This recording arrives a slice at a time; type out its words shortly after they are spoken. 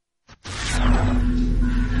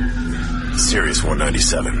Sirius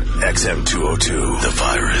 197, XM 202, The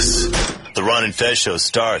Virus. The Ron and Fez show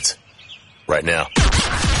starts right now.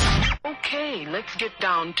 Okay, let's get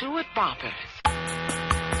down to it, boppers.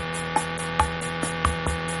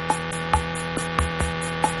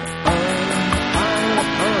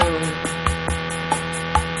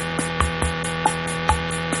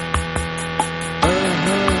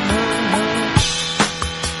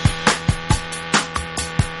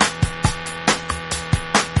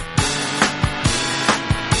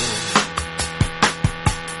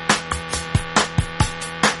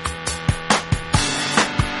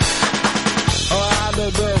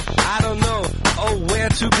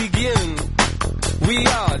 To begin, we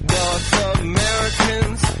are North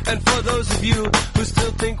Americans, and for those of you who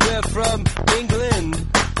still think we're from England,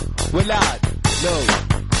 we're not, no.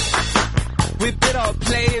 We've been on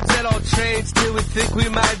planes and on trains till we think we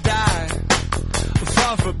might die.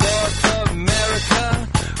 Far from North America,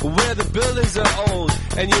 where the buildings are old,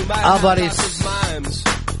 and you might have buddies. lots of mimes.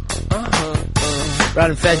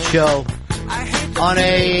 Ron and Fed show on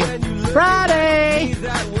a Friday.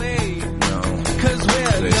 Cause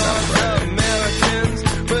we're North Americans,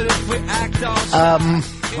 but if we act all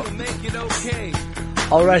it'll make it okay.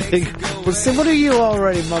 Already, well, see, what are you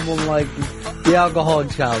already mumbling like the alcohol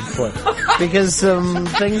child for? Because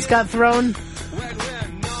things got thrown?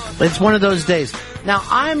 It's one of those days. Now,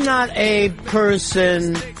 I'm not a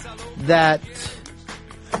person that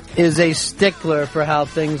is a stickler for how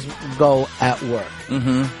things go at work.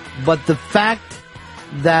 Mm-hmm. But the fact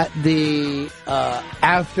that the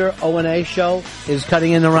after O&A show is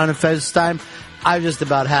cutting in around the Fez time, I just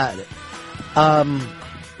about had it.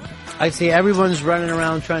 I see everyone's running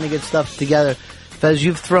around trying to get stuff together. Fez,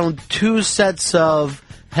 you've thrown 2 sets of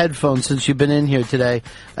headphones since you've been in here today.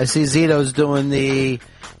 I see Zito's doing the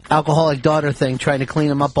alcoholic daughter thing, trying to clean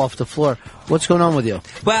them up off the floor. What's going on with you?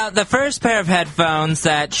 Well, the first pair of headphones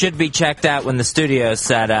that should be checked out when the studio is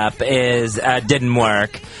set up didn't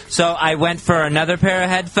work. So I went for another pair of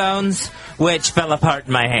headphones, which fell apart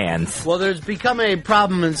in my hands. Well, there's become a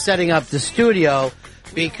problem in setting up the studio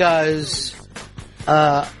because,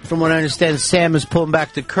 from what I understand, Sam is pulling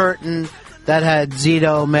back the curtain. That had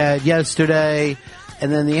Zito mad yesterday.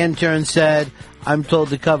 And then the intern said, I'm told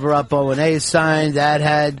to cover up O&A sign. That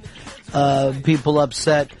had people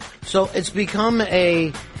upset. So it's become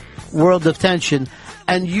a world of tension.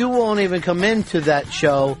 And you won't even come into that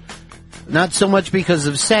show, not so much because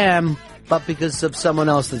of Sam, but because of someone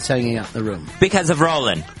else that's hanging out in the room. Because of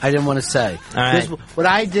Roland. I didn't want to say. All right. What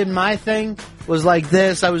I did, my thing, was like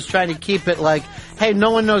this. I was trying to keep it like, hey, no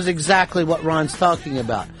one knows exactly what Ron's talking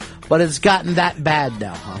about. But it's gotten that bad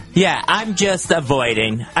now, huh? Yeah, I'm just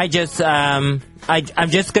avoiding. I'm just going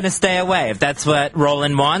to stay away. If that's what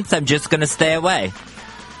Roland wants, I'm just going to stay away.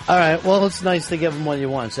 All right, well, it's nice to give him what he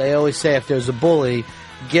wants. I always say if there's a bully,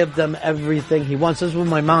 give them everything he wants. This is what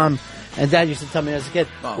my mom and dad used to tell me as a kid.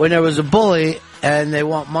 Oh. When there was a bully and they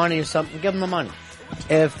want money or something, give them the money.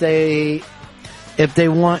 If they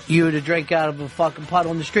want you to drink out of a fucking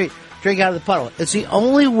puddle in the street, drink out of the puddle. It's the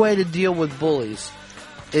only way to deal with bullies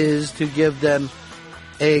is to give them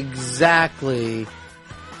exactly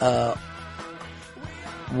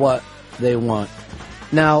what they want.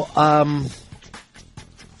 Now,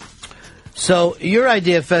 so your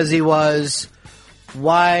idea, Fezzi, was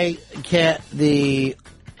why can't the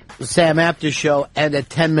Sam After show end at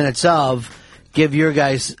 10 minutes of give your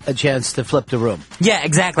guys a chance to flip the room? Yeah,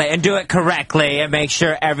 exactly, and do it correctly and make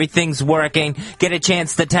sure everything's working, get a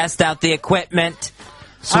chance to test out the equipment.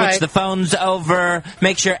 Switch the phones over,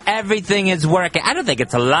 make sure everything is working. I don't think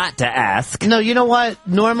it's a lot to ask. No, you know what?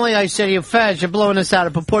 Normally I say to you, Fez, you're blowing us out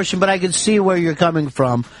of proportion, but I can see where you're coming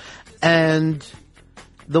from. And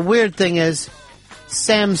the weird thing is,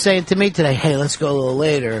 Sam's saying to me today, hey, let's go a little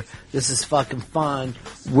later. This is fucking fun.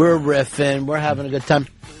 We're riffing. We're having a good time.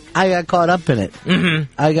 I got caught up in it.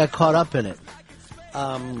 Mm-hmm. I got caught up in it.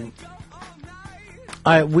 All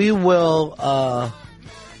right, we will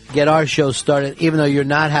get our show started, even though you're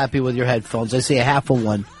not happy with your headphones. I see a half of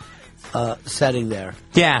one setting there.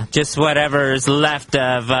 Yeah, just whatever's left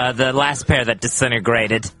of the last pair that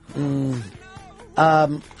disintegrated.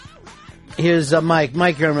 Here's Mike.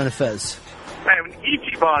 Mike, you're on Fez. I have an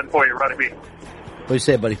Ichiban for you, Ronnie B. What do you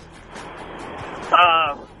say, buddy?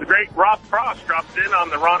 The great Rob Frost dropped in on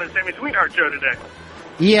the Ron and Sammy Sweetheart show today.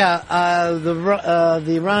 Yeah,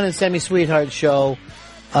 the Ron and Sammy Sweetheart show,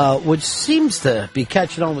 which seems to be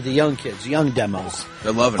catching on with the young kids, young demos.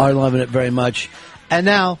 They're loving it. Are loving it very much. And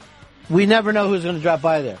now, we never know who's going to drop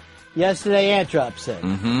by there. Yesterday, Ant drops in.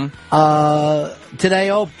 Mm-hmm.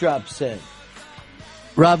 Today, Ope drops in.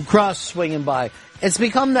 Rob Cross swinging by. It's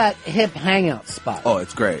become that hip hangout spot. Oh,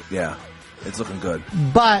 it's great. Yeah. It's looking good.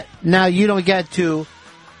 But now you don't get to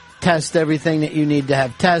test everything that you need to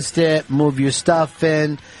have tested, move your stuff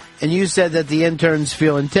in. And you said that the interns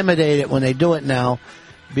feel intimidated when they do it now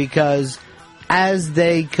because as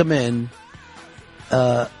they come in,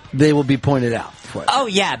 they will be pointed out. Oh,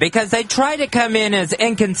 yeah, because they try to come in as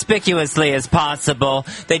inconspicuously as possible.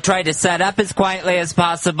 They try to set up as quietly as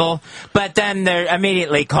possible, but then they're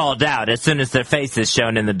immediately called out as soon as their face is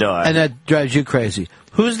shown in the door. And that drives you crazy.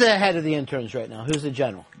 Who's the head of the interns right now? Who's the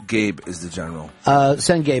general? Gabe is the general.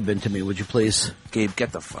 Send Gabe in to me, would you please? Gabe,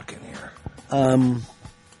 get the fuck in here. I'm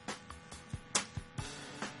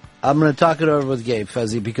going to talk it over with Gabe,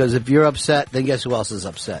 Fezzi, because if you're upset, then guess who else is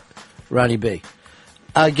upset? Ronnie B.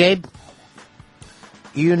 Gabe,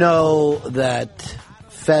 you know that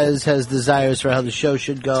Fez has desires for how the show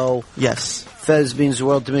should go. Yes. Fez means the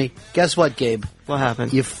world to me. Guess what, Gabe? What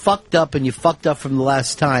happened? You fucked up, and you fucked up from the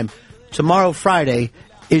last time. Tomorrow, Friday,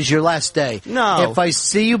 is your last day. No. If I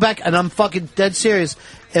see you back, and I'm fucking dead serious,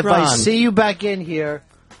 if I see you back in here,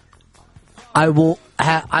 I will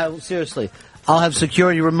seriously, I'll have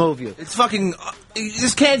security remove you. It's fucking... you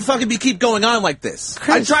just can't fucking keep going on like this.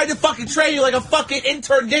 I tried to fucking train you like a fucking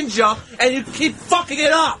intern ninja, and you keep fucking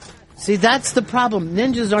it up. See, that's the problem.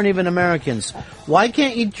 Ninjas aren't even Americans. Why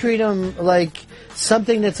can't you treat them like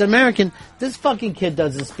something that's American? This fucking kid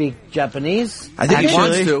doesn't speak Japanese. I think he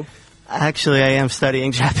wants to. Actually, I am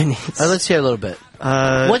studying Japanese. Let's hear a little bit.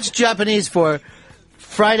 What's Japanese for?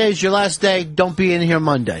 Friday's your last day. Don't be in here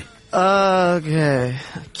Monday. Okay.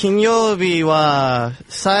 金曜日は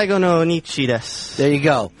最後の日です. There you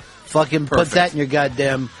go. Fucking put that in your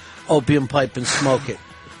goddamn opium pipe and smoke it.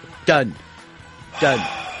 Done.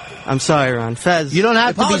 I'm sorry, Ron. Fez. You don't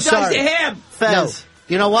have to be sorry. Apologize to him. Fez. No.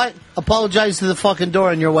 You know what? Apologize to the fucking door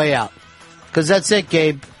on your way out. Because that's it,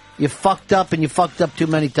 Gabe. You fucked up, and you fucked up too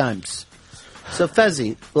many times. So,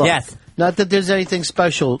 Fezzi, look. Yes. Not that there's anything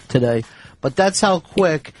special today, but that's how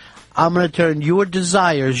quick I'm going to turn your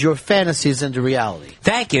desires, your fantasies into reality.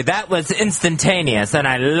 Thank you. That was instantaneous, and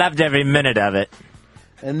I loved every minute of it.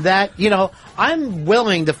 And that, I'm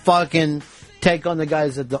willing to fucking take on the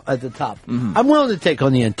guys at the top. Mm-hmm. I'm willing to take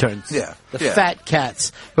on the interns. Yeah. The fat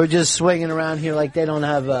cats who are just swinging around here like they don't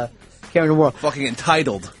have a care in the world. Fucking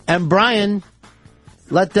entitled. And Brian,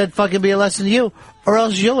 let that fucking be a lesson to you, or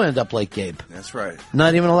else you'll end up like Gabe. That's right.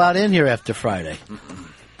 Not even allowed in here after Friday. Mm-mm.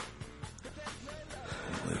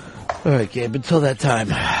 All right, Gabe, until that time,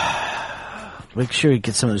 make sure you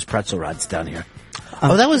get some of those pretzel rods down here.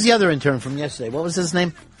 Oh, that was the other intern from yesterday. What was his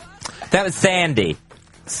name? That was Sandy.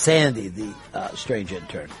 Sandy, the strange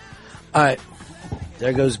intern. All right,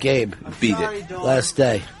 there goes Gabe. I beat it. Last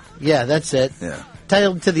day. Yeah, that's it. Yeah.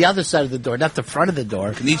 Tell him to the other side of the door, not the front of the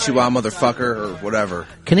door. Konnichiwa, motherfucker, or whatever.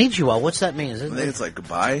 Konnichiwa, what's that mean? I think it's like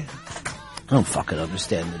goodbye. I don't fucking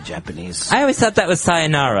understand the Japanese. I always thought that was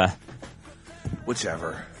sayonara.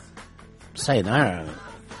 Whichever. Sayonara.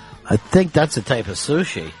 I think that's a type of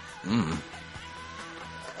sushi. Mm.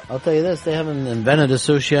 I'll tell you this, they haven't invented a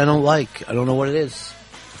sushi I don't like. I don't know what it is.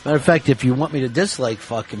 Matter of fact, if you want me to dislike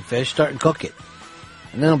fucking fish, start and cook it.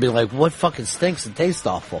 And then I'll be like, what fucking stinks and tastes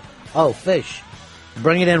awful? Oh, fish.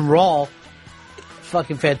 Bring it in raw.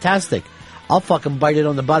 Fucking fantastic. I'll fucking bite it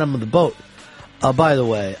on the bottom of the boat. By the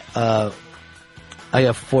way, I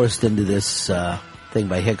got forced into this thing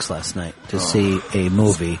by Hicks last night to see a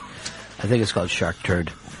movie. I think it's called Shark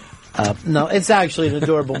Turd. No, it's actually an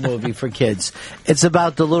adorable movie for kids. It's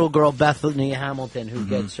about the little girl, Bethany Hamilton, who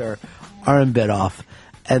gets her arm bit off.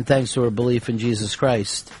 And thanks to her belief in Jesus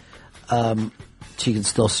Christ, she can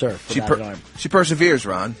still surf without an arm. She perseveres,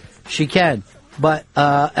 Ron. She can. But,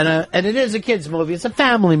 and it is a kid's movie. It's a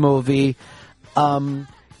family movie.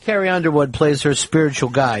 Carrie Underwood plays her spiritual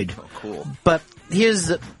guide. Oh, cool. But here's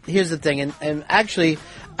the thing, and actually,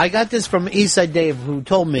 I got this from Eastside Dave, who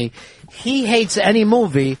told me he hates any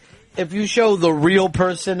movie if you show the real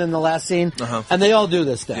person in the last scene, and they all do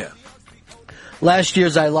this now. Yeah. Last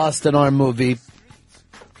year's I Lost an Arm movie,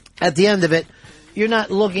 at the end of it, you're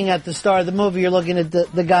not looking at the star of the movie, you're looking at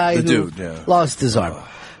the guy who lost his arm.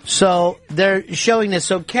 So they're showing this.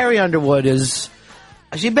 So Carrie Underwood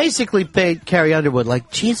she basically paid Carrie Underwood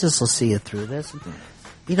like, Jesus will see you through this.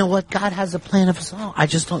 You know what? God has a plan of his own. I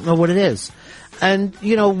just don't know what it is. And,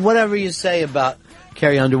 whatever you say about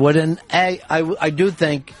Carrie Underwood, and I do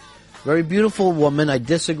think, very beautiful woman. I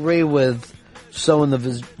disagree with sewing the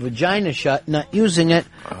vagina shut, not using it,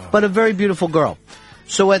 but a very beautiful girl.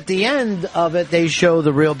 So at the end of it, they show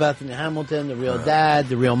the real Bethany Hamilton, the real dad,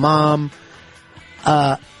 the real mom.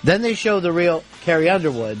 Then they show the real Carrie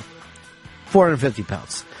Underwood, 450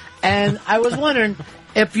 pounds. And I was wondering,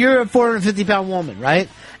 if you're a 450-pound woman, right,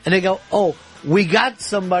 and they go, oh, we got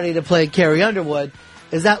somebody to play Carrie Underwood,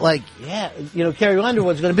 is that like, yeah, Carrie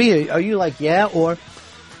Underwood's going to be here. Are you like, yeah, or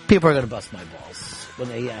people are going to bust my balls when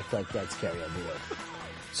they act like that's Carrie Underwood.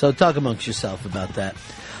 So talk amongst yourself about that.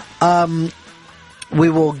 We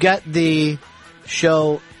will get the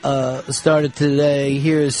show started today.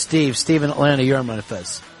 Here's Steve. Steve in Atlanta, you're on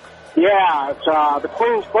Manifest. Yeah, it's the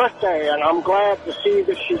Queen's birthday, and I'm glad to see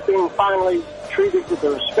that she's being finally treated with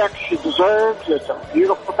the respect she deserves. It's a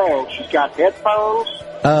beautiful thing. She's got headphones.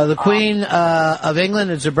 The Queen of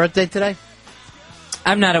England, is her birthday today?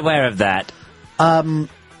 I'm not aware of that.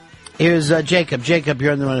 Here's Jacob. Jacob,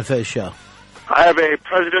 you're on the Run of Fez show. I have a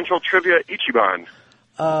presidential trivia Ichiban.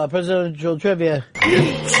 Presidential trivia.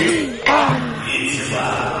 It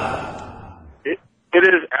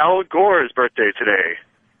is Al Gore's birthday today.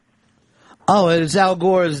 Oh, it is Al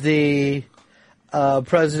Gore's the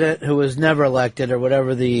president who was never elected, or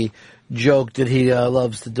whatever the joke that he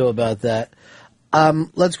loves to do about that.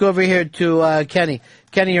 Let's go over here to Kenny.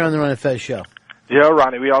 Kenny, you're on the Run of Fez show. Yeah,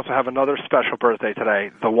 Ronnie, we also have another special birthday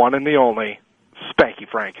today. The one and the only, Spanky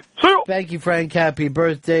Frank. Spanky Frank, happy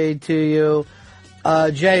birthday to you.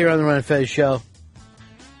 Jay, you're on the Run of Fez show.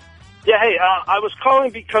 Yeah, hey, I was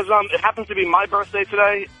calling because it happens to be my birthday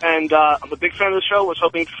today, and I'm a big fan of the show. Was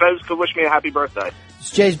hoping Fez could wish me a happy birthday. It's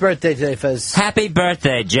Jay's birthday today, Fez. Happy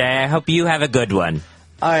birthday, Jay. I hope you have a good one.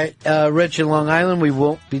 All right, Rich in Long Island, we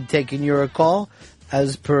won't be taking your call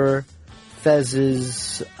as per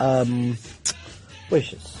Fez's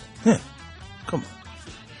wishes. Yeah, come on.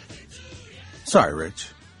 Sorry, Rich.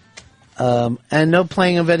 And no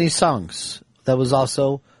playing of any songs. That was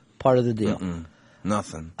also part of the deal.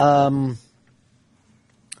 Nothing.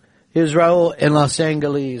 Here's Raul in Los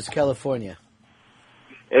Angeles, California.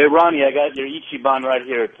 Hey, Ronnie, I got your Ichiban right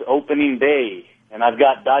here. It's opening day, and I've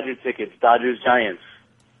got Dodger tickets, Dodgers-Giants.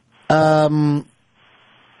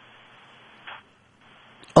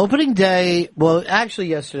 Opening day, well, actually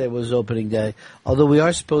yesterday was opening day, although we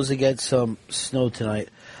are supposed to get some snow tonight.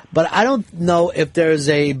 But I don't know if there's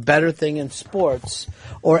a better thing in sports,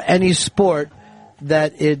 or any sport,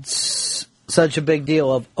 that it's such a big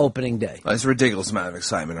deal of opening day. There's a ridiculous amount of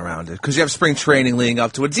excitement around it, because you have spring training leading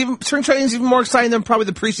up to it. Spring training is even more exciting than probably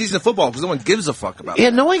the preseason of football, because no one gives a fuck about it. Yeah,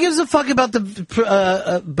 no one gives a fuck about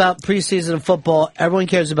about preseason of football. Everyone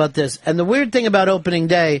cares about this. And the weird thing about opening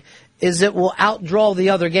day is it will outdraw the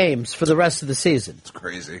other games for the rest of the season. It's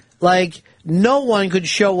crazy. Like, no one could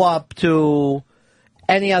show up to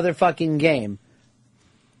any other fucking game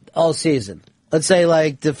all season. Let's say,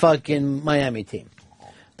 like, the fucking Miami team,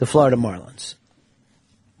 the Florida Marlins.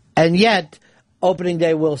 And yet, opening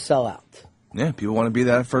day will sell out. Yeah, people want to be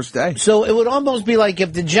there first day. So it would almost be like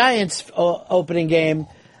if the Giants opening game,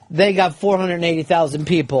 they got 480,000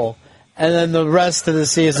 people, and then the rest of the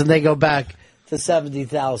season they go back to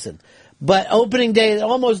 70,000. But opening day, it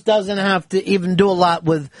almost doesn't have to even do a lot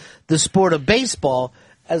with the sport of baseball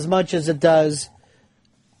as much as it does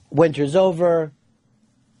winter's over,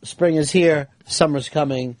 spring is here, summer's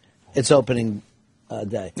coming, it's opening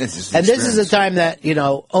day. This is a time that,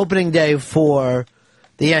 opening day for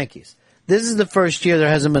the Yankees. This is the first year there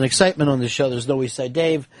hasn't been excitement on the show. There's no Eastside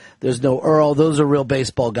Dave. There's no Earl. Those are real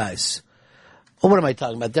baseball guys. Well, what am I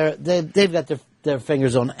talking about? They've got their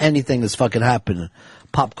fingers on anything that's fucking happening,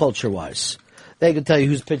 pop culture-wise. They can tell you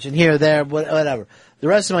who's pitching here, there, whatever. The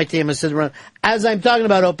rest of my team is sitting around. As I'm talking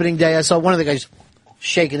about opening day, I saw one of the guys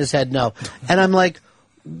shaking his head no. And I'm like,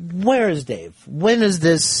 where is Dave? When is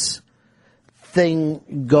this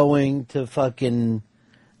thing going to fucking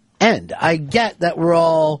end? I get that we're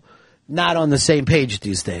all not on the same page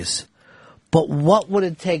these days. But what would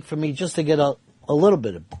it take for me just to get a little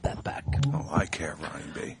bit of that back? Oh, I care, Ronnie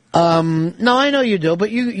B. No, I know you do, but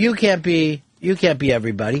you can't be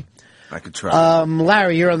everybody. I could try.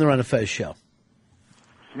 Larry, you're on the Run of Fez show.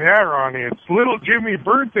 Yeah, Ronnie, it's little Jimmy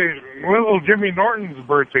Norton's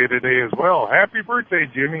birthday today as well. Happy birthday,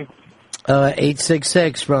 Jimmy.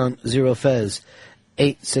 866 Run Zero Fez.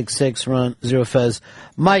 866 Run Zero Fez.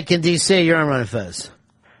 Mike in DC, you're on Run of Fez.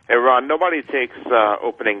 Hey, Ron, nobody takes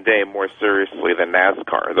opening day more seriously than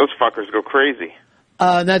NASCAR. Those fuckers go crazy.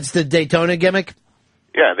 That's the Daytona gimmick?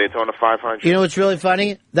 Yeah, Daytona 500. You know what's really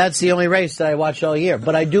funny? That's the only race that I watch all year.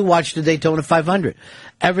 But I do watch the Daytona 500.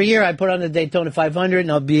 Every year I put on the Daytona 500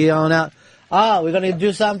 and I'll be yelling out, we're going to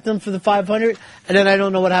do something for the 500? And then I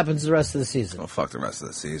don't know what happens the rest of the season. Oh, fuck the rest of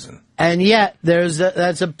the season. And yet,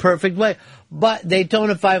 that's a perfect way. But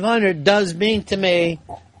Daytona 500 does mean to me,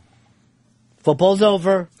 football's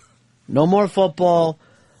over. No more football.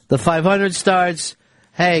 The 500 starts.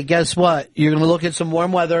 Hey, guess what? You're going to look at some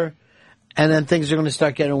warm weather, and then things are going to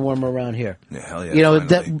start getting warmer around here. Yeah, hell yeah. You know,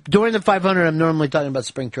 finally. during the 500, I'm normally talking about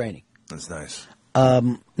spring training. That's nice.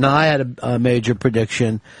 Now, I had a major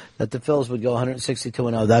prediction that the Phils would go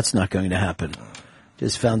 162-0. That's not going to happen.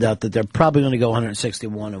 Just found out that they're probably going to go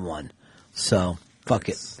 161-1. So, fuck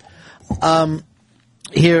it.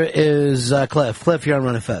 Here is Cliff. Cliff, you're on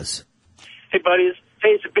Run and Fez. Hey, buddies. Hey,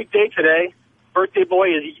 it's a big day today. Birthday boy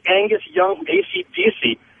is Angus Young from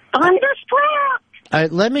AC/DC. Thunderstruck! All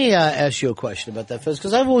right, let me ask you a question about that, Fez,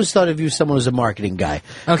 because I've always thought of you as someone who's a marketing guy.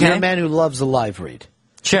 Okay. You're a man who loves a live read.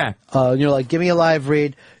 Sure. You're like, give me a live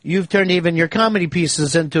read. You've turned even your comedy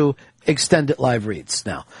pieces into extended live reads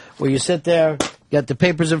now, where you sit there, you got the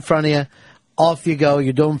papers in front of you, off you go,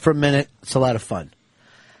 you do them for a minute. It's a lot of fun.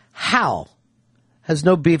 How has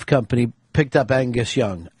no beef company picked up Angus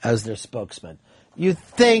Young as their spokesman? You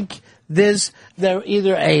think they're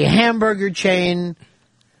either a hamburger chain,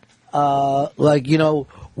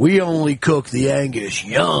 we only cook the Angus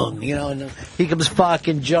Young, and he comes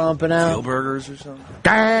fucking jumping out. Veal burgers or something?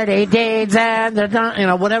 Dirty deeds and they're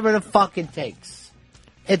done, whatever the fuck it takes.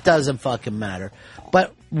 It doesn't fucking matter.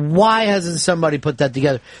 But why hasn't somebody put that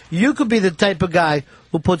together? You could be the type of guy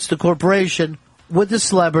who puts the corporation with the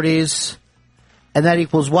celebrities, and that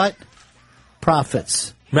equals what?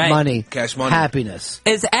 Profits. Right. Money. Cash money. Happiness.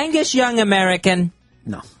 Is Angus Young American?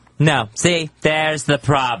 No. No. See, there's the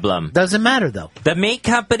problem. Doesn't matter, though. The meat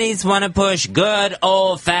companies want to push good,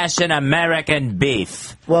 old-fashioned American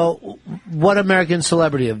beef. Well, what American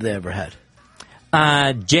celebrity have they ever had?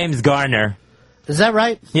 James Garner. Is that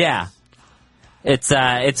right? Yeah. It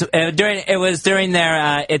was during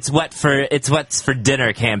their it's what's for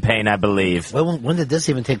dinner campaign, I believe. Well, when did this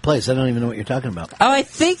even take place? I don't even know what you're talking about. Oh, I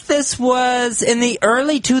think this was in the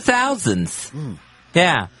early 2000s.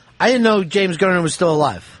 Yeah. I didn't know James Garner was still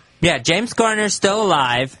alive. Yeah, James Garner's still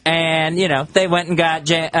alive, and, they went and got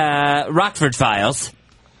Rockford Files,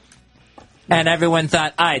 and everyone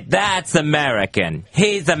thought, all right, that's American.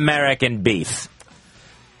 He's American beef.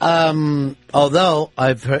 Although,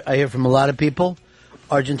 I hear from a lot of people,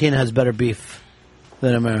 Argentina has better beef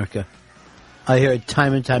than America. I hear it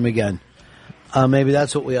time and time again. Maybe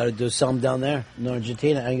that's what we ought to do, sell them down there in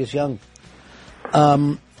Argentina, Angus Young.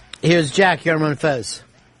 Here's Jack, you're on Run and Fez.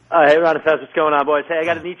 Hey, Ron and Fez, what's going on, boys? Hey, I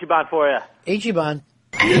got an Ichiban for you. Ichiban.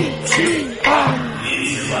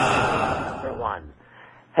 Number one.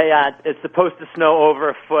 Hey, it's supposed to snow over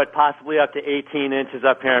a foot, possibly up to 18 inches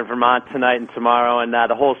up here in Vermont tonight and tomorrow, and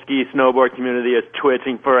the whole ski snowboard community is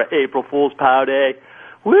twitching for April Fool's Pow Day.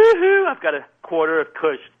 Woohoo! I've got a quarter of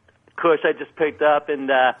Kush I just picked up,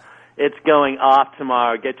 and it's going off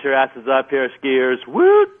tomorrow. Get your asses up here, skiers.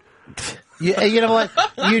 Woot! You know what?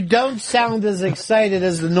 You don't sound as excited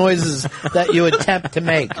as the noises that you attempt to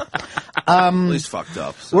make. He's fucked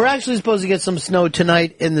up. So. We're actually supposed to get some snow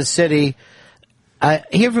tonight in the city. I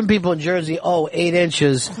hear from people in Jersey, 8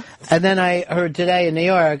 inches. And then I heard today in New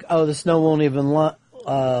York, the snow won't even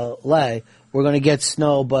lay. We're going to get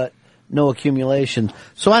snow, but no accumulation.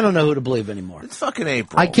 So I don't know who to believe anymore. It's fucking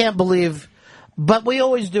April. I can't believe. But we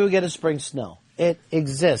always do get a spring snow. It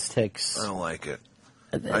exists, Hicks. I don't like it.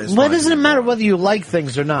 Why doesn't it matter whether you like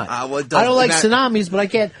things or not? I don't like tsunamis, but I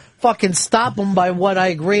can't fucking stop them by what I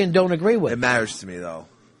agree and don't agree with. It matters to me, though.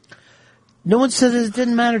 No one said it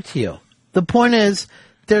didn't matter to you. The point is,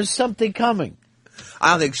 there's something coming.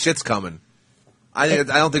 I don't think shit's coming. I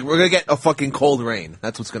don't think we're gonna get a fucking cold rain.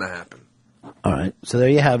 That's what's gonna happen. All right, so there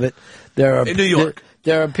you have it. There are in New York.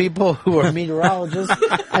 There are people who are meteorologists,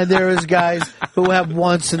 and there is guys who have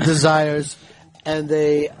wants and desires, and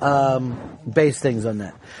they base things on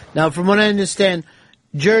that. Now, from what I understand,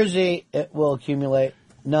 Jersey, it will accumulate.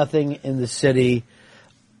 Nothing in the city.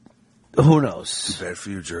 Who knows? Bad for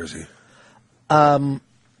you, Jersey.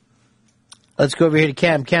 Let's go over here to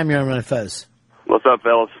Cam. Cam, you're on Run and Fez. What's up,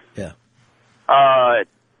 fellas? Yeah.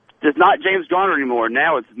 It's not James Garner anymore.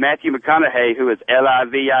 Now it's Matthew McConaughey, who is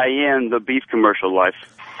Livin, the beef commercial life.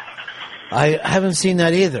 I haven't seen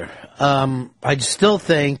that either. I still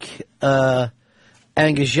think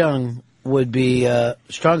Angus Young would be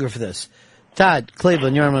stronger for this. Todd,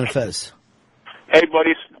 Cleveland, you're on Run and Fez. Hey,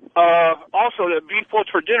 buddies. Also, the Beef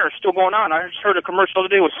Boats for Dinner is still going on. I just heard a commercial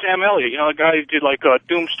today with Sam Elliott. You know, the guy who did,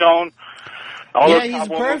 Doomstone. Yeah, he's a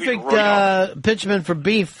perfect pitchman for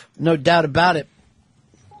beef, no doubt about it.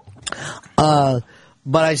 But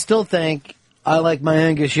I still think, I like my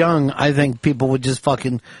Angus Young, I think people would just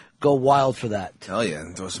fucking go wild for that. Hell yeah,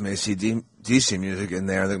 and throw some AC/DC music in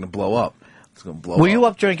there, they're going to blow up. It's going to blow up. Were you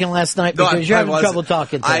up drinking last night? Because you're having trouble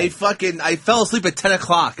talking today. I fell asleep at 10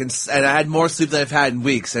 o'clock, and I had more sleep than I've had in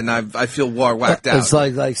weeks, and I feel whacked out. It's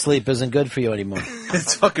like sleep isn't good for you anymore.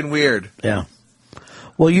 It's fucking weird. Yeah.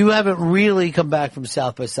 Well, you haven't really come back from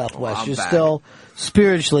South by Southwest. I'm You're back. still,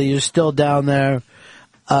 spiritually, you're still down there.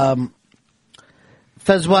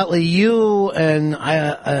 Fez Watley, you and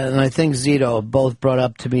I think Zito both brought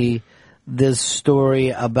up to me this story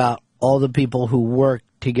about all the people who work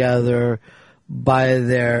together, buy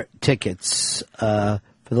their tickets for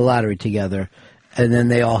the lottery together, and then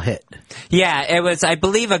they all hit. Yeah, it was, I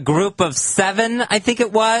believe, a group of 7, I think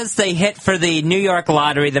it was. They hit for the New York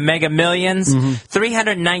lottery, the Mega Millions,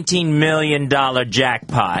 $319 million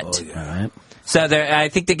jackpot. Oh, yeah. All right. So I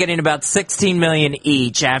think they're getting about $16 million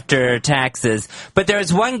each after taxes. But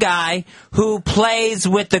there's one guy who plays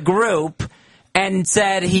with the group and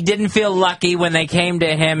said he didn't feel lucky when they came to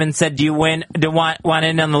him and said, "Do you want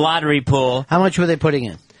in on the lottery pool?" How much were they putting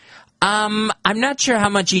in? I'm not sure how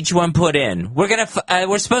much each one put in.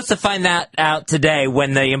 We're supposed to find that out today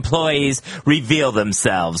when the employees reveal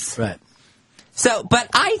themselves. Right. So, but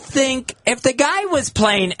I think if the guy was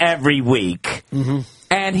playing every week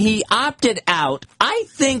and he opted out, I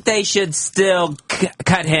think they should still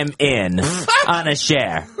cut him in on a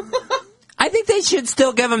share. I think they should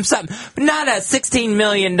still give him something. Not a $16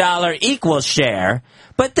 million equal share,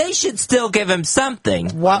 but they should still give him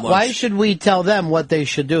something. Why should we tell them what they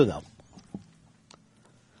should do, though?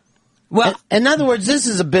 Well, in other words, this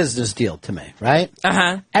is a business deal to me, right?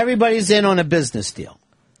 Everybody's in on a business deal.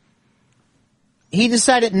 He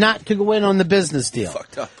decided not to go in on the business deal.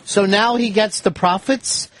 So now he gets the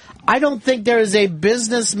profits? I don't think there is a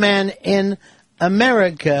businessman in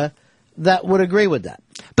America that would agree with that.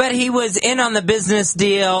 But he was in on the business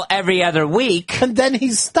deal every other week. And then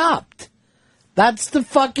he stopped. That's the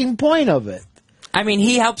fucking point of it. I mean,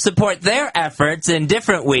 he helped support their efforts in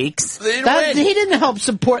different weeks. He didn't help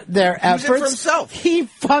support their efforts. He was in for himself. He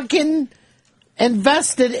fucking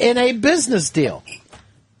invested in a business deal.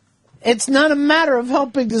 It's not a matter of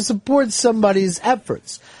helping to support somebody's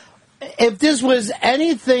efforts. If this was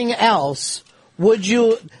anything else, would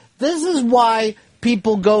you... This is why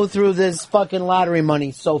people go through this fucking lottery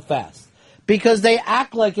money so fast. Because they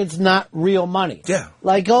act like it's not real money. Yeah.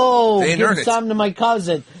 Like, give some to my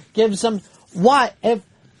cousin. Give some... Why?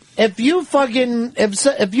 If you fucking...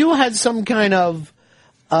 If you had some kind of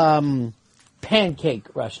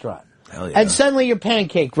pancake restaurant, and suddenly your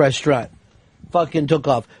pancake restaurant fucking took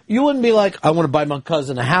off, you wouldn't be like, I want to buy my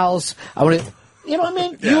cousin a house. I want to... You know what I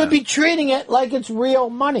mean? Yeah. You would be treating it like it's real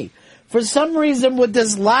money. For some reason, with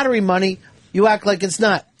this lottery money, you act like it's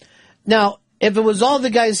not. Now, if it was all the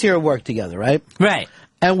guys here who work together, right? Right.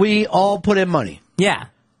 And we all put in money. Yeah.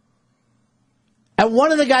 And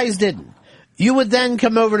one of the guys didn't. You would then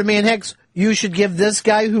come over to me and Hicks, you should give this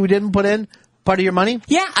guy who didn't put in part of your money?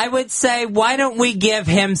 Yeah, I would say, why don't we give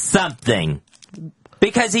him something?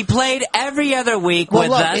 Because he played every other week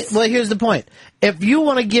with us. Well, here's the point. If you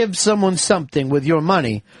want to give someone something with your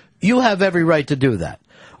money, you have every right to do that.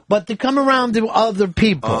 But to come around to other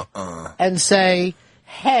people and say,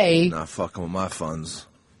 hey... Not fucking with my funds.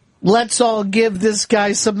 Let's all give this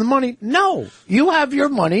guy some money. No. You have your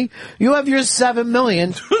money. You have your $7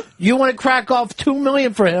 million. You want to crack off $2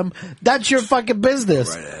 million for him. That's your fucking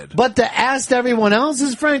business. Right, Ed. But to ask everyone else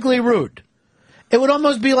is frankly rude. It would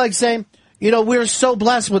almost be like saying, you know, we're so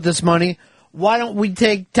blessed with this money. Why don't we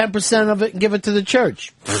take 10% of it and give it to the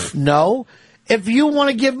church? No. If you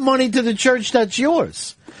want to give money to the church, that's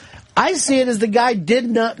yours. I see it as the guy did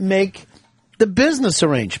not make the business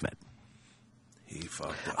arrangement. He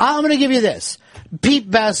fucked up. I'm going to give you this. Pete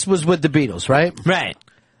Best was with the Beatles, right? Right.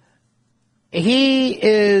 He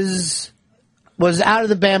was out of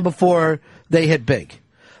the band before they hit big.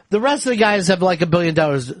 The rest of the guys have like $1 billion.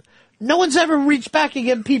 No one's ever reached back and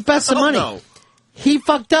given Pete Best some money. No. He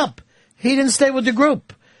fucked up. He didn't stay with the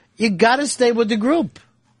group. You got to stay with the group.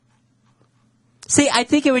 See, I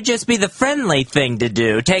think it would just be the friendly thing to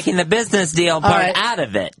do, taking the business deal part out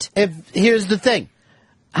of it. Here's the thing.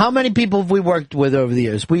 How many people have we worked with over the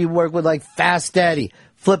years? We work with like Fast Daddy,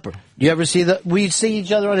 Flipper. You ever see we see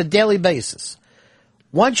each other on a daily basis.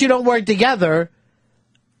 Once you don't work together,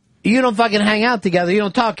 you don't fucking hang out together. You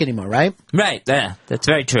don't talk anymore, right? Right. Yeah, that's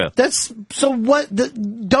very true.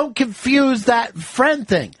 Don't confuse that friend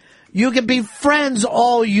thing. You can be friends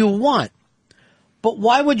all you want. But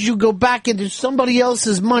why would you go back into somebody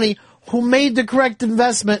else's money who made the correct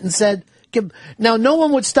investment and said, now no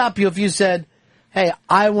one would stop you if you said, hey,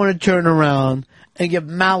 I want to turn around and give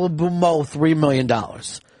Malibu Mo $3 million. Go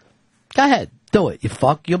ahead. Do it, you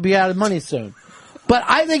fuck. You'll be out of money soon. But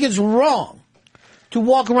I think it's wrong to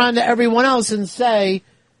walk around to everyone else and say,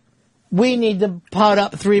 we need to pot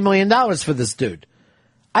up $3 million for this dude.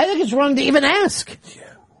 I think it's wrong to even ask. Yeah.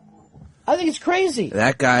 I think it's crazy.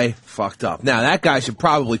 That guy fucked up. Now, that guy should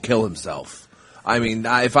probably kill himself. I mean,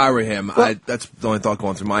 if I were him, that's the only thought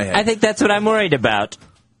going through my head. I think that's what I'm worried about.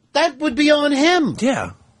 That would be on him.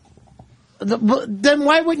 Yeah. Then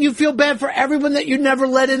why wouldn't you feel bad for everyone that you never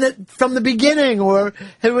let in it from the beginning or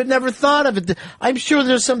who had never thought of it? I'm sure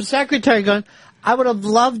there's some secretary going, I would have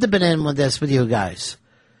loved to have been in with this with you guys.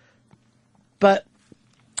 But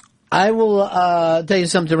I will tell you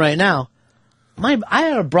something right now. I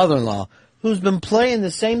had a brother-in-law who's been playing the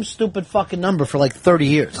same stupid fucking number for like 30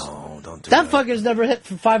 years. No, don't do that. That fucker's never hit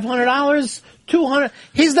for $500, $200.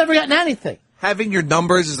 He's never gotten anything. Having your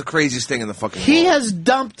numbers is the craziest thing in the fucking world. He has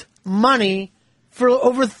dumped money for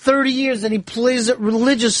over 30 years, and he plays it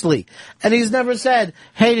religiously. And he's never said,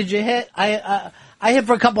 hey, did you hit? I hit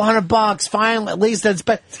for a couple $100. Fine, at least that's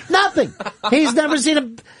better. Nothing. He's never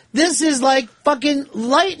seen this is like fucking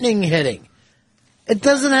lightning hitting. It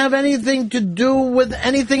doesn't have anything to do with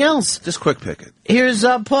anything else. Just quick pick it. Here's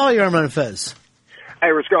Paul, you're on Fez.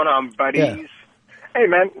 Hey, what's going on, buddies? Yeah. Hey,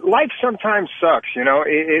 man, life sometimes sucks, you know.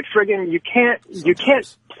 It friggin' you can't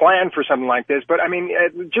plan for something like this. But I mean,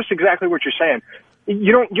 just exactly what you're saying.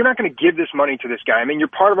 You're not going to give this money to this guy. I mean, you're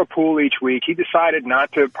part of a pool each week. He decided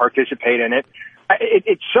not to participate in it.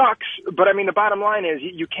 It sucks, but I mean, the bottom line is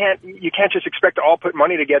you can't just expect to all put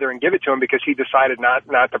money together and give it to him because he decided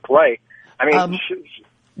not to play. I mean,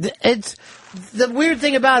 it's the weird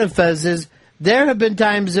thing about it, Fez, is there have been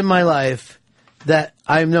times in my life that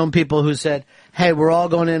I've known people who said, hey, we're all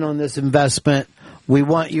going in on this investment. We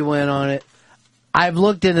want you in on it. I've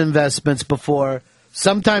looked at investments before.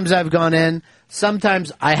 Sometimes I've gone in.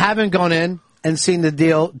 Sometimes I haven't gone in and seen the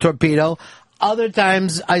deal torpedo. Other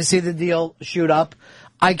times I see the deal shoot up.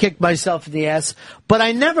 I kick myself in the ass. But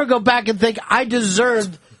I never go back and think I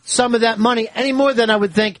deserved some of that money any more than I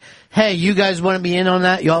would think, hey, you guys want to be in on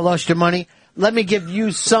that? You all lost your money? Let me give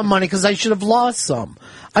you some money because I should have lost some.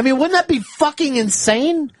 I mean, wouldn't that be fucking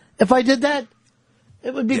insane if I did that?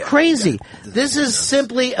 It would be crazy. This is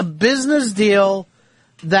simply a business deal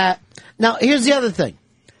that... Now, here's the other thing.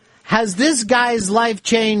 Has this guy's life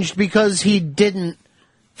changed because he didn't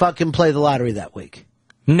fucking play the lottery that week?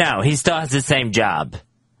 No, he still has the same job.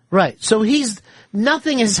 Right. So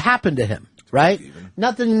nothing has happened to him, right?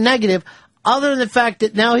 Nothing negative other than the fact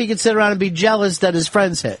that now he can sit around and be jealous that his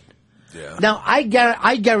friends hit. Yeah. Now, I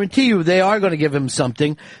guarantee you they are going to give him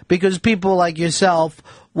something because people like yourself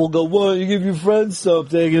will go, well, you give your friends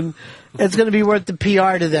something, and it's going to be worth the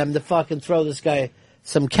PR to them to fucking throw this guy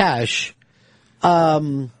some cash.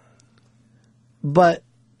 But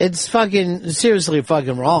it's seriously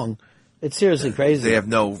fucking wrong. It's seriously crazy. They have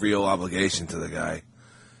no real obligation to the guy.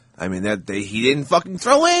 I mean, he didn't fucking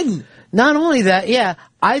throw in. Not only that, yeah,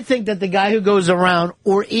 I think that the guy who goes around,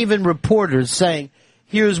 or even reporters saying,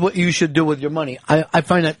 here's what you should do with your money, I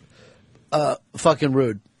find that fucking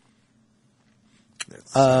rude.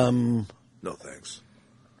 No thanks.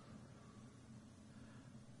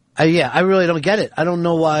 I really don't get it. I don't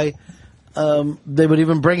know why they would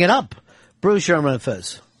even bring it up. Bruce Sherman and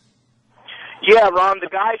Fez. Yeah, Ron, the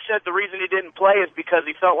guy said the reason he didn't play is because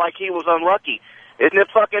he felt like he was unlucky. Isn't it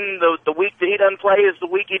fucking the week that he doesn't play is the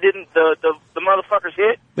week he didn't, the motherfuckers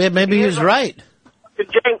hit? Yeah, maybe he was right.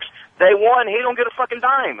 Jinx, they won, he don't get a fucking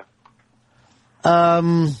dime.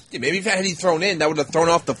 Yeah, maybe if had he thrown in, that would have thrown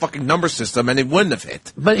off the fucking number system and it wouldn't have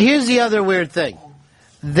hit. But here's the other weird thing.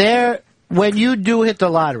 When you do hit the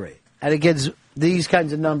lottery, and it gets these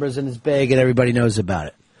kinds of numbers and it's big and everybody knows about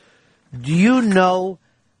it, do you know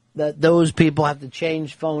that those people have to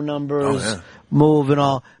change phone numbers, move and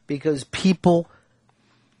all, because people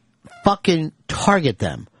fucking target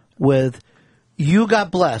them with, you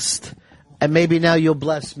got blessed, and maybe now you'll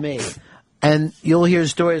bless me. And you'll hear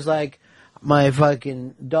stories like, my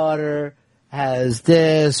fucking daughter has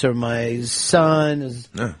this, or my son is,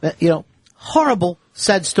 horrible,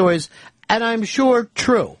 sad stories, and I'm sure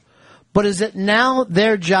true. But is it now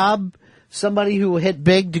their job, somebody who hit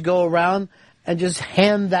big, to go around and just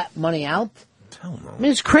hand that money out? I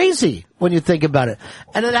mean, it's crazy when you think about it.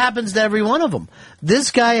 And it happens to every one of them.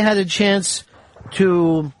 This guy had a chance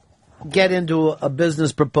to get into a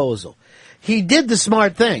business proposal. He did the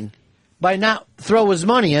smart thing by not throw his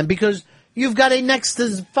money in, because you've got a next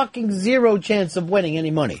to fucking zero chance of winning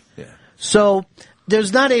any money. Yeah. So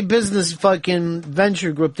there's not a business fucking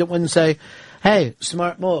venture group that wouldn't say, hey,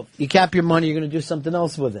 smart move. You cap your money, you're going to do something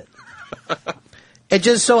else with it. It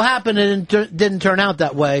just so happened it didn't turn out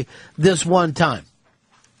that way this one time.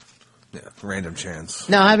 Yeah, random chance.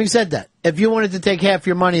 Now, having said that, if you wanted to take half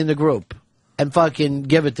your money in the group and fucking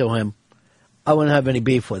give it to him, I wouldn't have any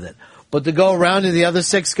beef with it. But to go around to the other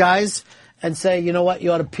 6 guys and say, you know what,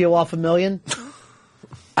 you ought to peel off $1 million?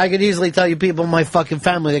 I could easily tell you people in my fucking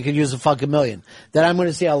family that could use a fucking million. That I'm going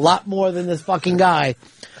to see a lot more than this fucking guy.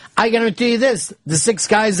 I guarantee you this. The 6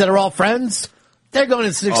 guys that are all friends, they're going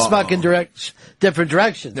in 6 fucking different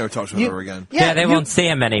directions. Never talk to him ever again. Yeah, they won't see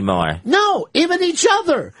him anymore. No, even each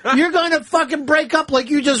other. You're going to fucking break up like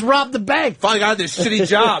you just robbed the bank. Finally got this shitty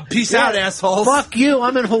job. Peace out, assholes. Fuck you.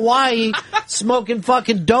 I'm in Hawaii smoking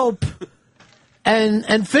fucking dope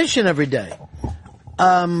and fishing every day.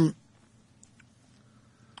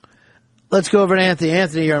 Let's go over to Anthony.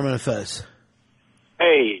 Anthony, you're on the Fez.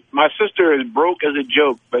 Hey, my sister is broke as a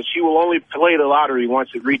joke, but she will only play the lottery once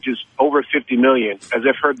it reaches over $50 million, as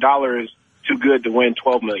if her dollar is too good to win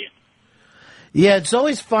 $12 million. Yeah, it's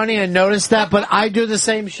always funny. I noticed that, but I do the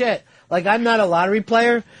same shit. Like, I'm not a lottery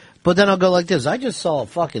player, but then I'll go like this. I just saw a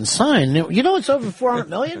fucking sign. You know it's over $400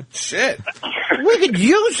 million? Shit. We could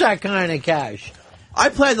use that kind of cash. I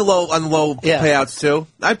played on the low payouts, too.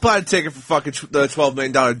 I bought a ticket for fucking the $12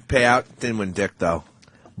 million payout. Didn't win dick, though.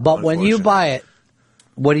 But when you buy it,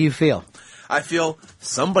 what do you feel? I feel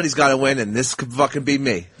somebody's got to win, and this could fucking be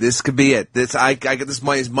me. This could be it. I get this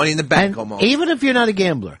money. It's money in the bank almost. Even if you're not a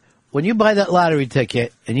gambler, when you buy that lottery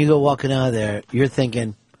ticket and you go walking out of there, you're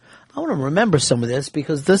thinking, I want to remember some of this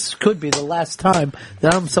because this could be the last time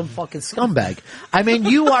that I'm some fucking scumbag. I mean,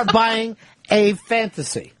 you are buying a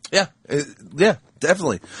fantasy. Yeah. Yeah.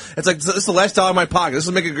 Definitely. It's like, this is the last dollar in my pocket. This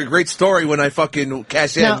will make a great story when I fucking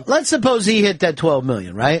cash in. Now, let's suppose he hit that $12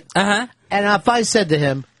 million, right? Uh-huh. And if I said to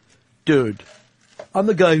him, dude, I'm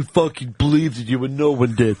the guy who fucking believed in you and no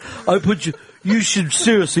one did. I put you should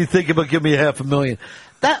seriously think about giving me $500,000.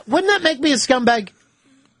 Wouldn't that make me a scumbag?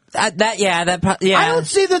 Yeah. I don't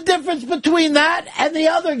see the difference between that and the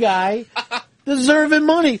other guy deserving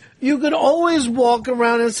money. You could always walk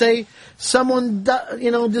around and say, someone,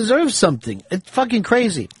 deserves something. It's fucking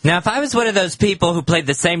crazy. Now, if I was one of those people who played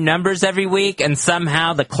the same numbers every week and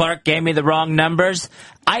somehow the clerk gave me the wrong numbers,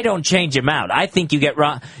 I don't change them out. I think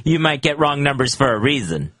you might get wrong numbers for a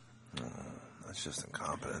reason. That's just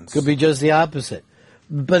incompetence. Could be just the opposite.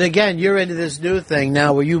 But again, you're into this new thing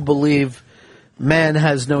now where you believe man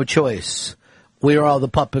has no choice. We are all the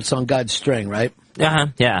puppets on God's string, right? Uh-huh,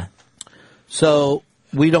 yeah. So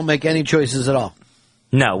we don't make any choices at all.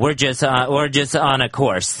 No, we're just on a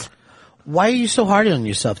course. Why are you so hard on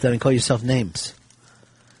yourself then and call yourself names?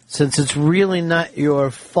 Since it's really not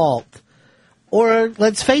your fault. Or,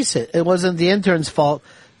 let's face it, it wasn't the intern's fault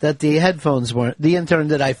that the headphones weren't. The intern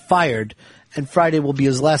that I fired, and Friday will be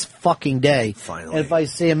his last fucking day. Finally. And if I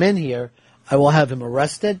see him in here, I will have him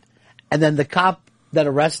arrested. And then the cop that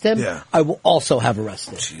arrests him, I will also have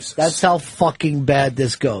arrested. Jesus. That's how fucking bad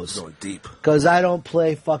this goes. Going deep. Because I don't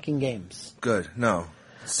play fucking games. Good. No.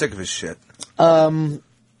 Sick of his shit.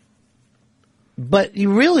 But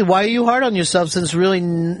you really, why are you hard on yourself since really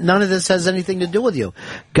none of this has anything to do with you?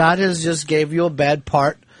 God has just gave you a bad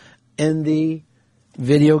part in the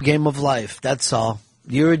video game of life. That's all.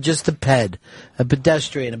 You're just a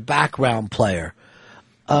pedestrian, a background player.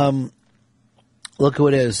 Look who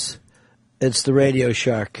it is. It's the Radio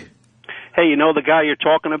Shark. Hey, you know the guy you're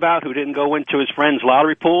talking about who didn't go into his friend's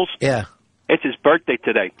lottery pools? Yeah. It's his birthday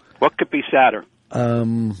today. What could be sadder?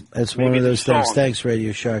 It's one of those things. Thanks,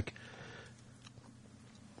 Radio Shark.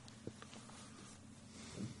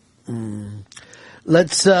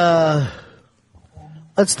 Let's talk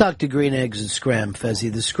to Green Eggs and Scram,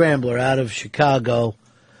 Fezzi, the Scrambler out of Chicago,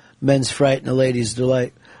 Men's Fright and the Ladies'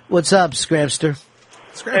 Delight. What's up, Scramster?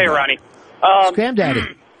 Hey, Ronnie. Scram Daddy.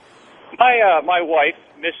 My wife,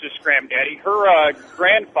 Mrs. Scram Daddy, her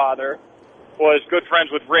grandfather was good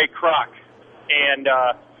friends with Ray Kroc, and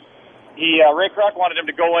Ray Kroc wanted him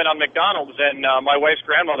to go in on McDonald's, and my wife's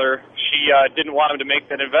grandmother, she didn't want him to make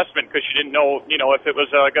that investment because she didn't know, if it was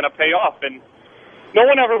going to pay off. And no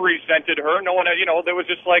one ever resented her. No one, there was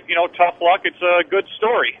just like, tough luck. It's a good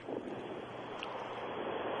story.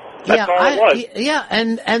 That's all it was. Yeah,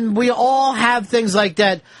 and we all have things like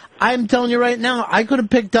that. I'm telling you right now, I could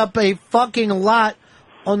have picked up a fucking lot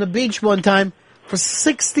on the beach one time for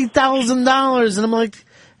 $60,000, and I'm like,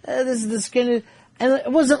 this is the skin. And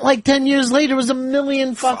it wasn't like 10 years later, it was $1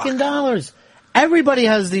 million fucking dollars. Everybody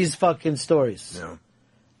has these fucking stories. Yeah.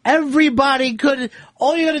 Everybody could.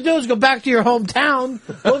 All you got to do is go back to your hometown,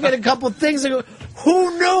 look at a couple of things, and go,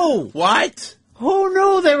 who knew? What? Who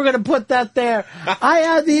knew they were going to put that there? I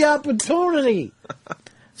had the opportunity.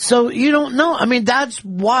 So you don't know. I mean, that's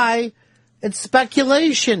why it's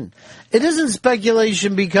speculation. It isn't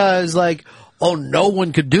speculation because, like, oh, no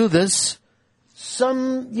one could do this.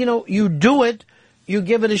 You do it. You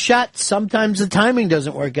give it a shot. Sometimes the timing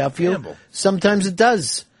doesn't work out for you. Gamble. Sometimes it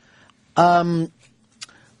does.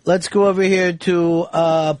 Let's go over here to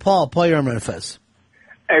Paul. Paul, you're on Manifest.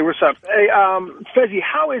 Hey, what's up? Hey, Fezzi,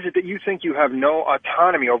 how is it that you think you have no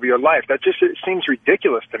autonomy over your life? That just it seems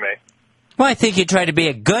ridiculous to me. Well, I think you try to be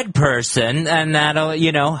a good person, and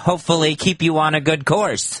that'll, hopefully keep you on a good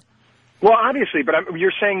course. Well, obviously, but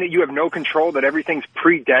you're saying that you have no control, that everything's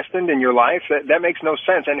predestined in your life? That makes no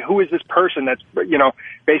sense. And who is this person that's,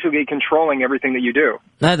 basically controlling everything that you do?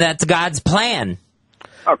 No, that's God's plan.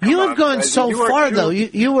 Oh, you have gone so far, though.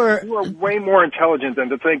 You were way more intelligent than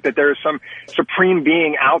to think that there's some supreme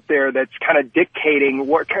being out there that's kind of dictating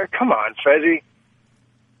what. Come on, Fezzi.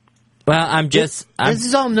 Well, This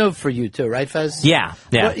is all new for you, too, right, Fez? Yeah.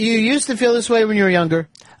 Well, you used to feel this way when you were younger.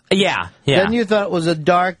 Yeah. Then you thought it was a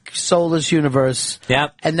dark, soulless universe.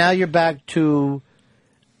 Yep. And now you're back to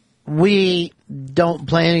we don't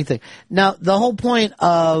play anything. Now, the whole point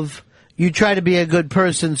of you try to be a good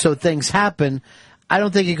person so things happen, I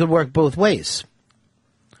don't think it could work both ways.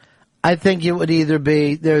 I think it would either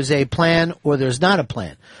be there's a plan or there's not a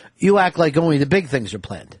plan. You act like only the big things are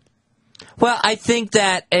planned. Well, I think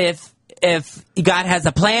that if God has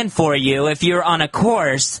a plan for you, if you're on a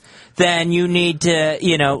course, then you need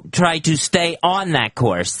to, try to stay on that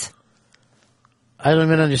course. I don't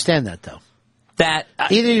even understand that, though. That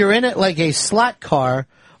either you're in it like a slot car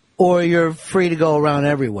or you're free to go around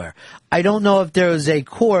everywhere. I don't know if there is a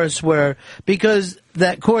course because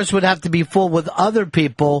that course would have to be full with other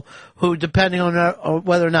people who, depending on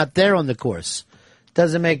whether or not they're on the course,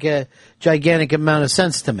 doesn't make a gigantic amount of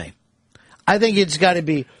sense to me. I think it's got to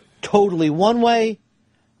be totally one way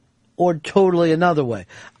or totally another way.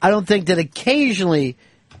 I don't think that occasionally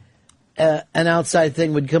an outside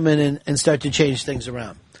thing would come in and start to change things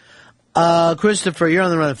around. Christopher, you're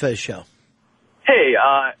on the Ron and Fez show. Hey,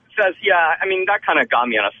 Fez, that kind of got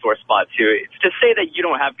me on a sore spot, too. It's to say that you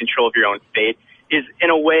don't have control of your own fate is, in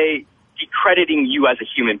a way, decrediting you as a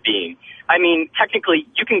human being. I mean, technically,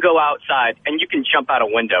 you can go outside and you can jump out a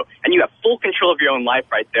window, and you have full control of your own life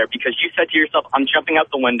right there because you said to yourself, I'm jumping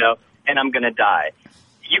out the window and I'm going to die.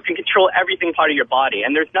 You can control everything part of your body,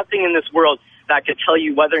 and there's nothing in this world that could tell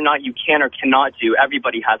you whether or not you can or cannot do.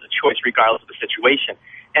 Everybody has a choice regardless of the situation.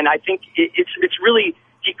 And I think it's really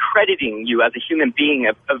decrediting you as a human being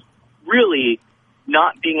of really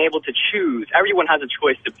not being able to choose. Everyone has a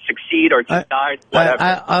choice to succeed or to die,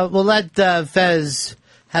 whatever. We'll let Fez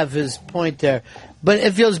have his point there. But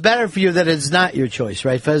it feels better for you that it's not your choice,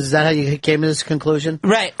 right, Fez? Is that how you came to this conclusion?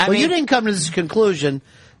 Right. Well, you didn't come to this conclusion.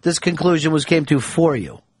 This conclusion was came to for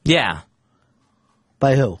you. Yeah.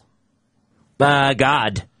 By who?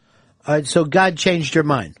 God. All right, so God changed your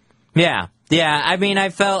mind. Yeah. Yeah,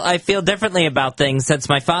 I feel differently about things since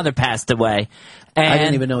my father passed away. And I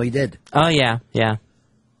didn't even know he did. Oh, yeah. A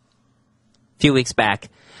few weeks back.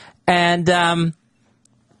 And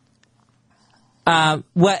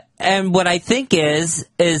what I think is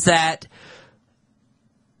that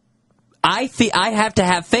I have to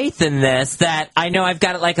have faith in this, that I know I've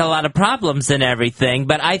got like a lot of problems and everything,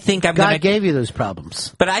 but I think God gave you those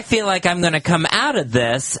problems. But I feel like I'm going to come out of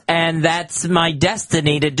this, and that's my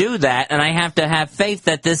destiny to do that, and I have to have faith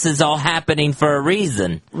that this is all happening for a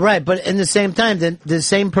reason. Right, but in the same time, the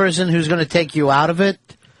same person who's going to take you out of it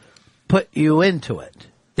put you into it.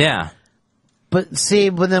 Yeah. But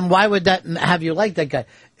then why would that have you like that guy?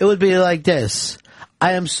 It would be like this.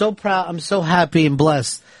 I am so proud, I'm so happy and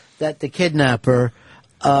blessed that the kidnapper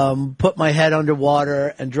put my head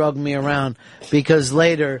underwater and drugged me around because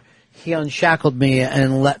later he unshackled me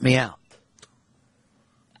and let me out.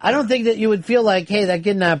 I don't think that you would feel like, hey, that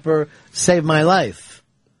kidnapper saved my life.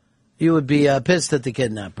 You would be pissed at the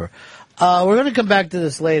kidnapper. We're going to come back to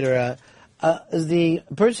this later. Is the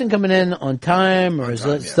person coming in on time, or is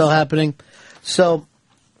it still happening? So,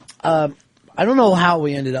 I don't know how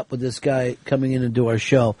we ended up with this guy coming in to do our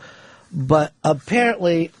show, but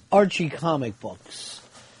apparently Archie comic books.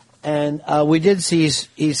 And we did see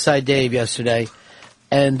Eastside Dave yesterday,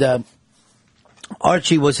 and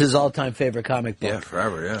Archie was his all-time favorite comic book. Yeah,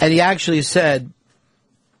 forever, yeah. And he actually said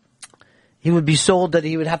he would be sold that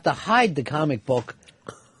he would have to hide the comic book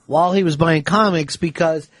while he was buying comics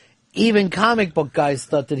because even comic book guys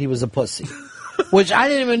thought that he was a pussy. Which I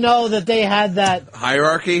didn't even know that they had that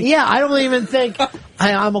hierarchy. Yeah, I don't even think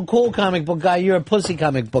I'm a cool comic book guy. You're a pussy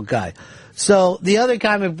comic book guy. So the other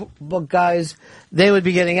comic book guys, they would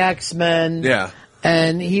be getting X-Men. Yeah,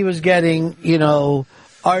 and he was getting,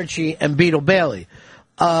 Archie and Beetle Bailey.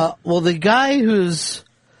 Well, the guy whose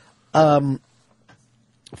father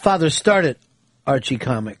started Archie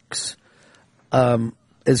Comics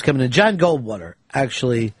is coming in. John Goldwater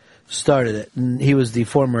actually started it, and he was the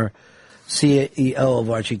former CEO of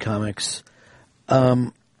Archie Comics.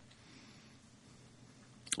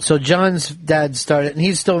 So John's dad started, and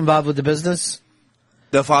he's still involved with the business?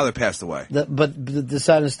 The father passed away. But the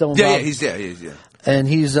son is still Yeah, involved. yeah. And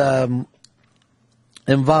he's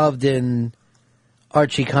involved in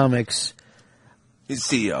Archie Comics. He's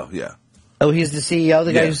CEO, yeah. Oh, he's the CEO,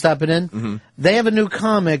 the guy Yeah. who's stopping in? Mm-hmm. They have a new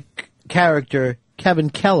comic character, Kevin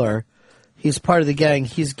Keller. He's part of the gang.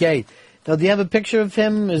 He's gay. Now, do you have a picture of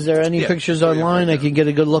him? Is there any pictures online? I can get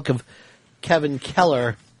a good look of Kevin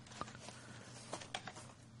Keller.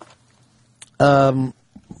 He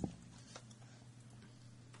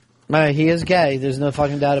is gay. There's no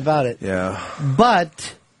fucking doubt about it. Yeah.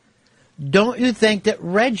 But don't you think that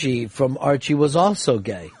Reggie from Archie was also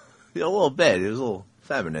gay? Yeah, a little bit. He was a little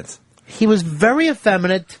effeminate. He was very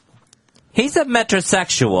effeminate. He's a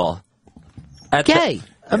metrosexual. Gay.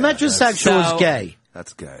 A metrosexual is gay.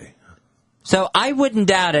 That's gay. So I wouldn't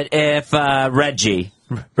doubt it if Reggie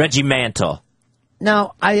Mantle.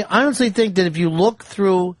 Now, I honestly think that if you look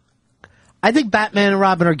through, I think Batman and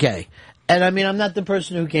Robin are gay. And I mean, I'm not the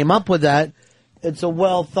person who came up with that. It's a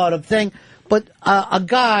well thought of thing. But a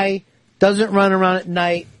guy doesn't run around at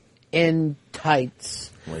night in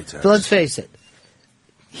tights. So let's face it.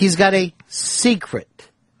 He's got a secret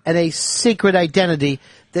and a secret identity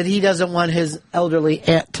that he doesn't want his elderly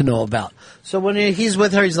aunt to know about. So when he's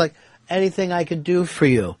with her, he's like, anything I could do for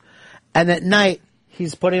you. And at night,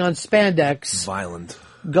 he's putting on spandex. Violent.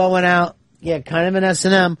 Going out, kind of an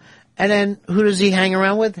S&M. And then who does he hang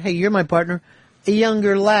around with? Hey, you're my partner. A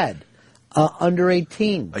younger lad, under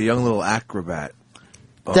 18. A young little acrobat.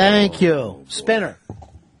 Thank you. Spinner.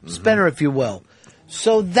 Spinner, if you will.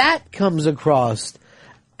 So that comes across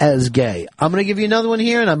as gay. I'm going to give you another one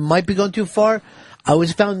here, and I might be going too far. I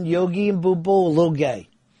always found Yogi and Boo Boo a little gay.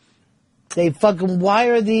 They fucking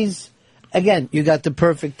wire these. Again, you got the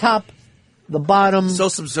perfect top, the bottom. So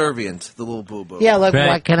subservient, the little Boo Boo. Yeah, like,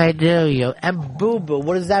 what can I do, you? And Boo Boo,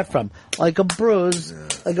 what is that from? Like a bruise.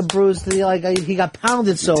 Like a bruise. He got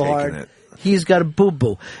pounded so hard. He's got a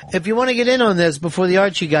boo-boo. If you want to get in on this before the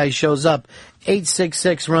Archie guy shows up,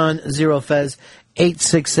 866-RON-0-FEZ,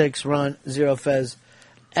 866-RON-0-FEZ.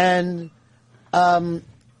 And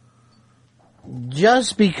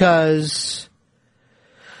just because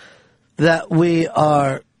that we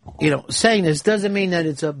are, saying this doesn't mean that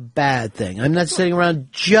it's a bad thing. I'm not sitting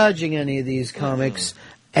around judging any of these comics,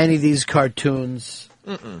 any of these cartoons.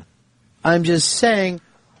 I'm just saying,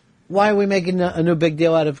 why are we making a new big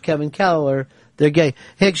deal out of Kevin Keller? They're gay.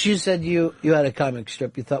 Hicks, you said you had a comic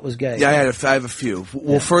strip you thought was gay. Yeah, I have a few.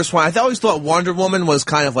 Well, first one, I always thought Wonder Woman was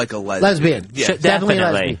kind of like a lesbian. Yeah, definitely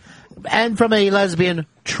lesbian. And from a lesbian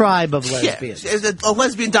tribe of lesbians. Yeah, a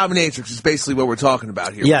lesbian dominatrix is basically what we're talking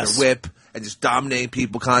about here. Yes. With their whip and just dominating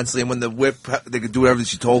people constantly. And when the whip, they could do whatever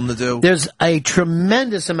she told them to do. There's a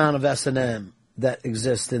tremendous amount of S&M that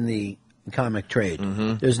exists in the comic trade.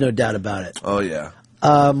 There's no doubt about it. Oh, yeah.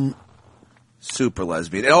 Super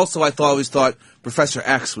lesbian. And also, I always thought Professor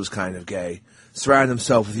X was kind of gay, surrounding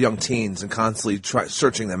himself with young teens and constantly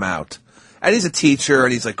searching them out. And he's a teacher,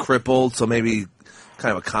 and he's like crippled, so maybe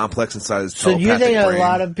kind of a complex inside his So telepathic you think brain. a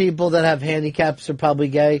lot of people that have handicaps are probably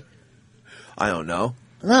gay? I don't know.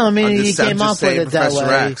 No, I mean, he came up with it that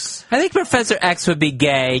way. I think Professor X would be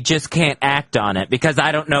gay, just can't act on it, because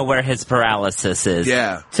I don't know where his paralysis is.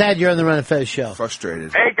 Yeah. Ted, you're on the Ron and Fez show.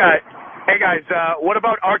 Frustrated. Hey guys, what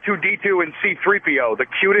about R2-D2 and C-3PO, the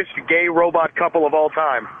cutest gay robot couple of all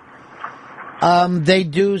time? They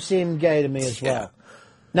do seem gay to me as well.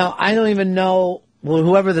 Now, I don't even know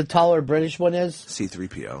whoever the taller British one is.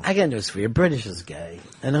 C-3PO. I got news for you. British is gay,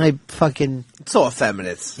 and I fucking so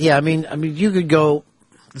effeminate. Yeah, I mean, you could go.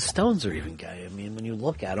 The Stones are even gay. I mean, when you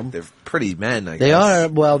look at them, they're pretty men. I guess they are.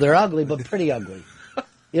 Well, they're ugly, but pretty ugly.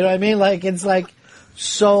 You know what I mean? Like it's like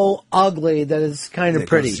so ugly that it's kind of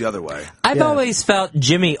pretty. Goes the other way. I've always felt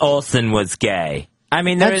Jimmy Olsen was gay. I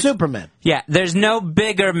mean, that's Superman. Yeah, there's no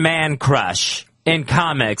bigger man crush in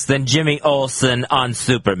comics than Jimmy Olsen on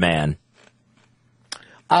Superman.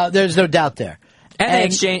 There's no doubt there. And they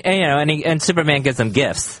exchange, and Superman gives them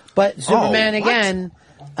gifts. But Superman again,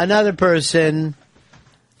 another person,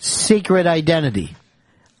 secret identity.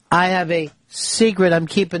 I have a secret I'm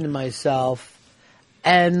keeping to myself,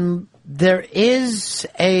 and there is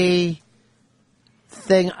a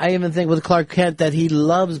thing I even think with Clark Kent that he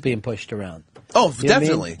loves being pushed around. Oh, You know what I mean?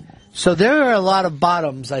 definitely. So there are a lot of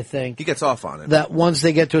bottoms, I think. He gets off on it. That once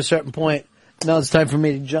they get to a certain point, now it's time for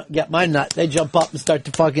me to get my nut. They jump up and start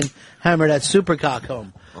to fucking hammer that supercock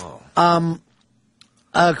home.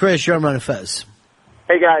 Chris, you're on Ron and Fez.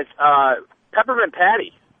 Hey guys, Peppermint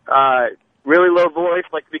Patty, really low voice,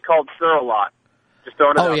 like to be called Sir a lot. Just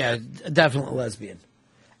throwing it out. Oh yeah, definitely lesbian.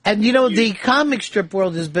 And the comic strip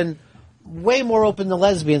world has been way more open to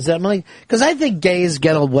lesbians. I'm like, because I think gays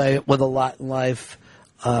get away with a lot in life.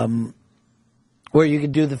 where you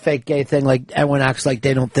can do the fake gay thing, like everyone acts like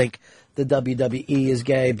they don't think the WWE is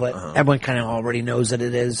gay, but everyone kind of already knows that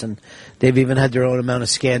it is, and they've even had their own amount of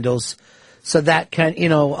scandals. So that kind,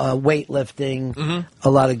 weightlifting, a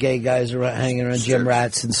lot of gay guys are hanging around gym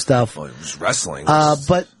rats and stuff. Oh, it was wrestling.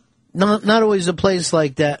 But not always a place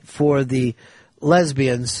like that for the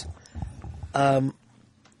lesbians. But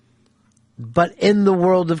in the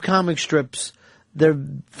world of comic strips, they're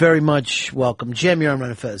very much welcome. Jim, you're on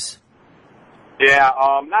Run Fez. Yeah,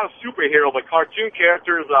 not a superhero, but cartoon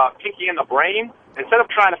characters, Pinky and the Brain. Instead of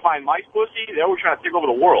trying to find mice pussy, they were trying to take over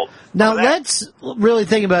the world. Now, let's really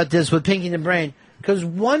think about this with Pinky and the Brain, because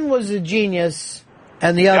one was a genius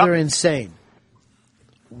and the other insane.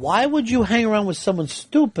 Why would you hang around with someone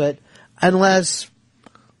stupid unless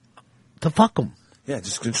to fuck them? Yeah,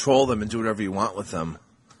 just control them and do whatever you want with them.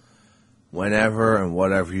 Whenever and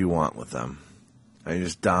whatever you want with them. And you're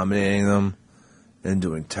just dominating them and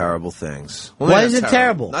doing terrible things. Well, why is it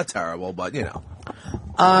terrible? Not terrible, but,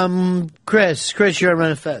 Chris, you're on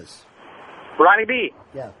Run Fez. Ronnie B.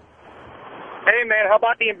 Yeah. Hey, man, how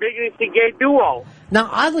about the ambiguously gay duo? Now,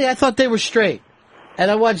 oddly, I thought they were straight. And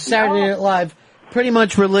I watched Saturday Night Live pretty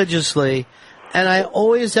much religiously, and I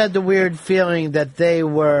always had the weird feeling that they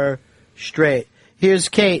were straight. Here's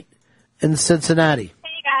Kate in Cincinnati.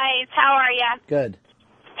 Hey, guys. How are ya? Good.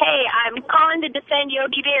 Hey, I'm calling to defend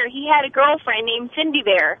Yogi Bear. He had a girlfriend named Cindy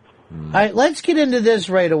Bear. All right, let's get into this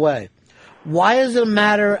right away. Why is it a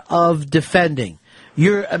matter of defending?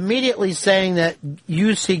 You're immediately saying that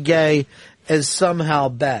you see gay as somehow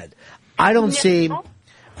bad. I don't see...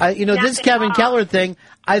 this Kevin Keller thing,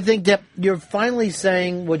 I think that you're finally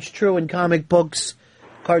saying what's true in comic books,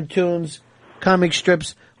 cartoons, comic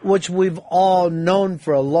strips, which we've all known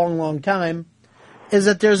for a long, long time, is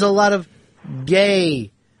that there's a lot of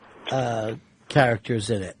gay characters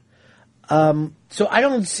in it. So I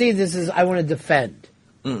don't see this as I want to defend.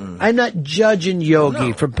 I'm not judging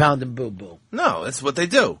Yogi from Pound and Boo Boo. No, it's what they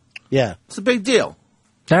do. Yeah. It's a big deal.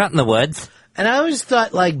 They're out in the woods. And I always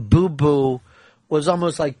thought like Boo Boo was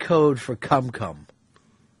almost like code for Cum Cum.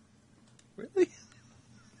 Really?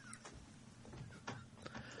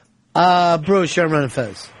 Bruce, you're on Run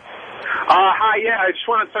Fez. Hi, I just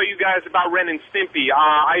want to tell you guys about Ren and Stimpy.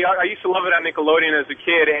 I used to love it on Nickelodeon as a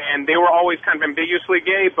kid, and they were always kind of ambiguously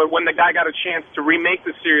gay, but when the guy got a chance to remake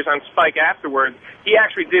the series on Spike afterwards, he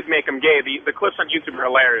actually did make them gay. The clips on YouTube are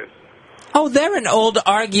hilarious. Oh, they're an old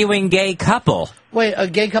arguing gay couple. Wait,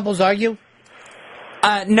 gay couples argue?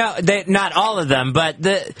 No, not all of them, but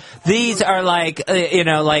these are like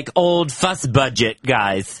old fuss budget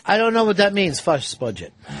guys. I don't know what that means, fuss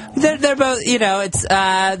budget. They're both, it's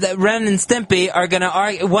Ren and Stimpy are going to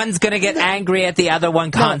argue. One's going to get angry at the other one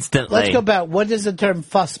constantly. Let's go back. What does the term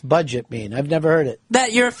fuss budget mean? I've never heard it.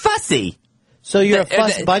 That you're fussy. So you're a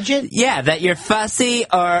fuss budget? Yeah, that you're fussy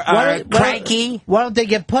or cranky. Why don't they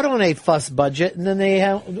get put on a fuss budget and then they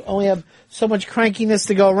only have so much crankiness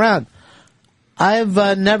to go around? I've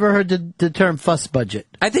never heard the term fuss budget.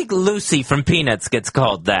 I think Lucy from Peanuts gets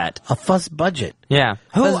called that. A fuss budget? Yeah.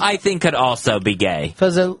 Who I think could also be gay.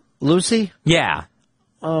 Lucy? Yeah.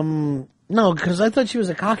 No, because I thought she was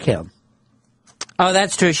a cockhound. Oh,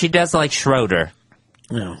 that's true. She does like Schroeder.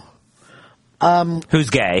 No. Who's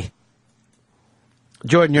gay?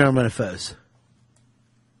 Jordan, you're on Run Fez.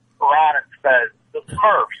 Ron says, the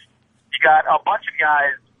Smurfs. You got a bunch of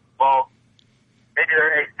guys, maybe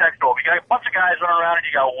they're asexual. You got a bunch of guys running around and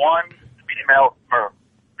you got one female Smurf.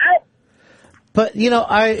 But,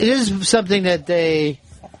 it is something that they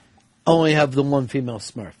only have the one female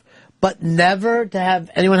Smurf. But never to have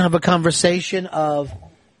anyone have a conversation of,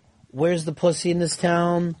 where's the pussy in this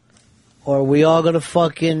town? Or are we all going to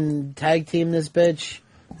fucking tag team this bitch?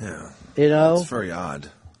 Yeah. It's very odd.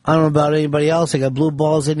 I don't know about anybody else. I got blue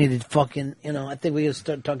balls. I needed fucking, I think we got to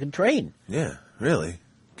start talking train. Yeah, really.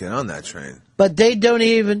 Get on that train. But they don't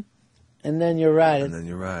even, and then you ride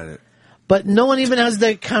it. But no one even has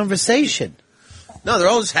that conversation. No, they're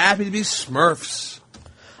all just happy to be Smurfs.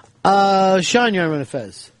 Sean, you're on Run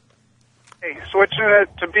Fez. Hey, switching it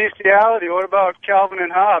to bestiality, what about Calvin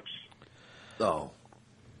and Hobbes? Oh.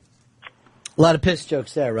 A lot of piss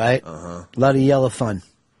jokes there, right? Uh-huh. A lot of yellow fun.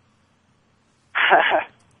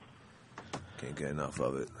 Can't get enough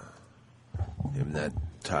of it. Even that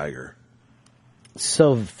tiger.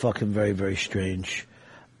 So fucking very, very strange.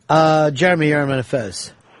 Jeremy, you're on Run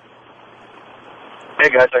Fez. Hey,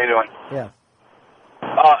 guys, how you doing? Yeah.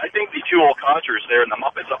 I think the two old conjurers there in the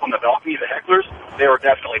Muppets up on the balcony, the hecklers, they were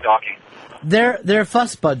definitely docking. They're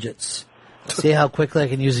fuss budgets. See how quickly I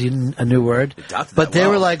can use a new word? But they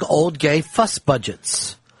were like old gay fuss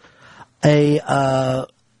budgets. A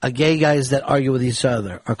gay guys that argue with each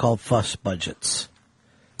other are called fuss budgets.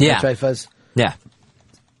 Yeah. That's right, Fuzz? Yeah.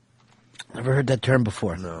 Never heard that term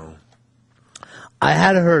before. No. I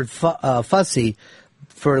had heard fussy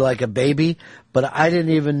for like a baby, but I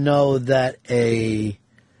didn't even know that an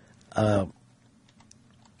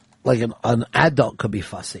adult could be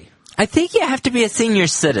fussy. I think you have to be a senior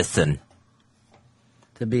citizen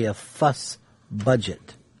to be a fuss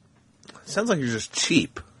budget. Sounds like you're just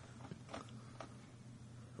cheap.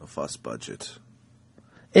 A fuss budget.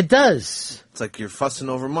 It does. It's like you're fussing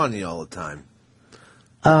over money all the time.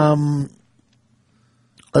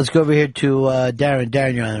 Let's go over here to Darren.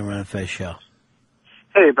 Darren, you're on the Ron and Fez show.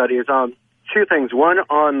 Hey, buddies. Two things. One,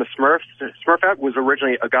 on the Smurfs. Smurfette was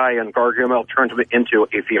originally a guy, and Gargamel turned him into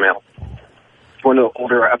a female. It's one of the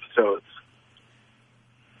older episodes.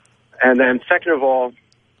 And then, second of all,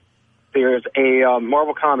 there's a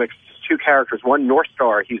Marvel Comics, two characters. One, North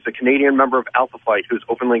Star. He's a Canadian member of Alpha Flight who's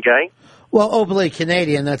openly gay. Well, openly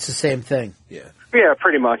Canadian, that's the same thing. Yeah. Yeah,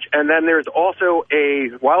 pretty much. And then there's also a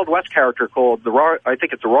Wild West character called I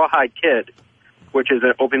think it's the Rawhide Kid, which is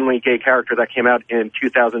an openly gay character that came out in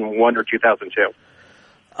 2001 or 2002.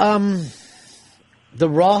 The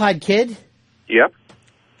Rawhide Kid? Yep.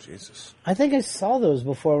 Jesus. I think I saw those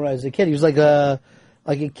before when I was a kid. He was like a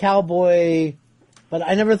cowboy, but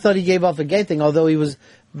I never thought he gave off a gay thing, although he was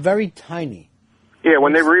very tiny. Yeah,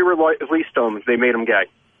 when they re-released him, they made him gay.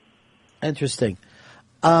 Interesting.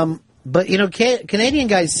 But, Canadian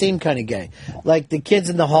guys seem kind of gay. Like the kids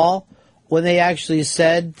in the hall, when they actually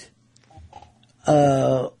said,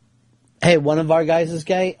 hey, one of our guys is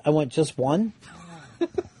gay, I went, just one?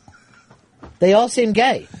 They all seem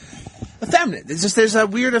gay. Effeminate. It's just there's a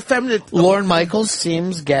weird effeminate... Lorne Michaels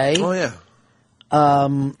seems gay. Oh, yeah.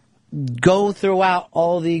 Go throughout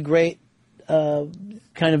all the great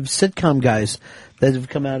kind of sitcom guys that have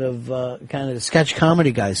come out of kind of the sketch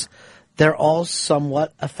comedy guys. They're all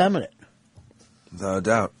somewhat effeminate. No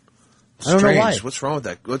doubt. I don't know why. What's wrong with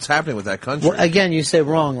that? What's happening with that country? Well, again, you say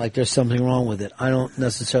wrong, like there's something wrong with it. I don't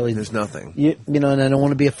necessarily... There's nothing. And I don't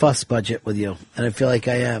want to be a fuss budget with you, and I feel like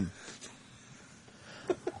I am.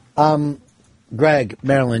 Greg,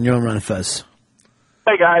 Maryland, you're on Ron and Fez.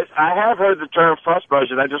 Hey, guys. I have heard the term fuss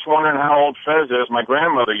budget. I'm just wondering how old Fez is. My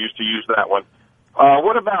grandmother used to use that one.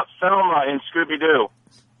 What about Thelma in Scooby-Doo?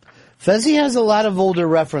 Fezzy has a lot of older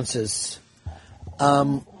references.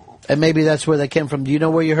 And maybe that's where that came from. Do you know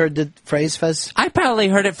where you heard the phrase, Fez? I probably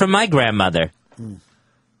heard it from my grandmother.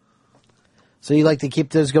 So you like to keep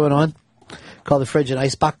this going on? Call the fridge an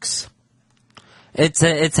icebox? It's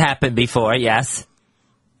happened before, yes.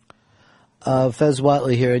 Fez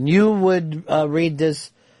Watley here. And you would read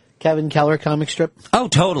this Kevin Keller comic strip? Oh,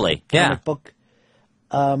 totally. Yeah. Comic book.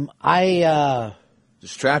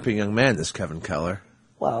 Strapping young man, this Kevin Keller.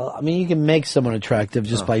 Well, I mean, you can make someone attractive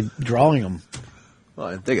just by drawing them. Well,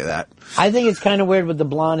 I didn't think of that. I think it's kind of weird with the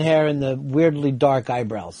blonde hair and the weirdly dark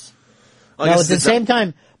eyebrows. Oh, now, yes, at the same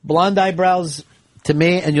time, blonde eyebrows, to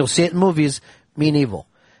me, and you'll see it in movies, mean evil.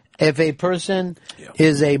 If a person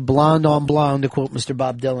is a blonde on blonde, to quote Mr.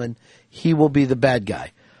 Bob Dylan, he will be the bad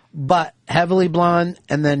guy. But heavily blonde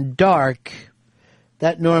and then dark,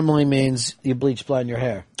 that normally means you bleach blonde your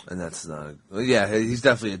hair. And that's not... Yeah, he's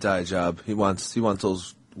definitely a dye job. He wants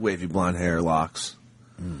those wavy blonde hair locks.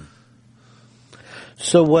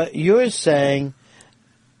 So what you're saying,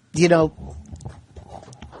 Hicks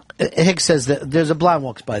says that there's a blonde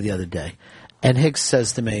walks by the other day, and Hicks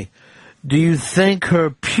says to me, do you think her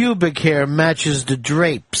pubic hair matches the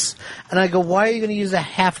drapes? And I go, why are you going to use a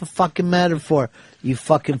half a fucking metaphor, you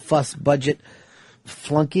fucking fuss budget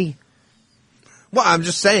flunky? Well, I'm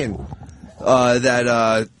just saying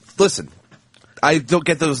that, listen, I don't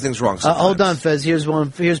get those things wrong sometimes. Hold on, Fez.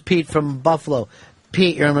 Here's Pete from Buffalo.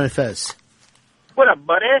 Pete, you're on my Fez. What up,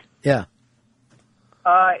 buddy? Yeah.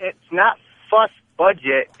 It's not fuss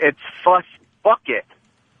budget, it's fuss bucket.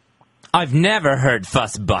 I've never heard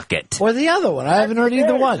fuss bucket. Or the other one. I haven't heard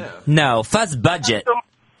either one. No, fuss budget. Some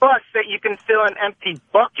fuss that you can fill an empty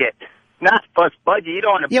bucket. Not fuss budget. You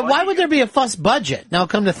don't want to. Yeah, why would there be a fuss budget? Now,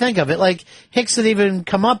 come to think of it, like Hicks had even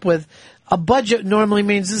come up with, a budget normally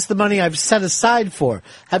means this is the money I've set aside for.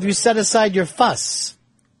 Have you set aside your fuss?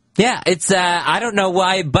 Yeah, it's, I don't know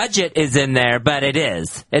why budget is in there, but it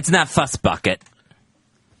is. It's not fuss bucket.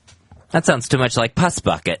 That sounds too much like puss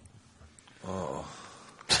bucket. Oh.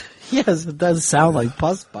 Yes, it does sound like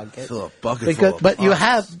puss bucket. Fill a bucket full of but you puss.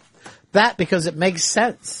 have that because it makes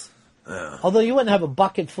sense. Yeah. Although you wouldn't have a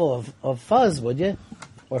bucket full of fuzz, would you?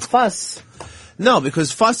 Or fuss. No,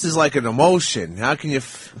 because fuss is like an emotion. How can you...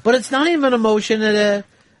 But it's not even an emotion that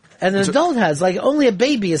an adult has. Like, only a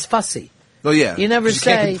baby is fussy. Oh yeah. You never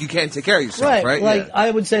say you can't take care of yourself, right? Like Yeah. I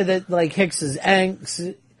would say that like Hicks is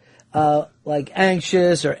anxious or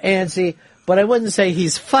antsy, but I wouldn't say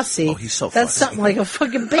he's fussy. Oh, he's so That's fussy. something like a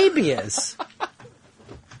fucking baby is.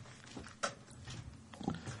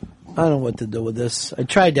 I don't know what to do with this. I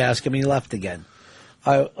tried to ask him, he left again.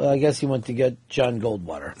 I guess he went to get John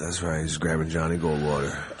Goldwater. That's right. He's grabbing Johnny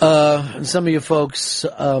Goldwater. And some of you folks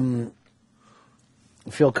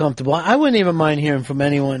feel comfortable. I wouldn't even mind hearing from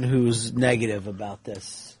anyone who's negative about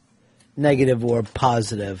this, negative or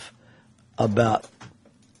positive about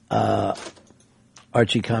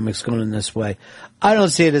Archie Comics going in this way. I don't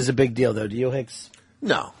see it as a big deal, though. Do you, Hicks?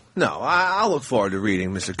 No. I'll look forward to reading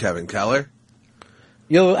Mr. Kevin Keller.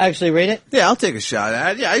 You'll actually read it? Yeah, I'll take a shot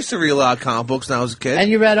at it. Yeah, I used to read a lot of comic books when I was a kid. And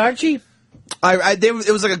you read Archie? It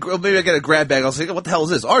was like maybe I get a grab bag. I was like, what the hell is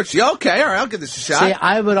this? Archie? Okay, all right, I'll give this a shot. See,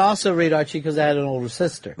 I would also read Archie because I had an older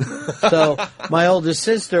sister. So my older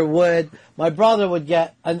sister my brother would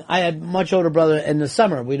get, and I had a much older brother in the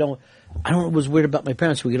summer. I don't know what was weird about my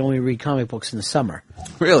parents. We could only read comic books in the summer.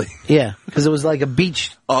 Really? Yeah, because it was like a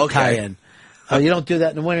beach tie-in. You don't do that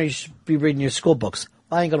in the winter. You should be reading your school books.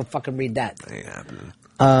 Well, I ain't going to fucking read that. Ain't happening.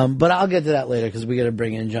 But I'll get to that later because we got to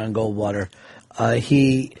bring in John Goldwater.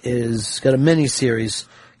 He is got a mini series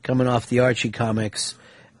coming off the Archie comics,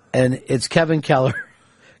 and it's Kevin Keller.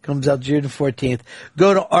 Comes out June 14th.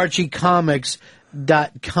 Go to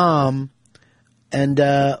archiecomics.com and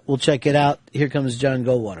we'll check it out. Here comes John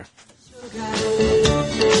Goldwater.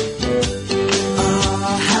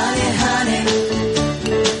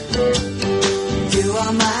 You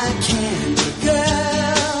are my candy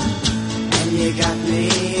girl, and you got me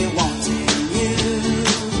wanting you,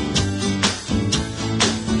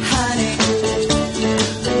 honey.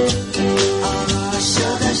 Oh,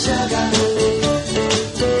 sugar, sugar.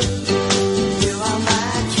 You are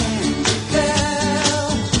my candy girl,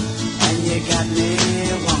 and you got me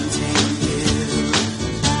wanting you.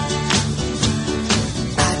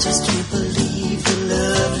 I just can't believe the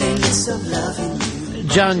loveliness of loving you.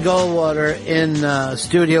 John Goldwater in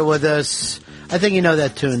studio with us. I think you know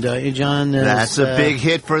that tune, don't you, John? That's a big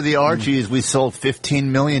hit for the Archies. We sold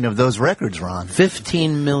 15 million of those records, Ron.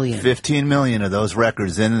 15 million. 15 million of those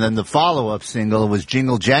records. And then the follow-up single was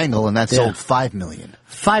Jingle Jangle, and that sold 5 million.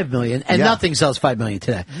 5 million, and nothing sells 5 million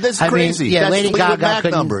today. That's crazy. Yeah, That's Lady Fleetwood Gaga Mac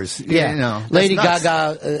couldn't- numbers. Yeah, You know, Lady that's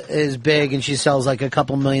nuts. Gaga is big, and she sells like a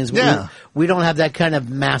couple millions. Yeah. We don't have that kind of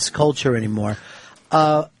mass culture anymore.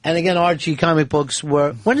 And again, Archie comic books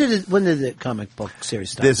were when did the comic book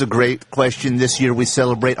series start? There's a great question. This year we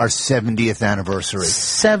celebrate our 70th anniversary.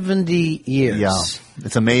 70 years. Yeah,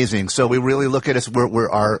 it's amazing. So we really look at us.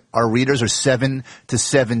 Our readers are 7 to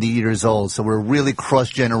 70 years old. So we're really cross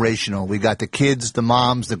generational. We got the kids, the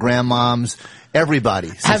moms, the grandmoms, everybody.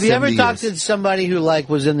 So Have you ever 70 talked years. to somebody who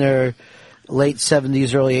was in their late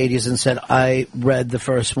 70s, early 80s, and said, "I read the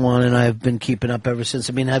first one and I've been keeping up ever since"?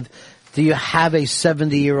 I mean, do you have a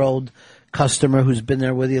 70-year-old customer who's been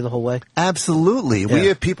there with you the whole way? Absolutely. We Yeah.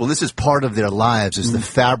 have people, this is part of their lives. It's the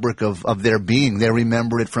fabric of their being. They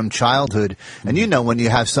remember it from childhood. And you know when you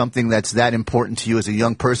have something that's that important to you as a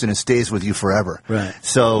young person, it stays with you forever. Right.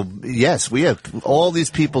 So, yes, we have all these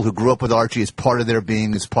people who grew up with Archie as part of their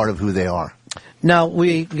being, as part of who they are. Now,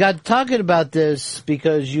 we got talking about this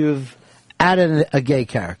because you've added a gay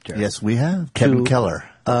character. Yes, we have. Kevin Keller.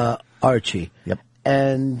 Archie. Yep.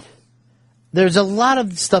 And there's a lot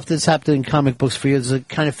of stuff that's happened in comic books for you that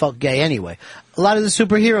kind of felt gay anyway. A lot of the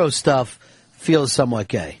superhero stuff feels somewhat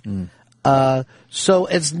gay. So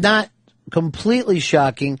it's not completely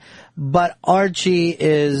shocking, but Archie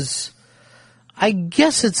is, I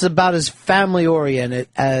guess it's about as family-oriented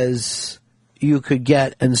as you could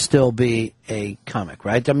get and still be a comic,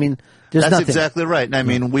 right? I mean, there's That's nothing. exactly right. And I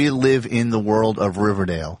mean, we live in the world of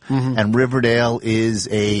Riverdale, and Riverdale is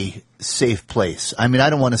a safe place. I mean, I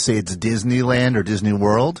don't want to say it's Disneyland or Disney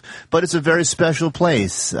World, but it's a very special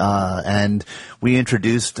place. And we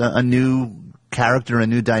introduced a new character, a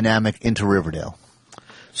new dynamic into Riverdale.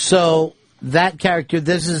 So that character,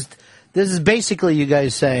 this is basically you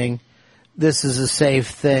guys saying this is a safe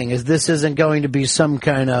thing. This isn't going to be some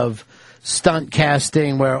kind of stunt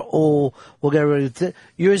casting where we'll get rid of it.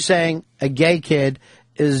 You're saying a gay kid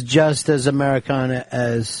is just as Americana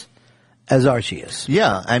as Archie is.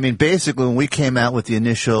 Yeah, I mean, basically, when we came out with the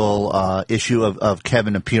initial issue of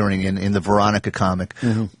Kevin appearing in the Veronica comic,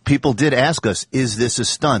 people did ask us, is this a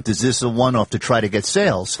stunt? Is this a one-off to try to get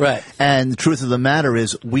sales? Right. And the truth of the matter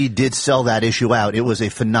is, we did sell that issue out. It was a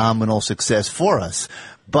phenomenal success for us.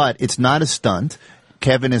 But it's not a stunt.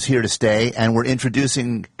 Kevin is here to stay, and we're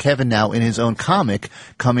introducing Kevin now in his own comic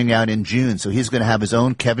coming out in June. So he's going to have his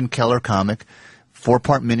own Kevin Keller comic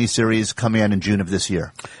 4-part miniseries coming out in June of this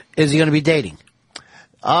year. Is he going to be dating?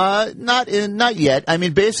 Not yet. I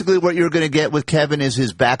mean, basically what you're going to get with Kevin is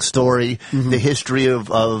his backstory, the history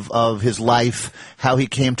of his life, how he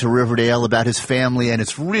came to Riverdale, about his family, and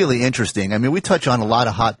it's really interesting. I mean, we touch on a lot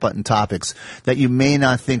of hot button topics that you may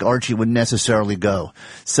not think Archie would necessarily go.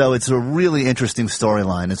 So it's a really interesting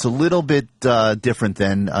storyline. It's a little bit different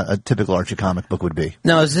than a typical Archie comic book would be.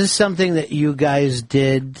 Now, is this something that you guys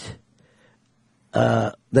did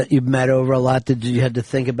that you've met over a lot? Did you had to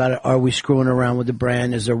think about it? Are we screwing around with the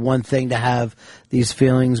brand? Is there one thing to have these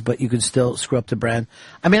feelings, but you could still screw up the brand?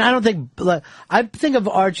 I mean, I don't think I think of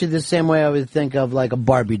Archie the same way I would think of like a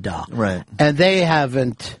Barbie doll, right? And they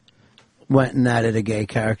haven't went and added a gay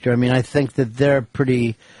character. I mean, I think that they're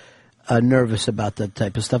pretty nervous about that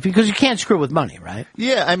type of stuff because you can't screw with money, right?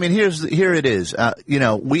 Yeah, I mean, here it is.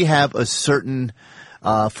 We have a certain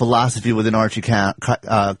philosophy within Archie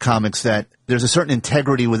comics that there's a certain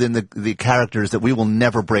integrity within the characters that we will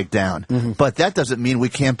never break down. But that doesn't mean we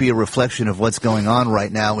can't be a reflection of what's going on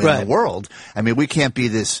right now in the world. I mean, we can't be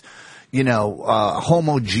this,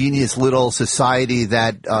 homogeneous little society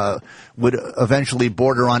that would eventually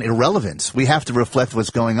border on irrelevance. We have to reflect what's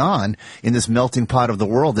going on in this melting pot of the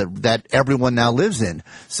world that everyone now lives in.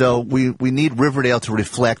 So we need Riverdale to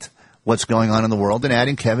reflect what's going on in the world, and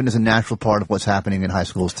adding Kevin is a natural part of what's happening in high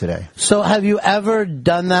schools today. So have you ever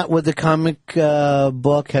done that with the comic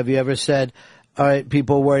book? Have you ever said, all right,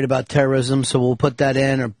 people are worried about terrorism, so we'll put that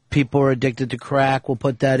in, or people are addicted to crack, we'll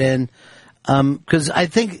put that in? Because I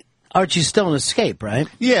think Archie's still an escape, right?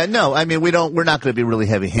 Yeah, no, I mean, we're not going to be really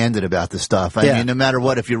heavy-handed about this stuff. I mean, no matter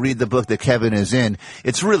what, if you read the book that Kevin is in,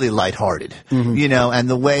 it's really lighthearted, and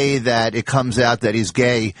the way that it comes out that he's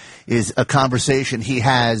gay is a conversation he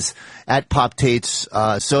has at Pop Tate's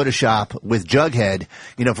soda shop with Jughead.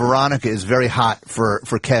 Veronica is very hot for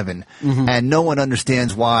Kevin, and no one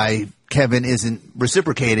understands why Kevin isn't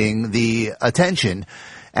reciprocating the attention.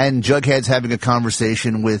 And Jughead's having a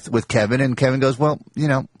conversation with Kevin, and Kevin goes, well,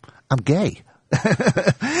 I'm gay.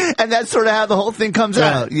 And that's sort of how the whole thing comes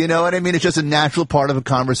out. You know what I mean? It's just a natural part of a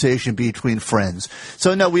conversation between friends.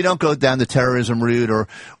 So no, we don't go down the terrorism route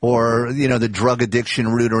or the drug addiction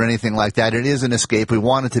route or anything like that. It is an escape. We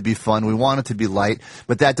want it to be fun. We want it to be light,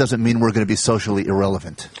 but that doesn't mean we're going to be socially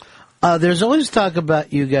irrelevant. There's always talk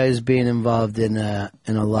about you guys being involved in a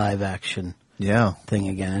live action thing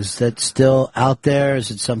again. Is that still out there?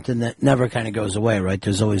 Is it something that never kind of goes away, right?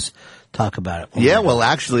 There's always talk about it. Yeah, well,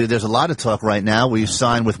 actually, there's a lot of talk right now. We've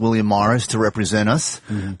signed with William Morris to represent us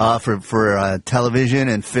for television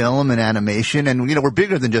and film and animation. And, we're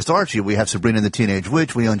bigger than just Archie. We have Sabrina the Teenage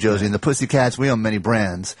Witch. We own Josie and the Pussycats. We own many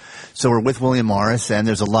brands. So we're with William Morris, and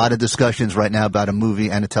there's a lot of discussions right now about a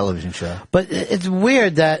movie and a television show. But it's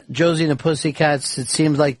weird that Josie and the Pussycats, it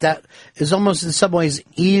seems like that is almost in some ways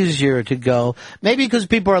easier to go. Maybe because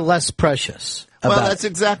people are less precious. Well, that's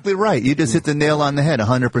exactly right. You just hit the nail on the head,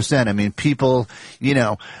 100%. I mean, people,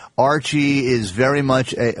 Archie is very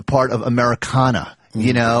much a part of Americana,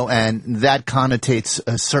 and that connotates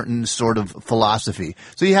a certain sort of philosophy.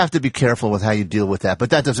 So you have to be careful with how you deal with that. But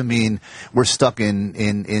that doesn't mean we're stuck in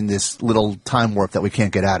this little time warp that we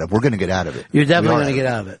can't get out of. We're going to get out of it. You're definitely going to get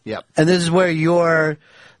out of it. Yep. And this is where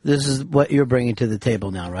this is what you're bringing to the table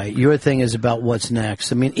now, right? Your thing is about what's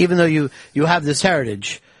next. I mean, even though you have this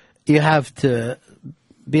heritage, you have to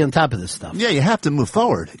be on top of this stuff. Yeah, you have to move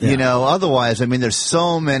forward. Yeah. Otherwise, I mean, there's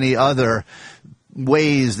so many other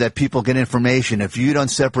ways that people get information. If you don't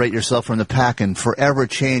separate yourself from the pack and forever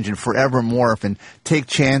change and forever morph and take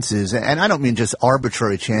chances, and I don't mean just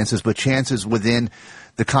arbitrary chances, but chances within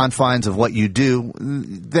the confines of what you do,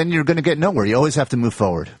 then you're going to get nowhere. You always have to move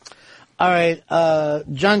forward. All right,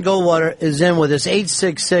 John Goldwater is in with us.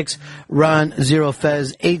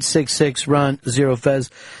 866-RON-0-FEZ, 866-RON-0-FEZ.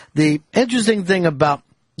 The interesting thing about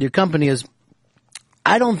your company is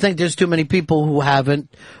I don't think there's too many people who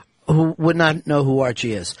would not know who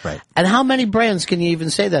Archie is. Right. And how many brands can you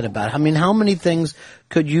even say that about? I mean, how many things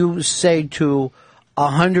could you say to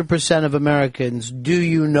 100% of Americans, do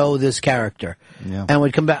you know this character? Yeah. And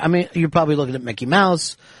would come back. I mean, you're probably looking at Mickey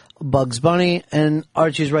Mouse, Bugs Bunny, and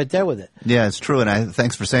Archie's right there with it. Yeah, it's true, and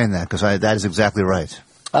thanks for saying that, because that is exactly right.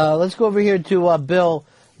 Let's go over here to Bill.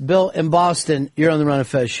 Bill in Boston, you're on the Ron and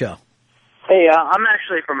Fez show. Hey, I'm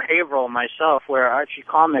actually from Haverhill myself, where Archie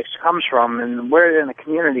Comics comes from, and we're in a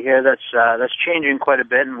community here that's changing quite a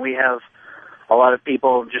bit, and we have a lot of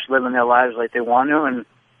people just living their lives like they want to, and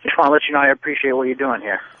just want to let you know I appreciate what you're doing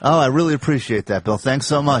here. Oh, I really appreciate that, Bill. Thanks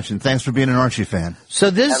so much, and thanks for being an Archie fan. So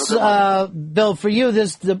this, Bill, for you,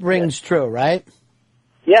 this rings true, right?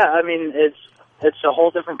 Yeah, I mean, it's a whole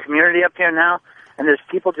different community up here now, and there's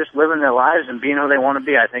people just living their lives and being who they want to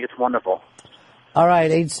be. I think it's wonderful. All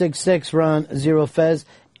right, 866-RUN-0-FEZ,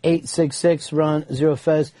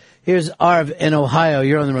 866-RUN-0-FEZ. Here's Arv in Ohio.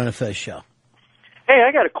 You're on the Run of Fez show. Hey,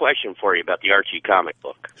 I got a question for you about the Archie comic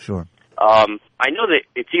book. Sure. I know that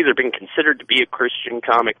it's either been considered to be a Christian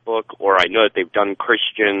comic book, or I know that they've done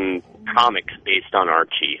Christian comics based on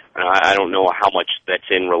Archie. I don't know how much that's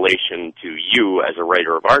in relation to you as a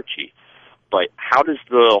writer of Archie, but how does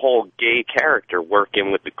the whole gay character work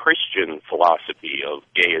in with the Christian philosophy of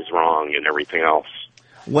gay is wrong and everything else?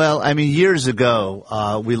 Well, I mean, years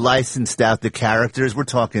ago, we licensed out the characters. We're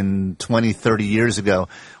talking 20, 30 years ago.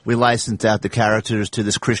 We licensed out the characters to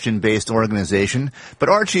this Christian-based organization. But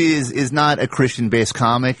Archie is not a Christian-based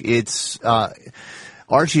comic. It's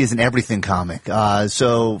Archie is an everything comic.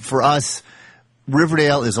 So for us,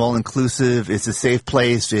 Riverdale is all-inclusive. It's a safe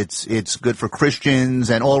place. It's good for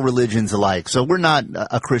Christians and all religions alike. So we're not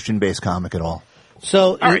a Christian-based comic at all.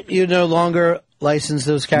 So you no longer license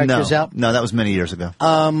those characters out? No, that was many years ago.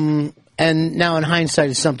 And now in hindsight,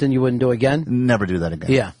 it's something you wouldn't do again? Never do that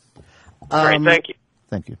again. Yeah. All right, thank you.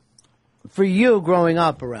 Thank you. For you, growing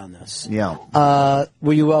up around this, yeah,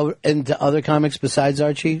 were you into other comics besides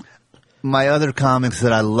Archie? My other comics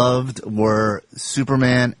that I loved were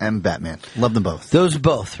Superman and Batman. Loved them both. Those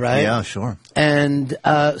both, right? Yeah, sure. And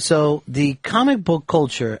so the comic book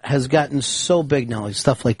culture has gotten so big now, like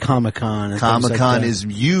stuff like Comic-Con. Comic-Con is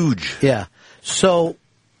huge. Yeah. So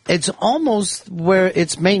it's almost where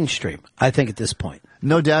it's mainstream, I think, at this point.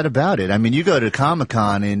 No doubt about it. I mean, you go to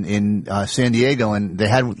Comic-Con in San Diego, and they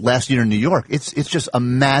had last year in New York. It's just a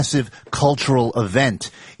massive cultural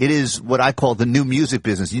event. It is what I call the new music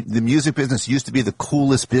business. The music business used to be the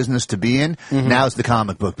coolest business to be in. Mm-hmm. Now it's the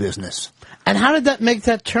comic book business. And how did that make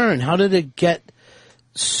that turn? How did it get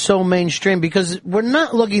so mainstream? Because we're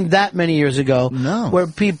not looking that many years ago where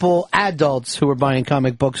people, adults who were buying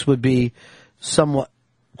comic books would be somewhat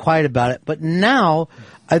quiet about it. But now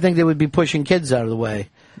I think they would be pushing kids out of the way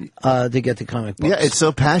to get the comic books. Yeah, it's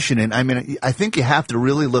so passionate. I mean, I think you have to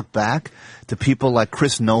really look back to people like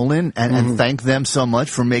Chris Nolan and thank them so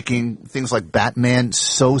much for making things like Batman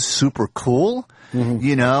so super cool.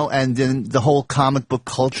 You know, and then the whole comic book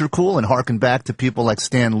culture cool, and harken back to people like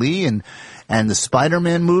Stan Lee and the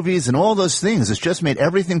Spider-Man movies and all those things. It's just made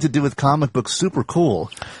everything to do with comic books super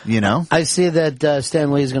cool, you know? I see that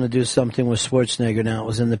Stan Lee is going to do something with Schwarzenegger now. It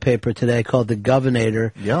was in the paper today called The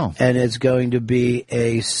Governator. Yeah. And it's going to be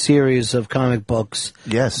a series of comic books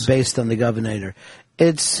based on The Governator.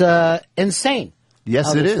 It's insane. Yes,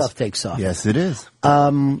 how it this is. Stuff takes off. Yes, it is.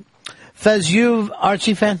 Fez, you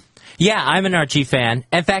Archie fan? Yeah, I'm an Archie fan.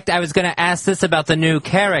 In fact, I was going to ask this about the new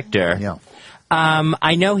character. Yeah.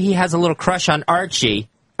 I know he has a little crush on Archie.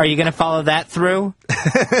 Are you going to follow that through?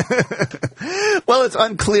 Well, it's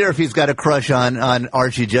unclear if he's got a crush on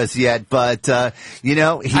Archie just yet, but, you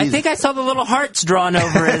know, I think I saw the little hearts drawn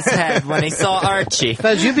over his head when he saw Archie.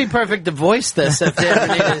 Fez, you'd be perfect to voice this if they ever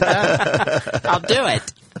needed it done. I'll do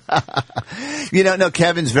it. You know, no,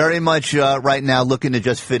 Kevin's very much right now looking to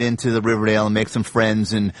just fit into the Riverdale and make some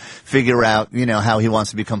friends and figure out, you know, how he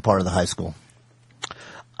wants to become part of the high school.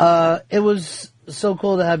 It was so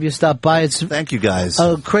cool to have you stop by. Thank you, guys.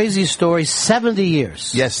 A crazy story, 70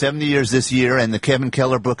 years. Yes, 70 years this year, and the Kevin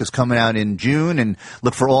Keller book is coming out in June, and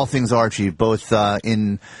look for all things Archie, both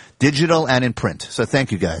in digital and in print. So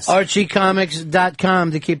thank you, guys.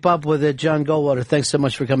 ArchieComics.com to keep up with it. John Goldwater, thanks so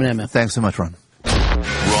much for coming in, man. Thanks so much, Ron.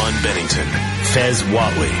 Ron Bennington, Fez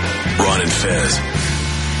Whatley, Ron and Fez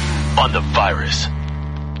on the Virus.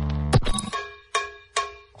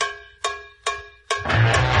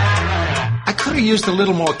 I could have used a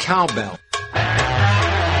little more cowbell.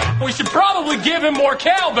 We should probably give him more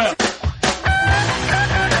cowbell.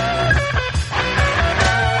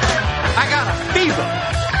 I got a fever.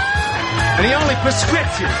 And the only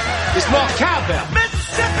prescription is more cowbell.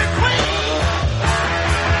 Mississippi Queen.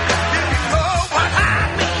 You know what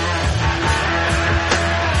I mean.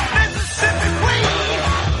 Mississippi Queen.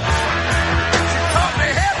 She taught me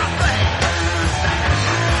everything.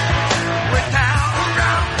 We're down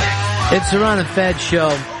around Texas. It's the Ron and Fed show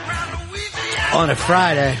on a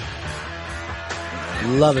Friday.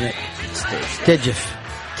 Loving it.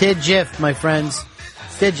 Tidgif, my friends.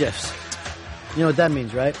 Tidgifs. You know what that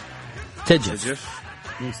means, right? Tidgif.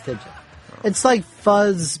 Means Tidgif. It's like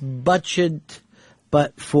fuzz butchered,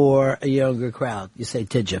 but for a younger crowd. You say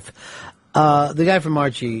Tidgif. The guy from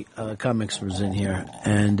Archie Comics was in here,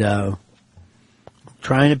 and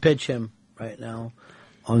trying to pitch him right now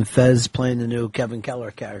on Fez playing the new Kevin Keller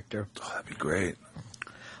character. Oh, that'd be great.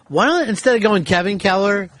 Why not, instead of going Kevin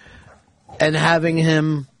Keller and having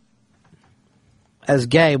him as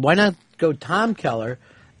gay, why not go Tom Keller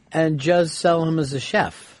and just sell him as a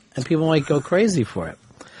chef, and people might go crazy for it.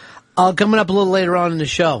 Coming up a little later on in the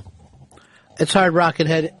show, it's hard rock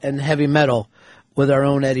and heavy metal with our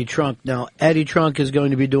own Eddie Trunk. Now, Eddie Trunk is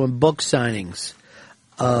going to be doing book signings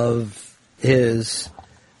of his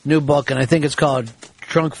new book, and I think it's called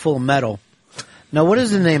Trunk Full of Metal. Now, what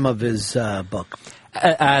is the name of his book?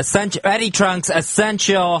 Eddie Trunk's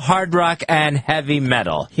Essential Hard Rock and Heavy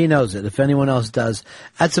Metal. He knows it, if anyone else does.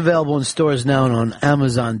 That's available in stores now and on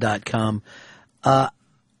Amazon.com.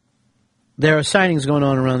 There are signings going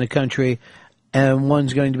on around the country, and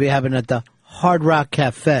one's going to be happening at the Hard Rock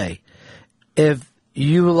Cafe. If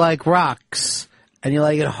you like rocks and you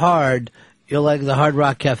like it hard, you'll like the Hard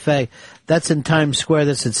Rock Cafe. That's in Times Square.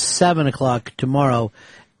 That's at 7 o'clock tomorrow.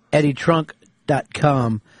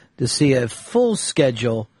 EddieTrunk.com to see a full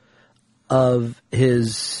schedule of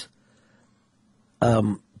his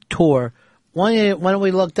tour. Why don't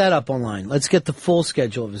we look that up online? Let's get the full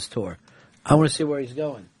schedule of his tour. I want to see where he's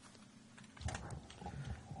going.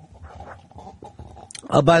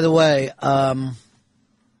 By the way,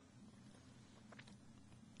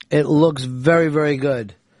 it looks very, very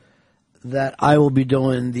good that I will be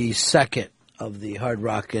doing the second of the Hard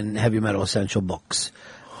Rock and Heavy Metal Essential books.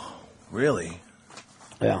 Really?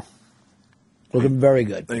 Yeah. Looking very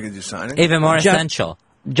good. Are you going to do signing? Even more essential.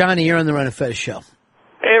 Johnny, you're on the Run and Fez show.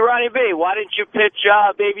 Hey, Ronnie B., why didn't you pitch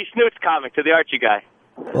Baby Snoot's comic to the Archie guy?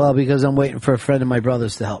 Well, because I'm waiting for a friend of my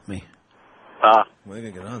brother's to help me. When are you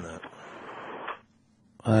going to get on that?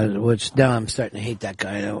 Which now I'm starting to hate that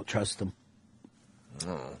guy. I don't trust him.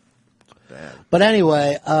 Oh, bad. But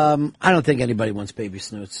anyway, I don't think anybody wants Baby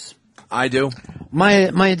Snoots. I do.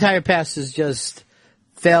 My entire past is just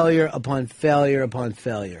failure upon failure upon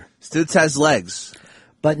failure. Snoots has legs.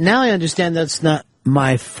 But now I understand that's not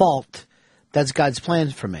my fault. That's God's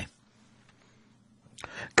plan for me.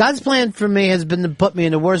 God's plan for me has been to put me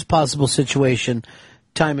in the worst possible situation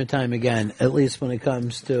time and time again, at least when it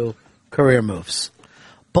comes to career moves.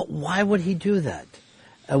 But why would he do that?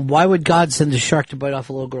 And why would God send a shark to bite off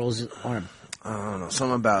a little girl's arm? I don't know.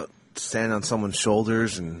 Something about standing on someone's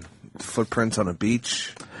shoulders and footprints on a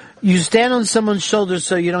beach. You stand on someone's shoulders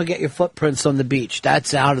so you don't get your footprints on the beach.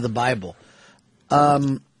 That's out of the Bible.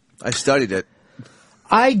 I studied it.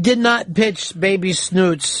 I did not pitch Baby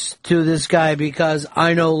Snoots to this guy because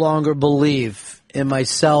I no longer believe in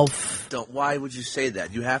myself. Why would you say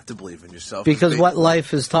that? You have to believe in yourself. Because what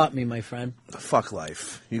life has taught me, my friend. Fuck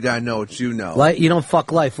life. You gotta know what you know. You don't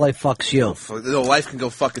fuck life. Life fucks you. No, life can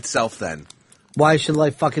go fuck itself then. Why should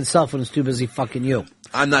life fuck itself when it's too busy fucking you?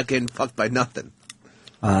 I'm not getting fucked by nothing.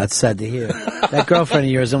 That's sad to hear. That girlfriend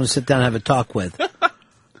of yours, I'm going to sit down and have a talk with.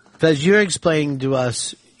 Because you're explaining to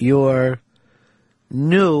us your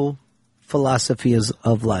new philosophy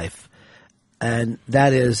of life. And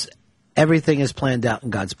that is, everything is planned out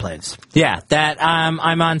in God's plans. Yeah, that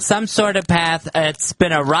I'm on some sort of path. It's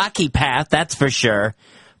been a rocky path, that's for sure.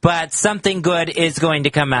 But something good is going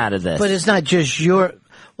to come out of this. But it's not just your...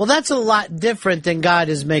 Well, that's a lot different than God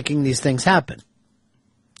is making these things happen.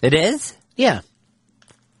 It is? Yeah.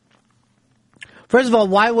 First of all,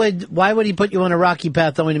 why would he put you on a rocky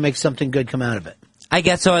path only to make something good come out of it? I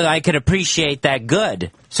guess so I could appreciate that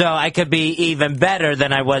good. So I could be even better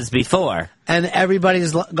than I was before. And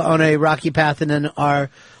everybody's on a rocky path, and then our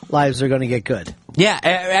lives are going to get good. Yeah,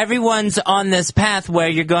 everyone's on this path where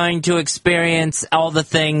you're going to experience all the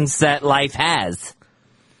things that life has.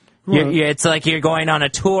 It's like you're going on a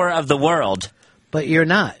tour of the world. But you're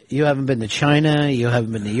not. You haven't been to China. You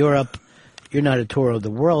haven't been to Europe. You're not a tour of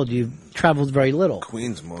the world. You've traveled very little.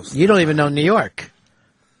 Queens mostly. You don't even know New York.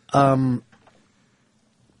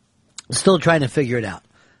 Still trying to figure it out.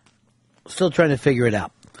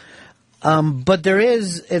 But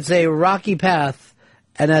it's a rocky path,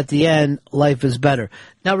 and at the end, life is better.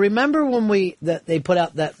 Now, remember when they put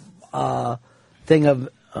out that thing of,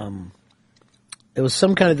 it was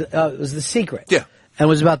some kind of, it was The Secret. Yeah. And it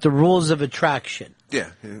was about the rules of attraction. Yeah.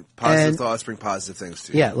 Positive thoughts bring positive things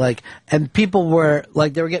to you. Yeah, and people were,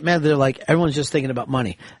 they were getting mad. They're like, everyone's just thinking about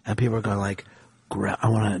money. And people were going I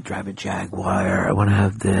want to drive a Jaguar. I want to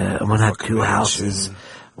have 2 houses.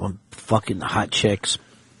 I want fucking hot chicks.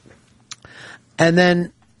 And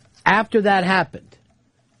then after that happened,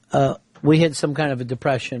 we hit some kind of a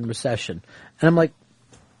depression, recession. And I'm like,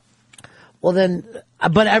 well then,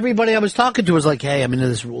 but everybody I was talking to was like, hey, I'm into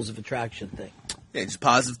this rules of attraction thing. Yeah, just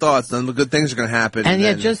positive thoughts. None but good things are going to happen. And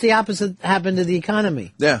yet just the opposite happened to the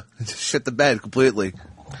economy. Yeah, just shit the bed completely.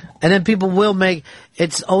 And then people will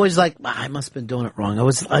it's always like, I must have been doing it wrong. I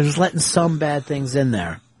was letting some bad things in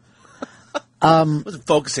there. I wasn't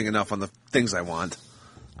focusing enough on the things I want.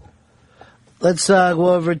 Let's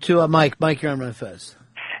go over to Mike. Mike, you're on my Fez.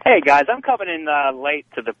 Hey, guys, I'm coming in late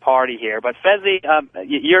to the party here, but Fezzy,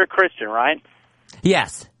 you're a Christian, right?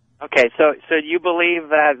 Yes. Okay, so you believe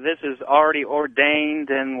that this is already ordained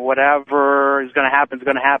and whatever is going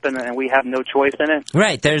to happen, and we have no choice in it?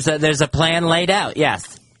 Right, there's a plan laid out,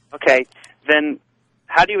 yes. Okay, then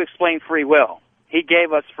how do you explain free will? He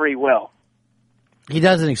gave us free will. He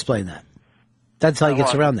doesn't explain that. That's how he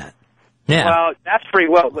gets around that. Yeah. Well, that's free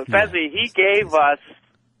will. But Fezzy, he gave us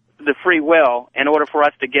the free will in order for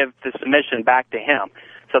us to give the submission back to him.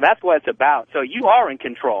 So that's what it's about. So you are in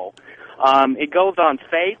control. It goes on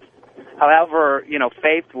faith. However,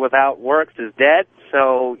 faith without works is dead.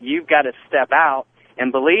 So you've got to step out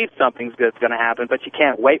and believe something's good's going to happen, but you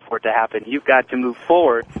can't wait for it to happen. You've got to move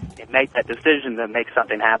forward and make that decision to make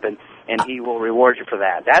something happen, and he will reward you for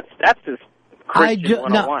that. That's just Christian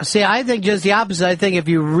 101. See, I think just the opposite. I think if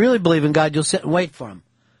you really believe in God, you'll sit and wait for him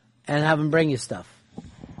and have him bring you stuff.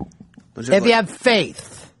 If you have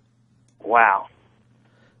faith. Wow.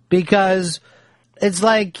 Because it's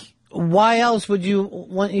like, why else would you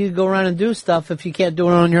want you to go around and do stuff if you can't do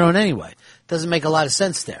it on your own anyway? Doesn't make a lot of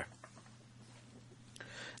sense there.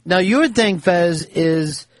 Now, your thing, Fez,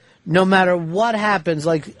 is no matter what happens,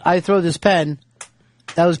 like I throw this pen,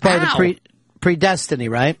 that was part of the predestiny,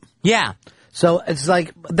 right? Yeah. So it's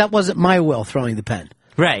like, that wasn't my will throwing the pen.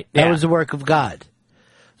 Right. That was the work of God.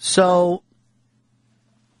 So,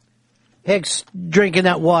 Hicks drinking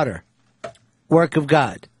that water, work of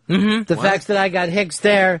God. Mm-hmm. The fact that I got Hicks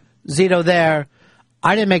there, Zito there,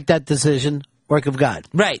 I didn't make that decision, work of God.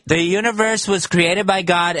 Right. The universe was created by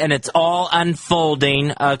God, and it's all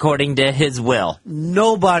unfolding according to his will.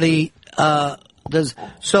 Nobody does.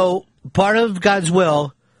 So, part of God's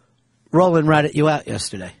will, Roland ratted you out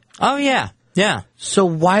yesterday. Oh, yeah. Yeah. So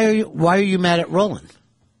why are you mad at Roland?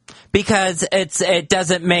 Because it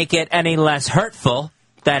doesn't make it any less hurtful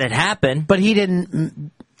that it happened. But he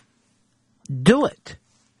didn't do it.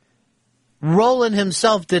 Roland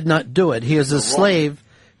himself did not do it. He is a slave.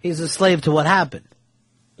 He's a slave to what happened.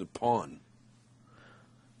 The pawn.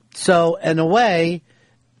 So, in a way,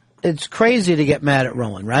 it's crazy to get mad at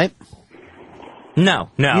Roland, right? No,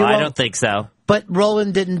 I don't think so. But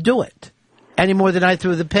Roland didn't do it any more than I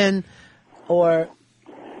threw the pin, or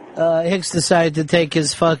Hicks decided to take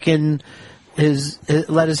his fucking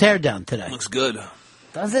let his hair down today. Looks good.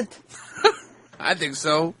 Does it? I think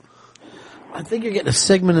so. I think you're getting a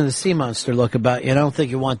Sigmund and the Sea Monster look about you. I don't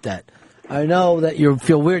think you want that. I know that you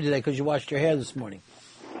feel weird today because you washed your hair this morning.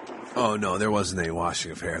 Oh, no, there wasn't any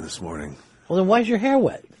washing of hair this morning. Well, then why is your hair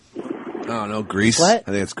wet? I don't know, grease? What?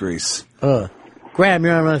 I think it's grease. Graham,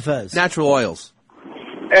 you're on my Fez. Natural oils.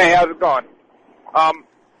 Hey, how's it going? I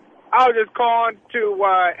was just calling to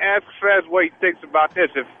ask Fez what he thinks about this.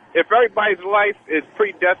 If everybody's life is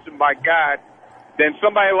predestined by God, then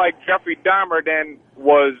somebody like Jeffrey Dahmer then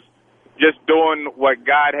was just doing what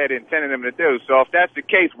God had intended him to do. So if that's the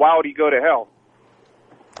case, why would he go to hell?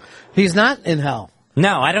 He's not in hell.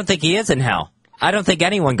 No, I don't think he is in hell. I don't think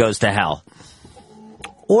anyone goes to hell.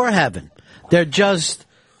 Or heaven. They're just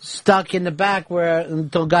stuck in the back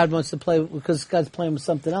until God wants to play, because God's playing with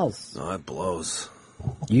something else. No, that blows.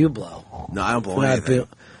 You blow. No, I don't blow anything.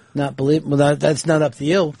 Not believe. Well, that's not up to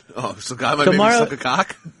you. Oh, so God might make me suck a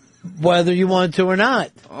cock? Whether you want to or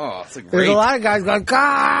not. Oh, it's like There's rape. a lot of guys going,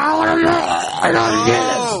 God, I don't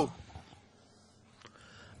get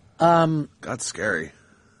this. God's scary.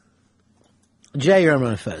 Jay, you're on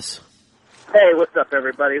my Fez. Hey, what's up,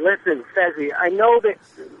 everybody? Listen, Fezzy, I know that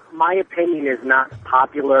my opinion is not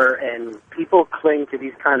popular, and people cling to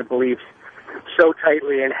these kind of beliefs so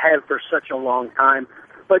tightly and have for such a long time.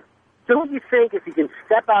 But don't you think if you can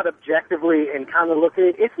step out objectively and kind of look at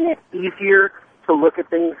it, isn't it easier to look at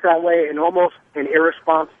things that way in almost an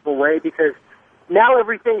irresponsible way? Because now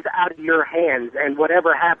everything's out of your hands, and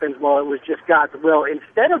whatever happens, well, it was just God's will.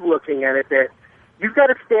 Instead of looking at it that you've got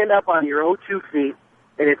to stand up on your own 2 feet,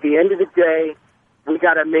 and at the end of the day, we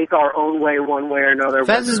got to make our own way one way or another.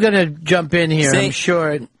 Fez is going to jump in here, I'm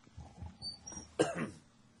sure.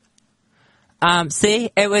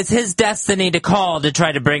 See, it was his destiny to call to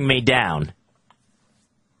try to bring me down.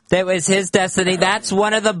 That was his destiny. That's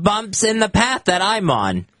one of the bumps in the path that I'm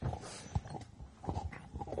on.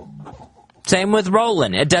 Same with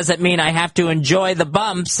Roland. It doesn't mean I have to enjoy the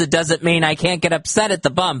bumps. It doesn't mean I can't get upset at the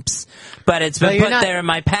bumps. But it's been put there in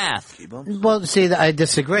my path. Well, see, I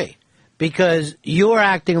disagree. Because you're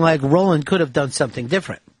acting like Roland could have done something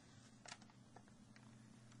different.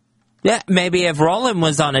 Yeah, maybe if Roland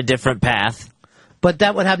was on a different path. But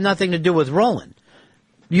that would have nothing to do with Roland.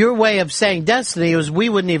 Your way of saying destiny is we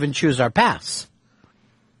wouldn't even choose our paths.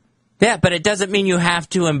 Yeah, but it doesn't mean you have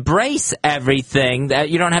to embrace everything. That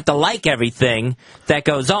you don't have to like everything that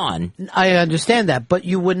goes on. I understand that, but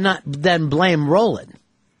you would not then blame Roland.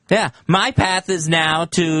 Yeah, my path is now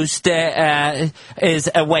to is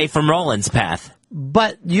away from Roland's path.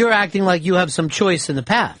 But you're acting like you have some choice in the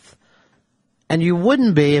path. And you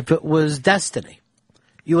wouldn't be if it was destiny.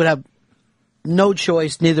 You would have no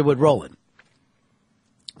choice, neither would Roland.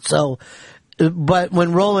 So, but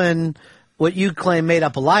when Roland, what you claim, made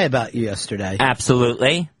up a lie about you yesterday.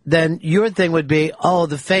 Absolutely. Then your thing would be, oh,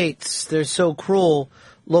 the fates, they're so cruel,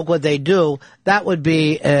 look what they do. That would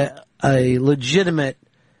be a legitimate,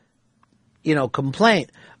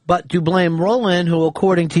 complaint. But to blame Roland, who,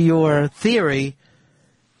 according to your theory,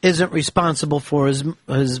 isn't responsible for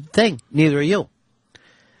his thing. Neither are you.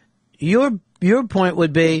 Your point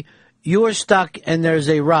would be you're stuck and there's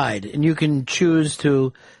a ride, and you can choose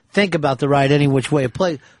to think about the ride any which way it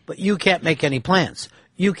plays, but you can't make any plans.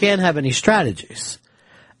 You can't have any strategies.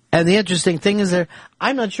 And the interesting thing is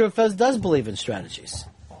I'm not sure if Fez does believe in strategies.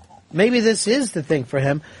 Maybe this is the thing for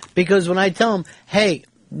him, because when I tell him, hey,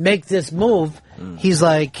 make this move, he's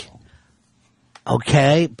like,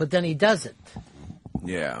 okay, but then he doesn't.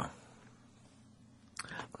 Yeah.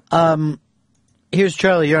 Here's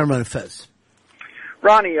Charlie. You're on Run Fez.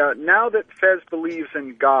 Ronnie, now that Fez believes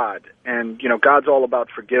in God, and, God's all about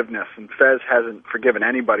forgiveness, and Fez hasn't forgiven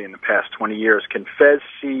anybody in the past 20 years, can Fez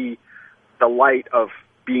see the light of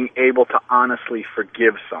being able to honestly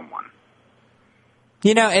forgive someone?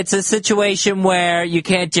 It's a situation where you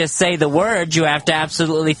can't just say the words, you have to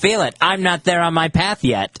absolutely feel it. I'm not there on my path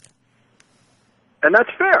yet. And that's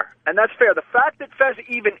fair. The fact that Fez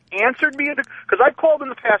even answered me, because I've called in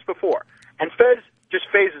the past before, and Fez just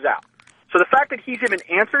phases out. So the fact that he's even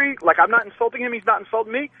answering, like I'm not insulting him, he's not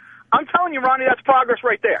insulting me, I'm telling you, Ronnie, that's progress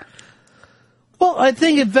right there. Well, I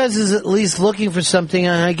think if Fez is at least looking for something,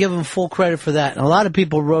 and I give him full credit for that. And a lot of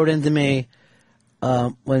people wrote into me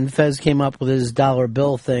when Fez came up with his dollar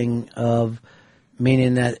bill thing, of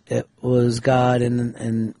meaning that it was God,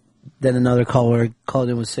 and then another caller called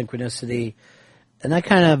in with synchronicity. And I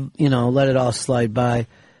kind of, let it all slide by.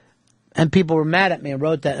 And people were mad at me and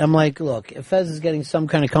wrote that. And I'm like, look, if Fez is getting some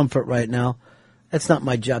kind of comfort right now, it's not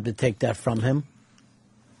my job to take that from him.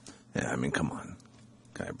 Yeah, come on.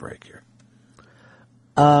 Got a break here.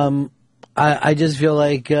 I just feel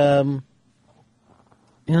like, go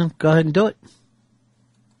ahead and do it.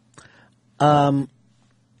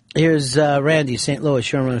 Here's Randy, St.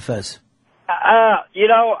 Louis. You're on Fez. I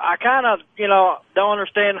kind of, don't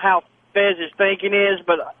understand how Fez's thinking is,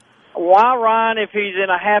 but why, Ryan, if he's in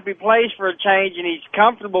a happy place for a change and he's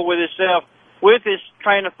comfortable with himself, with his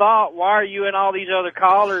train of thought, why are you and all these other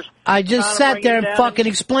callers? I just sat there and fucking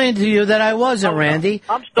explained to you that I wasn't, Randy.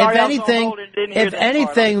 I'm sorry, If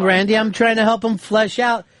anything, Randy, I'm trying to help him flesh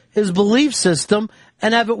out his belief system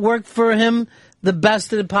and have it work for him the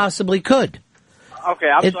best that it possibly could. Okay,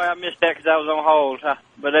 I'm sorry I missed that because I was on hold.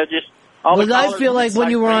 But that just... Well, I feel like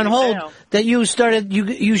when you were on hold that you started,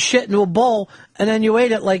 you shit into a bowl and then you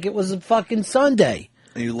ate it like it was a fucking sundae.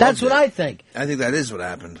 That's what I think. I think that is what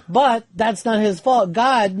happened. But that's not his fault.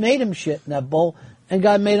 God made him shit in that bowl, and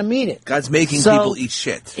God made him eat it. God's making people eat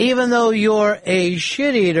shit. Even though you're a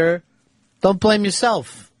shit eater, don't blame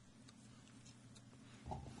yourself.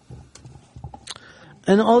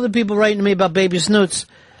 And all the people writing to me about Baby Snoots,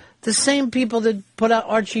 the same people that put out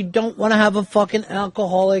Archie don't want to have a fucking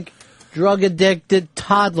alcoholic, drug-addicted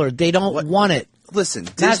toddler. They don't want it. Listen,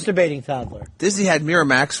 masturbating toddler. Disney had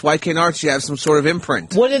Miramax. Why can't Archie have some sort of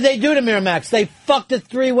imprint? What did they do to Miramax? They fucked it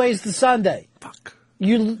 3 ways to Sunday. Fuck.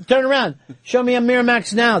 You turn around. Show me a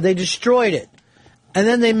Miramax now. They destroyed it. And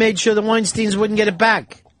then they made sure the Weinsteins wouldn't get it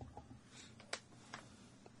back.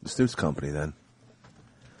 The Snoots Company, then.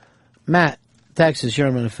 Matt, Texas, you're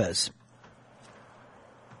on Fez.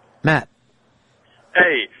 Matt.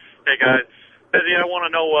 Hey guys. Fezzy, I want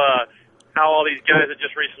to know how all these guys that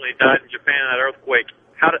just recently died in Japan in that earthquake,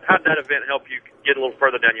 how did that event help you get a little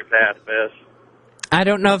further down your path, Fez? I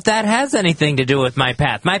don't know if that has anything to do with my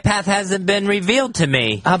path. My path hasn't been revealed to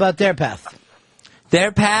me. How about their path?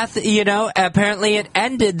 Their path, apparently it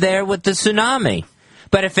ended there with the tsunami.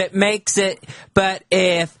 But if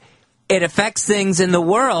it affects things in the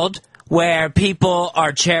world where people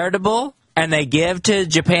are charitable and they give to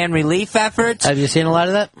Japan relief efforts. Have you seen a lot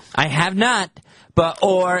of that? I have not.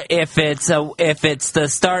 Or if it's the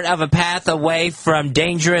start of a path away from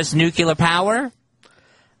dangerous nuclear power.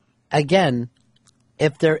 Again,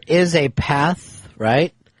 if there is a path,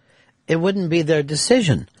 right, it wouldn't be their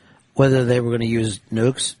decision whether they were going to use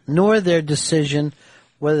nukes, nor their decision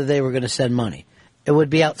whether they were going to send money. It would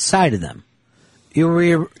be outside of them. You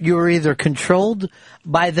were either controlled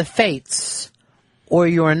by the fates or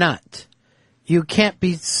you are not. You can't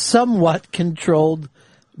be somewhat controlled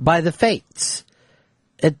by the fates.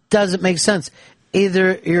 It doesn't make sense.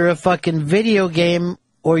 Either you're a fucking video game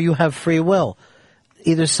or you have free will.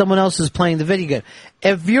 Either someone else is playing the video game.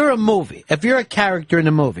 If you're a character in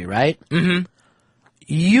a movie, right? Mm-hmm.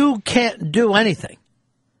 You can't do anything.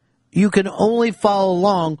 You can only follow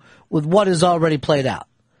along with what is already played out,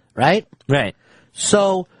 right? Right.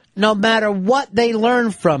 So no matter what they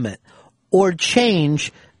learn from it or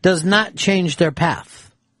change does not change their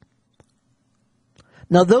path.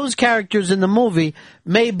 Now those characters in the movie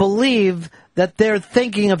may believe that they're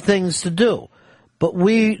thinking of things to do, but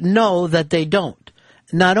we know that they don't.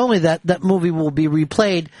 Not only that, that movie will be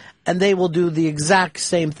replayed and they will do the exact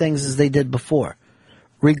same things as they did before,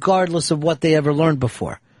 regardless of what they ever learned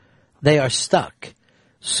before. They are stuck.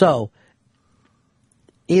 So,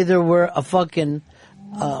 either we're a fucking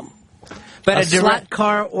a slot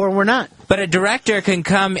car or we're not. But a director can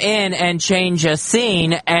come in and change a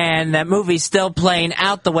scene and that movie's still playing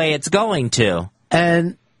out the way it's going to.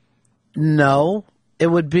 And no, it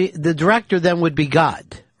would be, the director then would be God,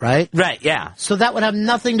 right? Right, yeah. So that would have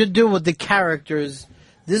nothing to do with the characters.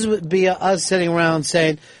 This would be us sitting around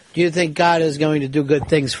saying, do you think God is going to do good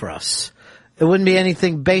things for us? It wouldn't be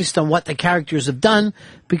anything based on what the characters have done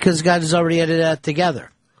because God has already edited that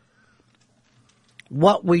together.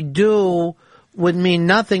 What we do would mean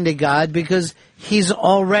nothing to God because He's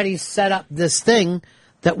already set up this thing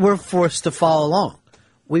that we're forced to follow along.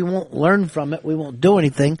 We won't learn from it. We won't do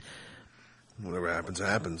anything. Whatever happens,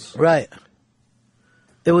 happens. Right.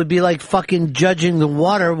 It would be like fucking judging the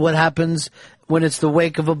water, what happens when it's the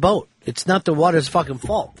wake of a boat. It's not the water's fucking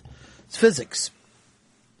fault. It's physics.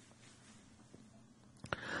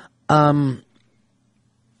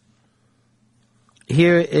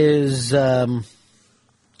 Here is, let's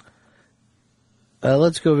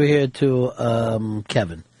go over here to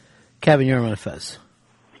Kevin. Kevin, you're on Fez.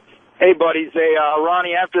 Hey, buddies. Hey,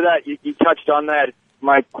 Ronnie, after that, you touched on that.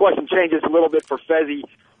 My question changes a little bit for Fezzi.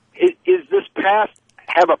 Is this path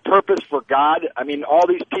have a purpose for God? I mean, all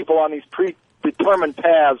these people on these predetermined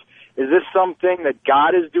paths, is this something that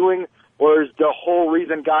God is doing, or is the whole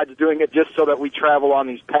reason God's doing it just so that we travel on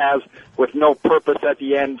these paths with no purpose at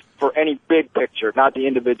the end for any big picture, not the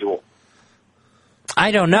individual?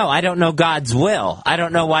 I don't know. I don't know God's will. I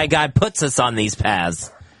don't know why God puts us on these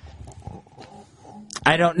paths.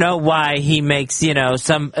 I don't know why He makes,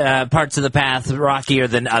 some parts of the path rockier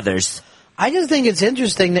than others. I just think it's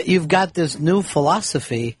interesting that you've got this new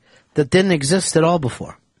philosophy that didn't exist at all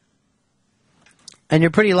before. And you're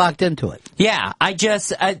pretty locked into it. Yeah,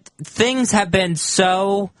 things have been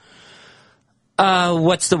so,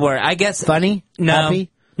 what's the word? I guess. Funny? No. Happy?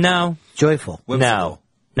 No. Joyful? Whimsical.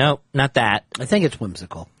 No, not that. I think it's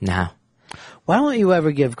whimsical. No. Why don't you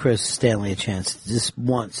ever give Chris Stanley a chance to just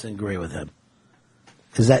once and agree with him?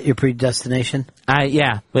 Is that your predestination?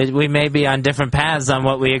 Yeah. We may be on different paths on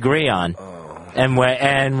what we agree on.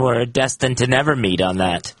 And we're destined to never meet on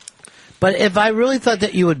that. But if I really thought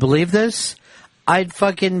that you would believe this, I'd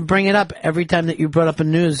fucking bring it up every time that you brought up a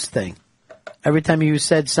news thing. Every time you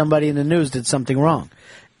said somebody in the news did something wrong.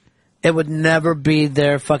 It would never be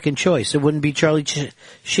their fucking choice. It wouldn't be Charlie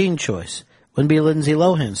Sheen's choice. It wouldn't be Lindsay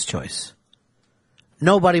Lohan's choice.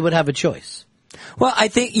 Nobody would have a choice. Well, I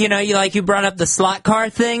think, you brought up the slot car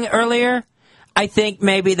thing earlier. I think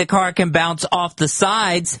maybe the car can bounce off the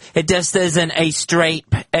sides. It just isn't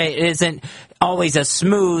it isn't always a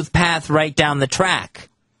smooth path right down the track.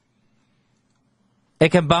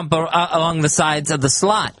 It can bump along the sides of the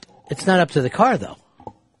slot. It's not up to the car, though.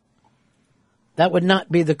 That would not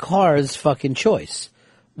be the car's fucking choice,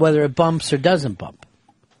 whether it bumps or doesn't bump.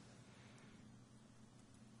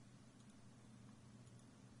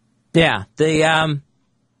 Yeah,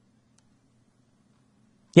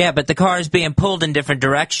 but the car is being pulled in different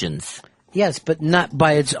directions. Yes, but not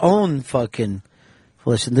by its own fucking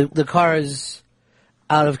volition. The car is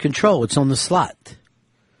out of control. It's on the slot.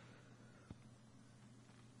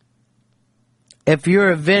 If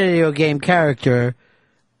you're a video game character,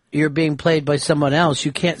 you're being played by someone else,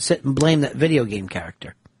 you can't sit and blame that video game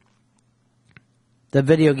character. The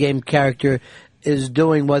video game character is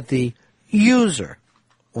doing what the user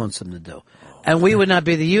wants them to do. And we would not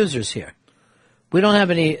be the users here. We don't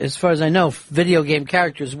have any, as far as I know, video game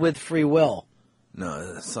characters with free will.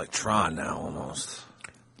 No, it's like Tron now, almost.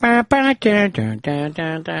 Oh, no,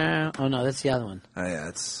 that's the other one. Oh, yeah,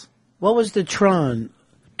 it's... What was the Tron?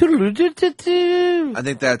 I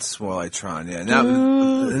think that's more like Tron, yeah. Now,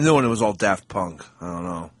 the new one, it was all Daft Punk. I don't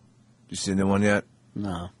know. You see the new one yet?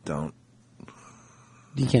 No. Don't.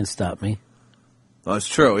 You can't stop me. Oh, it's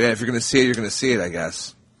true. Yeah, if you're going to see it, you're going to see it, I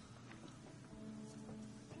guess.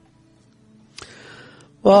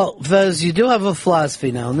 Well, Fez, you do have a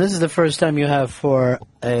philosophy now, and this is the first time you have for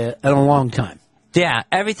in a long time. Yeah,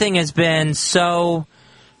 everything has been so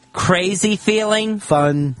crazy feeling.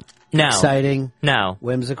 Fun. No. Exciting. No.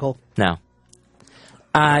 Whimsical. No.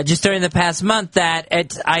 Just during the past month that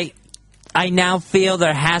I now feel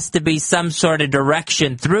there has to be some sort of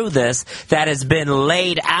direction through this that has been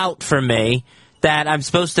laid out for me that I'm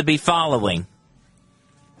supposed to be following.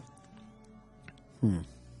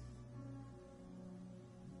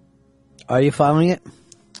 Are you following it?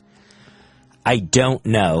 I don't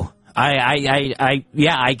know. I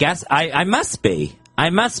guess I must be. I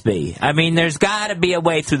must be. I mean, there's got to be a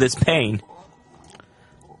way through this pain.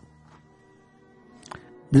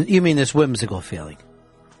 You mean this whimsical feeling?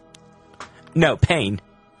 No, pain.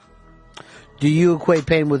 Do you equate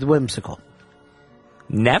pain with whimsical?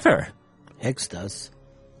 Never. Hicks does.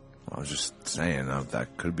 I was just saying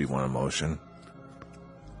that could be one emotion.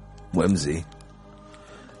 Whimsy.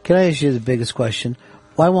 Can I ask you the biggest question?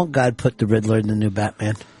 Why won't God put the Riddler in the new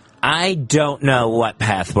Batman? I don't know what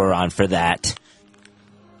path we're on for that.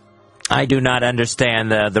 I do not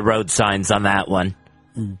understand the road signs on that one.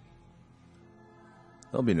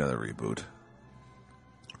 There'll be another reboot.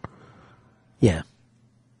 Yeah.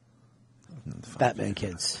 Batman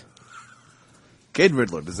Kids. Kid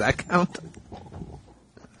Riddler, does that count?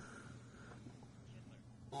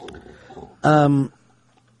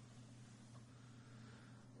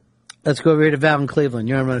 Let's go over here to Val in Cleveland.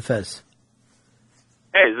 You're on Run Fez.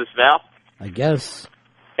 Hey, is this Val? I guess.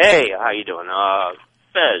 Hey, how you doing?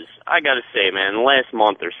 Fez, I gotta say, man, the last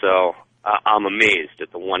month or so, I'm amazed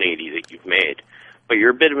at the 180 that you've made. But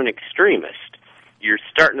you're a bit of an extremist. You're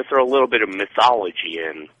starting to throw a little bit of mythology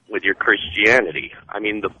in with your Christianity. I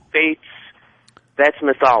mean, the faiths, that's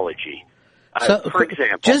mythology. For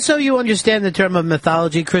example... Just so you understand the term of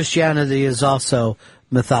mythology, Christianity is also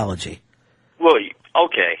mythology. Well,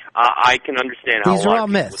 okay, I can understand how These a are lot all of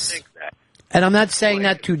people myths. think that. And I'm not saying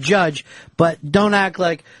that to judge, but don't act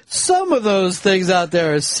like some of those things out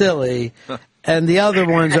there are silly and the other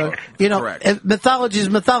ones are, if mythology is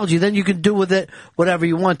mythology, then you can do with it whatever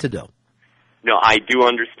you want to do. No, I do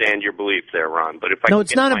understand your belief there, Ron, but if I No, can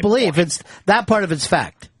it's get not my a belief. point- It's that part of it's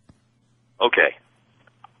fact. Okay,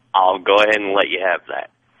 I'll go ahead and let you have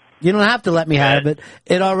that. You don't have to let me have it.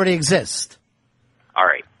 It already exists. All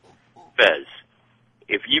right, Fez,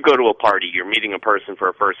 if you go to a party, you're meeting a person for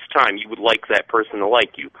a first time, you would like that person to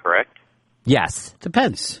like you, correct? Yes.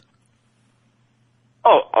 Depends.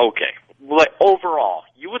 Oh, okay. Well, overall,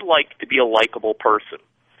 you would like to be a likable person.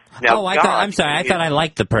 Now, I'm sorry. I thought I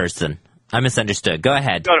liked the person. I misunderstood. Go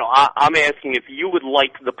ahead. No, I'm asking if you would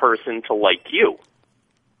like the person to like you.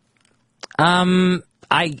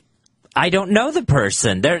 I don't know the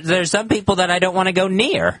person. There's some people that I don't want to go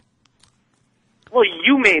near. Well,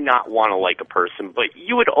 you may not want to like a person, but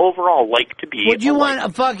you would overall like to be... Would you want a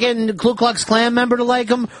fucking Ku Klux Klan member to like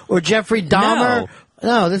him? Or Jeffrey Dahmer?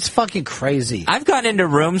 No, that's fucking crazy. I've gone into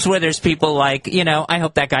rooms where there's people like, I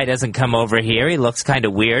hope that guy doesn't come over here. He looks kind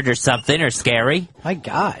of weird or something or scary. My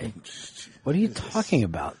guy. What are you talking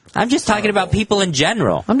about? I'm just talking about people in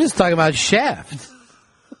general. I'm just talking about Shaft.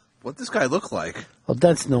 What'd this guy look like? Well,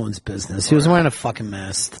 that's no one's business. He was wearing a fucking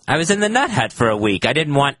mask. I was in the Nut Hut for a week. I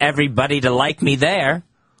didn't want everybody to like me there.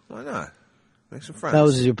 Why not? Make some friends. That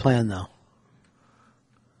was your plan, though.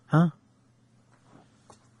 Huh?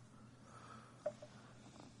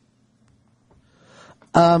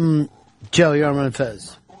 Joe, you're on Run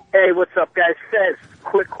Fez. Hey, what's up, guys? Fez,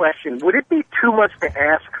 quick question. Would it be too much to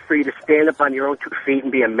ask for you to stand up on your own 2 feet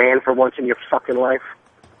and be a man for once in your fucking life?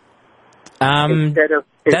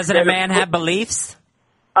 Doesn't a man have beliefs?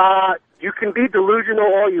 You can be delusional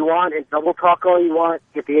all you want and double talk all you want.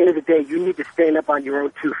 At the end of the day, you need to stand up on your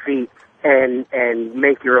own 2 feet and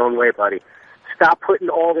make your own way, buddy. Stop putting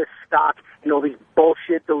all this stock in all these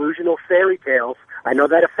bullshit delusional fairy tales. I know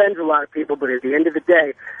that offends a lot of people, but at the end of the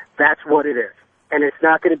day, that's what it is. And it's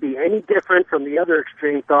not going to be any different from the other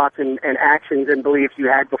extreme thoughts and actions and beliefs you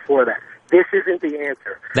had before that. This isn't the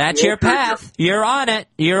answer. That's your path. You're on it.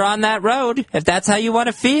 You're on that road, if that's how you want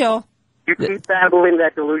to feel. You keep babbling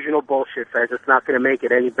that delusional bullshit, Fez. It's not going to make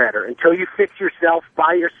it any better. Until you fix yourself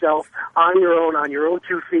by yourself, on your own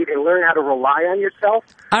 2 feet, and learn how to rely on yourself.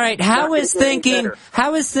 All right, how is thinking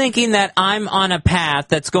that I'm on a path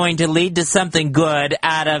that's going to lead to something good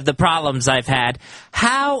out of the problems I've had?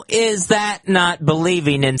 How is that not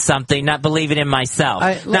believing in something, not believing in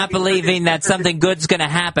myself, not believing that something good's going to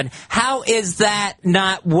happen? How is that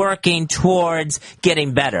not working towards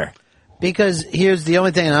getting better? Because here's the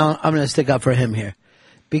only thing, and I'm going to stick up for him here.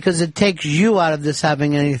 because it takes you out of this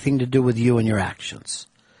having anything to do with you and your actions.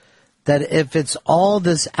 That if it's all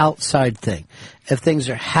this outside thing, if things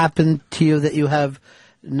are happening to you that you have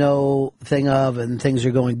no thing of and things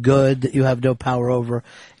are going good that you have no power over,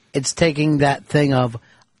 it's taking that thing of,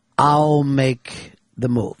 I'll make the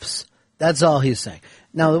moves. That's all he's saying.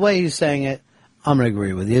 Now, the way he's saying it, I'm going to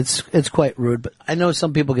agree with you. It's quite rude, but I know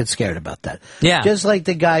some people get scared about that. Yeah. Just like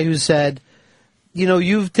the guy who said, you know,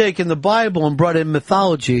 you've taken the Bible and brought in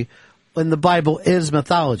mythology when the Bible is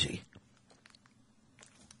mythology.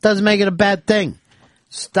 Doesn't make it a bad thing.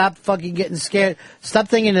 Stop fucking getting scared. Stop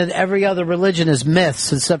thinking that every other religion is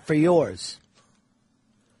myths except for yours.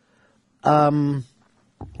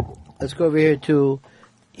 Let's go over here to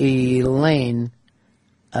Elaine.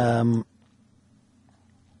 Elaine,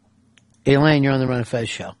 you're on the Run of Fez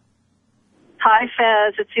show. Hi,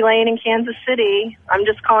 Fez. It's Elaine in Kansas City. I'm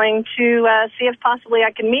just calling to see if possibly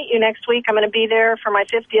I can meet you next week. I'm going to be there for my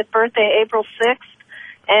 50th birthday, April 6th.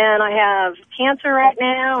 And I have cancer right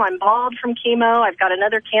now. I'm bald from chemo. I've got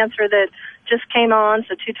another cancer that just came on,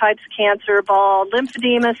 so 2 types of cancer, bald,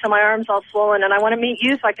 lymphedema, so my arm's all swollen. And I want to meet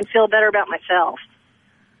you so I can feel better about myself.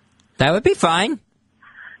 That would be fine.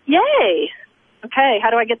 Yay. Okay,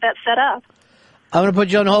 how do I get that set up? I'm going to put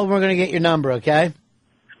you on hold and we're going to get your number, okay?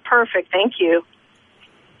 Perfect, thank you.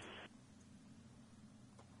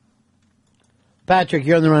 Patrick,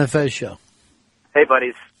 you're on the Run of Fez show. Hey,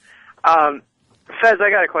 buddies. Fez, I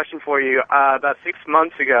got a question for you. About 6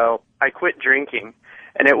 months ago, I quit drinking,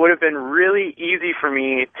 and it would have been really easy for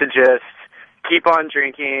me to just keep on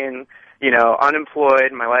drinking, you know,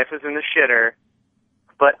 unemployed, my life was in the shitter,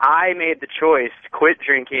 but I made the choice to quit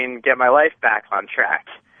drinking, get my life back on track.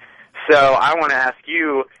 So I want to ask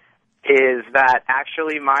you, is that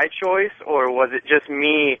actually my choice, or was it just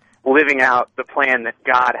me living out the plan that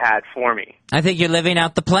God had for me? I think you're living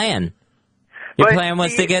out the plan. Your plan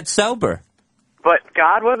was to get sober. But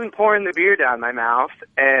God wasn't pouring the beer down my mouth,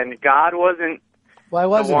 and God wasn't Why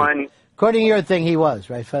wasn't the one... he? According to your thing, he was,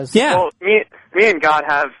 right, Fez? Yeah. Well, me and God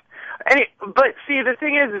have... But see, the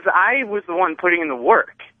thing is I was the one putting in the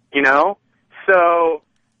work, you know? So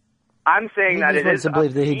I'm saying that it is... to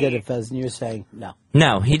believe that he did it, Fez, and you're saying no.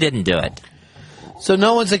 No, he didn't do it. So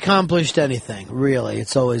no one's accomplished anything, really.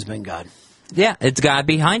 It's always been God. Yeah, it's God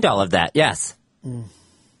behind all of that, yes. Mm.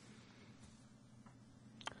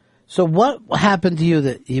 So what happened to you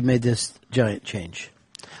that you made this giant change?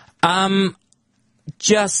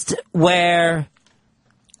 Just where...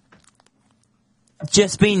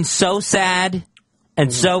 Just being so sad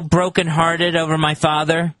and so brokenhearted over my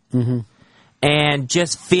father, and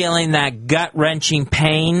just feeling that gut-wrenching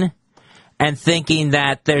pain and thinking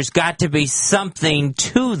that there's got to be something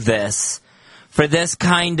to this for this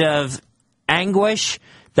kind of anguish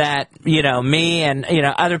that, you know, me and, you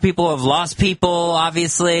know, other people have lost people,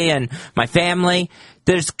 obviously, and my family.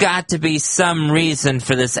 There's got to be some reason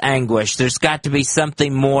for this anguish. There's got to be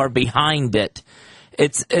something more behind it.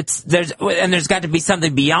 There's got to be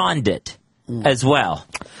something beyond it as well.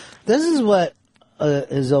 This is what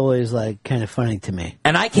is always like kind of funny to me.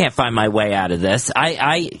 And I can't find my way out of this. So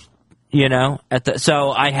I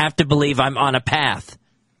have to believe I'm on a path.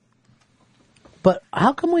 But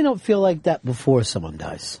how come we don't feel like that before someone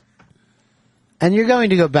dies? And you're going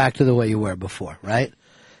to go back to the way you were before, right?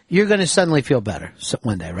 You're going to suddenly feel better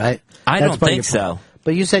one day, right? I don't think so.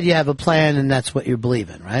 But you said you have a plan and that's what you believe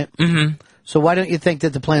in, right? Mm-hmm. So why don't you think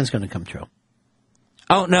that the plan's going to come true?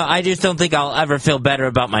 Oh, no, I just don't think I'll ever feel better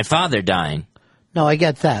about my father dying. No, I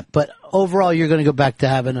get that. But overall, you're going to go back to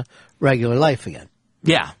having a regular life again.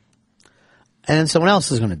 Yeah. And then someone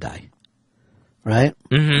else is going to die, right?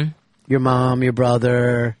 Mm-hmm. Your mom, your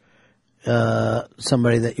brother,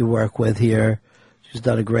 somebody that you work with here. She's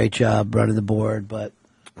done a great job running the board, but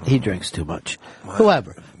he drinks too much.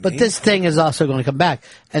 Whoever. But this thing is also going to come back,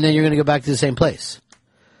 and then you're going to go back to the same place.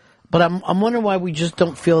 But I'm wondering why we just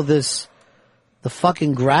don't feel the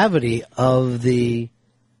fucking gravity of the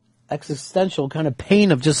existential kind of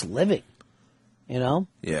pain of just living, you know?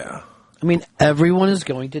 Yeah. I mean, everyone is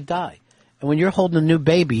going to die. And when you're holding a new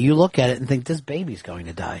baby, you look at it and think, this baby's going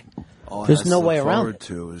to die. There's no way around it.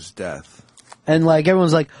 To is death. And like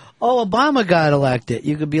everyone's like, oh, Obama got elected.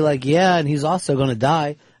 You could be like, yeah, and he's also going to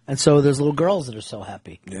die. And so there's little girls that are so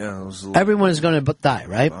happy. Yeah. Everyone is going to die,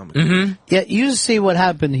 right? Mm-hmm. Yet you see what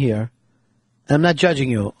happened here. And I'm not judging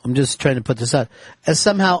you. I'm just trying to put this out. As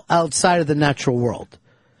somehow outside of the natural world.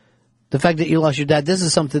 The fact that you lost your dad, this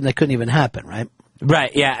is something that couldn't even happen, right?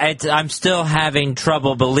 Right, yeah. I'm still having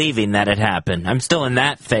trouble believing that it happened. I'm still in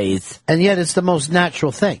that phase. And yet it's the most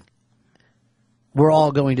natural thing. We're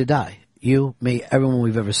all going to die. You, me, everyone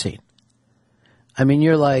we've ever seen. I mean,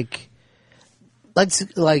 you're like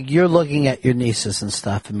you're looking at your nieces and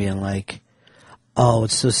stuff and being like, oh,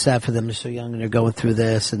 it's so sad for them. They're so young and they're going through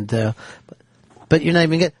this. But you're not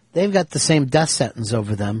even they've got the same death sentence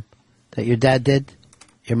over them that your dad did,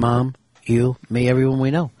 your mom, you, me, everyone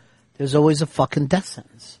we know. There's always a fucking death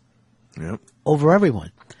sentence. Yep. Over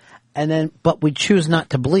everyone. But we choose not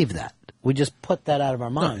to believe that. We just put that out of our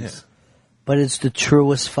minds. yeah. But it's the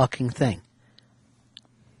truest fucking thing.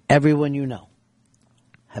 Everyone you know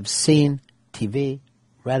have seen TV,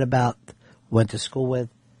 read about, went to school with,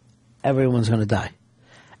 everyone's going to die.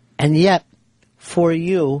 And yet, for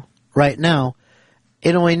you, right now,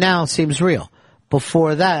 it only now seems real.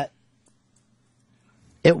 Before that,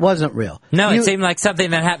 it wasn't real. No, it seemed like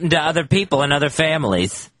something that happened to other people and other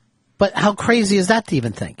families. But how crazy is that to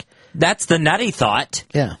even think? That's the nutty thought.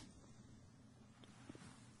 Yeah.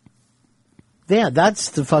 Yeah,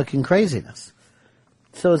 that's the fucking craziness.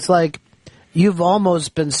 So it's like, you've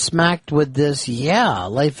almost been smacked with this, yeah,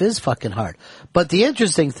 life is fucking hard. But the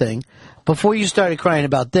interesting thing, before you started crying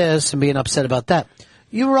about this and being upset about that,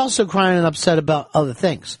 you were also crying and upset about other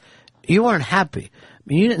things. You weren't happy. I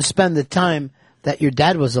mean, you didn't spend the time that your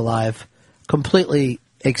dad was alive completely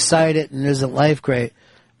excited and isn't life great.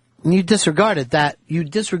 And you disregarded that. You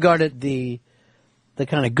disregarded the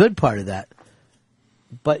kind of good part of that.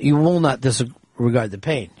 But you will not disregard the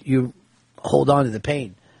pain. You hold on to the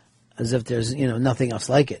pain as if there's, nothing else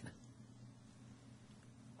like it.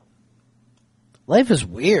 Life is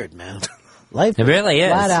weird, man. Life it really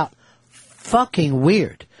is flat out fucking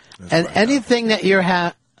weird. And anything that you're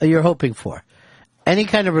hoping for, any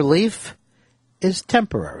kind of relief, is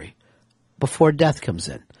temporary before death comes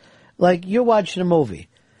in. Like, you're watching a movie.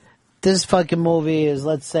 This fucking movie is,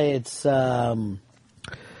 let's say it's, let's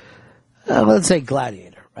say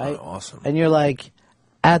Gladiator, right? Oh, awesome. And you're like,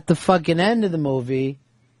 at the fucking end of the movie,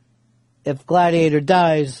 if Gladiator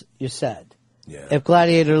dies, you're sad. Yeah. If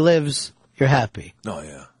Gladiator lives, you're happy. Oh,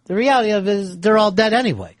 yeah. The reality of it is they're all dead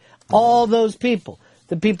anyway. All those people.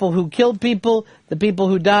 The people who killed people, the people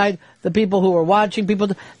who died, the people who were watching people,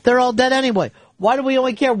 they're all dead anyway. Why do we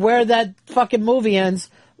only care where that fucking movie ends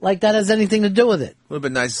like that has anything to do with it? Would have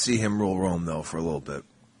been nice to see him rule Rome, though, for a little bit.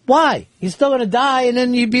 Why? He's still going to die, and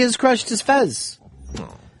then you'd be as crushed as Fez.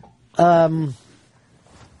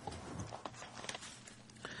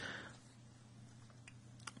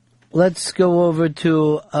 Let's go over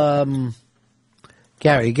to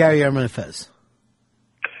Gary. Gary Yerman and Fez.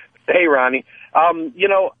 Hey, Ronnie. I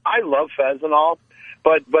love Fez and all,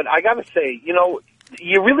 but I got to say,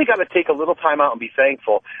 you really got to take a little time out and be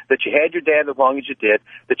thankful that you had your dad as long as you did,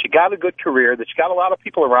 that you got a good career, that you got a lot of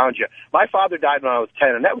people around you. My father died when I was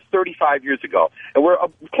 10, and that was 35 years ago, and we're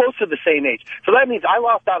close to the same age. So that means I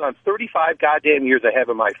lost out on 35 goddamn years I have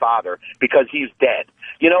of my father because he's dead.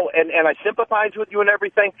 And I sympathize with you and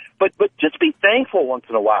everything, but just be thankful once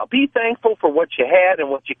in a while. Be thankful for what you had and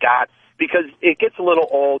what you got, because it gets a little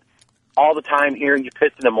old all the time hearing you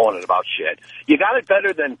pissing and moaning about shit. You got it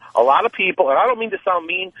better than a lot of people, and I don't mean to sound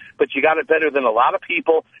mean, but you got it better than a lot of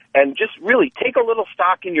people, and just really take a little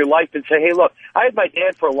stock in your life and say, hey, look, I had my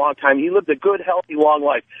dad for a long time. He lived a good, healthy, long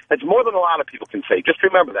life. That's more than a lot of people can say. Just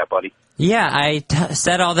remember that, buddy. Yeah, I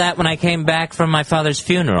said all that when I came back from my father's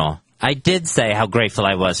funeral. I did say how grateful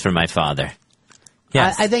I was for my father.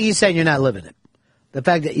 Yes. I think he's saying you're not living it. The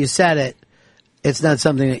fact that you said it, it's not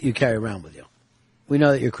something that you carry around with you. We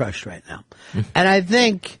know that you're crushed right now. And I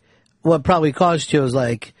think what probably caused you is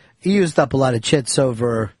like, you used up a lot of chits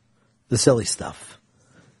over the silly stuff.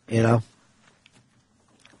 Oh,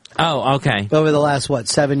 okay. Over the last,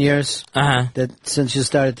 7 years? Uh-huh. Since you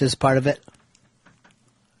started this part of it?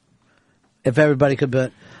 If everybody could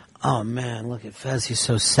be, oh man, look at Fez, he's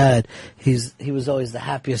so sad. He was always the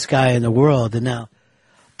happiest guy in the world, and now.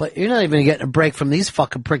 But you're not even getting a break from these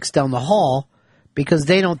fucking pricks down the hall, because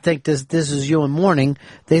they don't think this is you in mourning.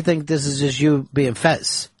 They think this is just you being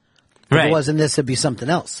Fez. Right. If it wasn't this, it'd be something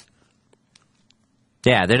else.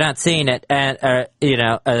 Yeah, they're not seeing it,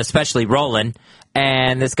 especially Roland.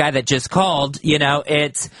 And this guy that just called,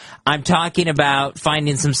 I'm talking about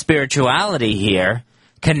finding some spirituality here,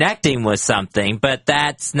 connecting with something, but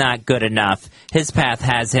that's not good enough. His path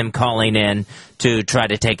has him calling in to try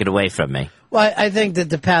to take it away from me. Well, I think that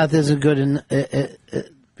the path isn't good,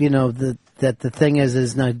 that the thing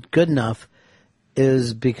is not good enough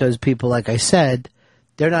is because people, like I said,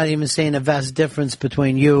 they're not even seeing a vast difference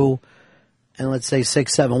between you and, let's say,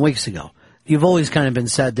 6-7 weeks ago. You've always kind of been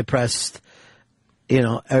sad, depressed,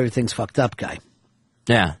 everything's fucked up guy.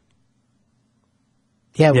 Yeah.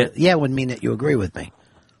 Yeah, would mean that you agree with me.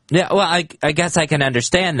 Yeah, well, I guess I can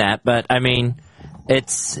understand that, but, I mean,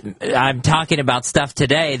 I'm talking about stuff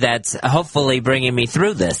today that's hopefully bringing me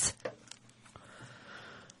through this.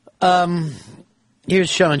 Here's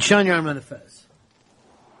Sean. Sean, you're on the Fez.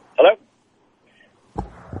 Hello?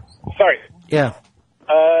 Sorry. Yeah.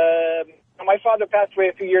 My father passed away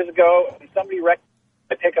a few years ago, and somebody recommended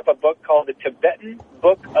I pick up a book called The Tibetan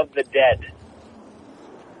Book of the Dead.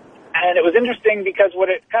 And it was interesting because what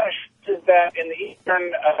it kind of shows is that in the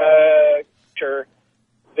Eastern culture,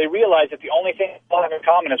 they realize that the only thing we all have in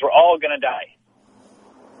common is we're all going to die.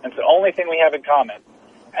 It's the only thing we have in common.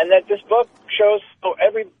 And that this book shows how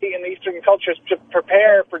everybody in the Eastern culture is to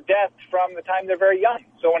prepare for death from the time they're very young.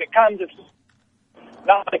 So when it comes, it's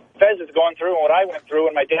not like Fez is going through and what I went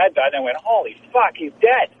through when my dad died, and I went, holy fuck, he's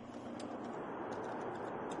dead.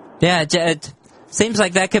 Yeah, it seems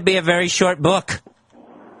like that could be a very short book.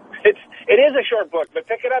 It is a short book, but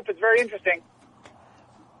pick it up. It's very interesting.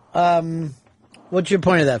 What's your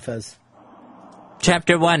point of that, Fez?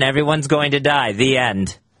 Chapter 1, everyone's going to die. The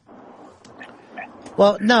end.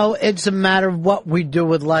 Well, no, it's a matter of what we do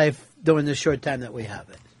with life during the short time that we have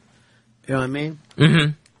it. You know what I mean?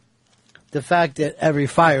 Mm-hmm. The fact that every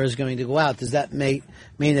fire is going to go out, does that mean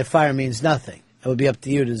that fire means nothing? It would be up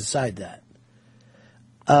to you to decide that.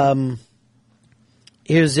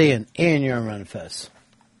 Here's Ian. Ian, you're on Fez.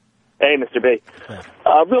 Hey, Mr. B.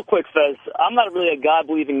 Real quick, Fez. I'm not really a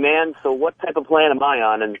God-believing man, so what type of plan am I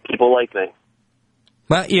on and people like me?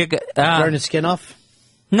 Well, you're... Burn his skin off?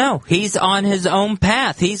 No, he's on his own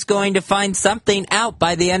path. He's going to find something out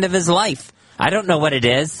by the end of his life. I don't know what it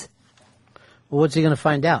is. Well, what's he going to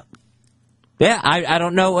find out? Yeah, I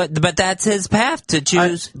don't know, but that's his path to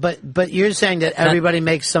choose. But you're saying that everybody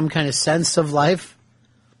makes some kind of sense of life?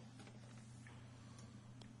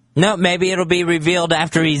 No, maybe it'll be revealed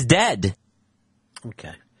after he's dead.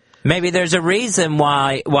 Okay. Maybe there's a reason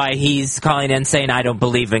why he's calling in saying, I don't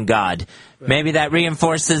believe in God. Right. Maybe that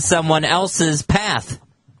reinforces someone else's path.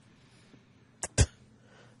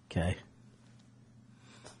 Okay.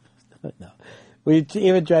 No. We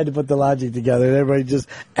even tried to put the logic together.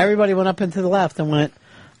 Everybody went up into the left and went,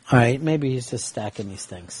 all right, maybe he's just stacking these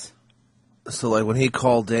things. So, like, when he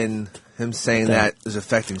called in, him saying that is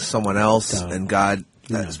affecting someone else, and God,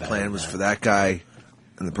 that his plan was for that guy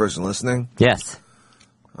and the person listening? Yes.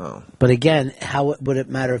 Oh. But again, how would it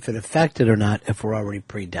matter if it affected or not if we're already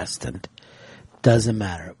predestined? Doesn't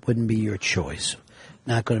matter. It wouldn't be your choice.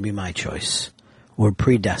 Not going to be my choice. We're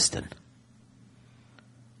predestined.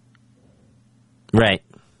 Right.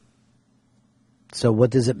 So what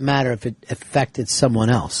does it matter if it affected someone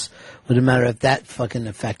else? Would it matter if that fucking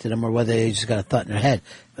affected them or whether they just got a thought in their head?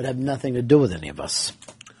 It would have nothing to do with any of us.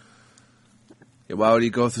 Yeah, why would he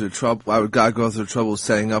go through the trouble? Why would God go through the trouble of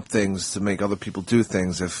setting up things to make other people do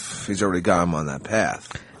things if he's already got them on that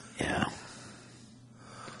path? Yeah.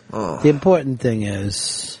 Oh. The important thing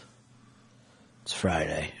is it's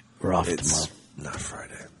Friday. We're off tomorrow. Not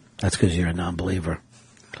Friday. That's because you're a non-believer.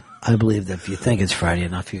 I believe that if you think it's Friday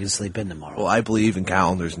enough, you can sleep in tomorrow. Well, I believe in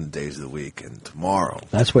calendars and the days of the week, and tomorrow.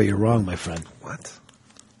 That's where you're wrong, my friend. What?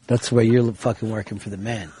 That's where you're fucking working for the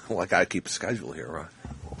man. Well, I gotta keep a schedule here, right?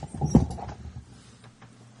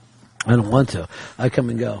 I don't want to. I come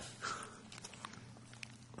and go.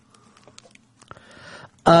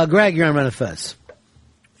 Greg, you're on Run Fez.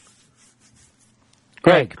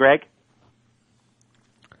 Greg.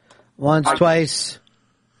 Once, twice.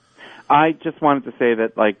 I just wanted to say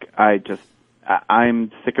that, like,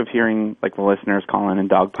 I'm sick of hearing, like, the listeners call in and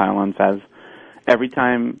dogpile on Fez. Every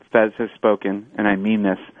time Fez has spoken, and I mean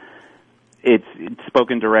this, it's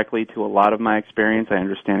spoken directly to a lot of my experience. I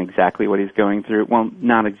understand exactly what he's going through. Well,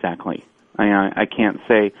 not exactly. I can't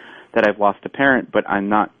say that I've lost a parent, but I'm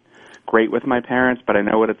not great with my parents, but I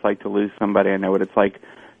know what it's like to lose somebody. I know what it's like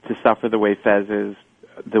to suffer the way Fez is,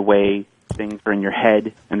 the way things are in your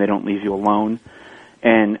head and they don't leave you alone.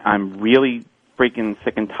 And I'm really freaking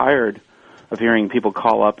sick and tired of hearing people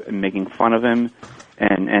call up and making fun of him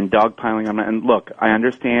and dogpiling him. And look, I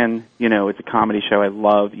understand, it's a comedy show. I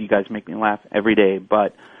love, you guys make me laugh every day.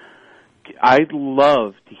 But I'd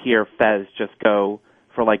love to hear Fez just go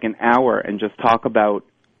for like an hour and just talk about,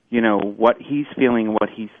 what he's feeling, what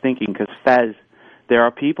he's thinking. Because Fez, there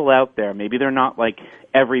are people out there, maybe they're not like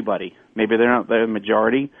everybody, maybe they're not the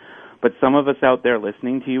majority, but some of us out there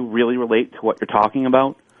listening to you really relate to what you're talking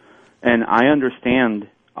about. And I understand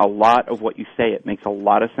a lot of what you say. It makes a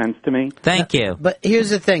lot of sense to me. Thank you. But here's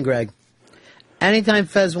the thing, Greg. Anytime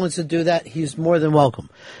Fez wants to do that, he's more than welcome.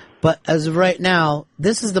 But as of right now,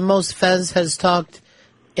 this is the most Fez has talked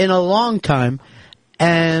in a long time.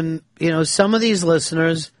 And, some of these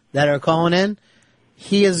listeners that are calling in,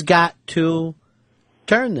 he has got to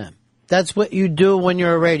turn them. That's what you do when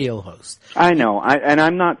you're a radio host. I know, and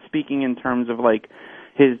I'm not speaking in terms of like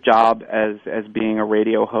his job as being a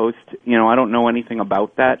radio host. You know, I don't know anything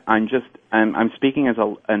about that. I'm speaking as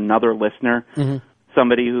another listener,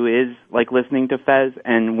 somebody who is like listening to Fez,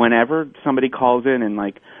 and whenever somebody calls in and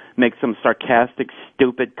like makes some sarcastic,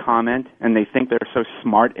 stupid comment and they think they're so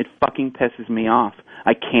smart, it fucking pisses me off.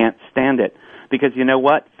 I can't stand it. Because you know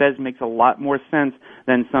what? Fez makes a lot more sense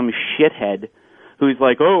than some shithead who's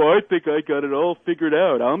like, oh, I think I got it all figured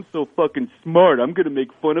out. I'm so fucking smart. I'm going to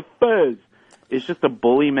make fun of Fez. It's just a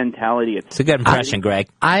bully mentality. It's a good impression, Greg.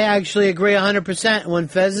 I actually agree 100%. When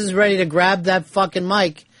Fez is ready to grab that fucking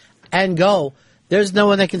mic and go, there's no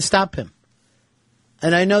one that can stop him.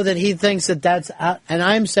 And I know that he thinks that that's out, and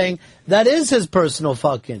I'm saying that is his personal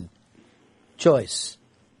fucking choice.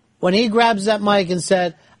 When he grabs that mic and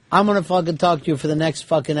said, I'm going to fucking talk to you for the next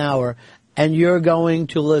fucking hour, and you're going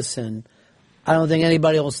to listen, I don't think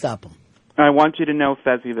anybody will stop him. I want you to know,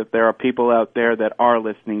 Fezzy, that there are people out there that are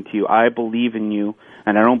listening to you. I believe in you,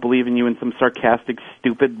 and I don't believe in you in some sarcastic,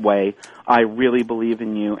 stupid way. I really believe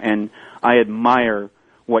in you, and I admire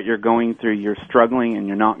what you're going through. You're struggling, and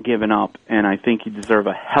you're not giving up, and I think you deserve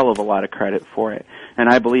a hell of a lot of credit for it. And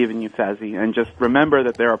I believe in you, Fezzy, and just remember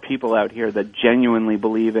that there are people out here that genuinely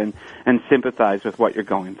believe in and sympathize with what you're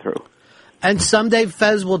going through. And someday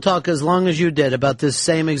Fez will talk as long as you did about this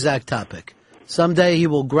same exact topic. Someday he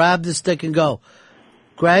will grab the stick and go,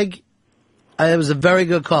 Greg, it was a very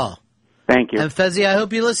good call. Thank you. And Fezzy, I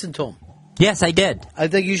hope you listened to him. Yes, I did. I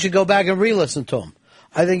think you should go back and re-listen to him.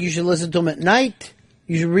 I think you should listen to him at night.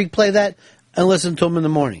 You should replay that and listen to him in the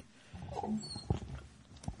morning.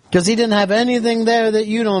 Because he didn't have anything there that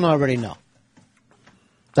you don't already know.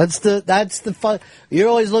 That's the fun. You're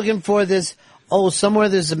always looking for this, somewhere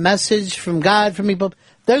there's a message from God for me. But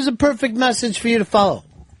there's a perfect message for you to follow.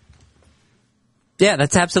 Yeah,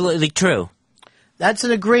 that's absolutely true. That's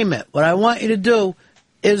an agreement. What I want you to do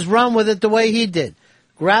is run with it the way he did.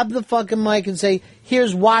 Grab the fucking mic and say,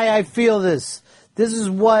 here's why I feel this. This is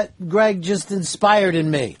what Greg just inspired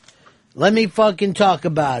in me. Let me fucking talk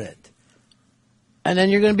about it. And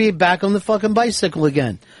then you're going to be back on the fucking bicycle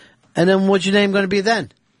again. And then what's your name going to be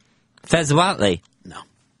then? Fez Whatley. No.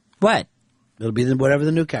 What? It'll be whatever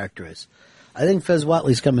the new character is. I think Fez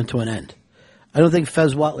Whatley's coming to an end. I don't think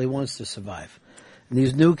Fez Whatley wants to survive. And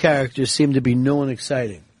these new characters seem to be new and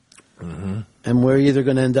exciting. Mm-hmm. And we're either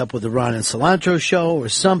going to end up with the Ron and Cilantro show or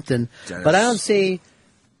something. Dennis. But I don't see...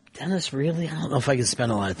 Dennis, really? I don't know if I can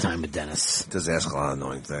spend a lot of time with Dennis. Does ask a lot of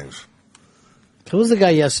annoying things. Who was the guy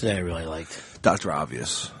yesterday I really liked? Dr.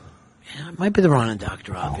 Obvious. Yeah, it might be the Ron and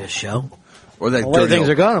Dr. Obvious show. Or that the way things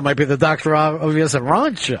are going, it might be the Dr. Obvious and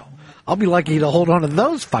Ron show. I'll be lucky to hold on to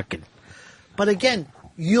those fucking. But again,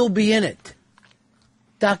 you'll be in it.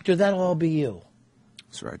 Doctor, that'll all be you.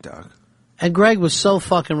 That's right, Doc. And Greg was so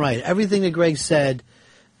fucking right. Everything that Greg said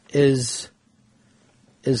is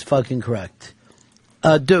fucking correct.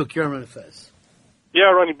 Duke, you're on Fez. Yeah,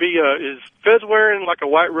 Ronnie B. Is Fez wearing like a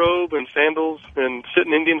white robe and sandals and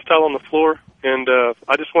sitting Indian style on the floor? And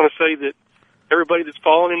I just want to say that everybody that's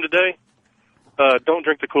following him today, don't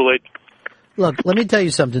drink the Kool-Aid. Look, let me tell you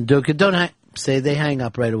something, Duke. Don't say they hang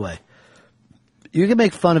up right away. You can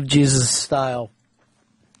make fun of Jesus' style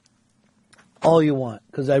all you want,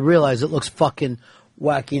 because I realize it looks fucking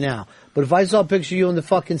wacky now. But if I saw a picture of you in the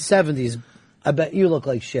fucking 70s, I bet you look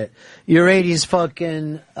like shit. Your 80s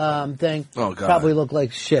fucking thing probably look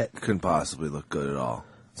like shit. Couldn't possibly look good at all.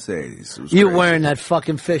 It's the 80s. It was you crazy. wearing that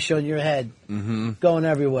fucking fish on your head. Mm-hmm. Going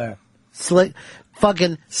everywhere. Slick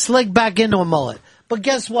back into a mullet. But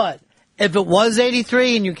guess what? If it was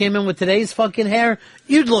 83 and you came in with today's fucking hair,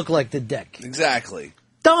 you'd look like the dick. Exactly.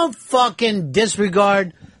 Don't fucking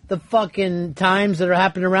disregard the fucking times that are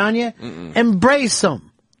happening around you. Mm-mm. Embrace them.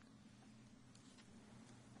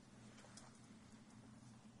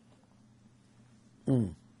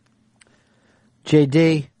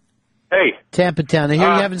 JD. Hey. Tampa Town. I hear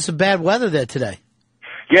you're having some bad weather there today.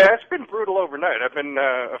 Yeah, it's been brutal overnight. I've been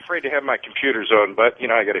afraid to have my computers on, but, you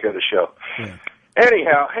know, I got to hear the show. Yeah.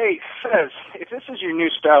 Anyhow, hey, Fez, if this is your new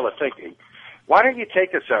style of thinking, why don't you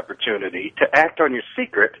take this opportunity to act on your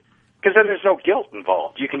secret? Because then there's no guilt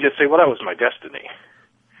involved. You can just say, well, that was my destiny.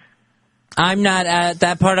 I'm not at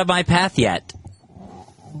that part of my path yet.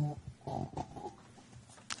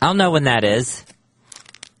 I'll know when that is.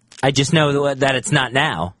 I just know that it's not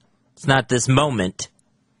now. It's not this moment.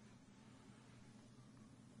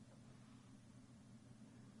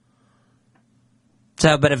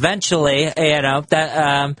 So, but eventually, you know,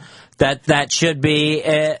 that should be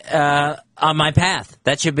on my path.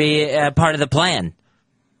 That should be part of the plan.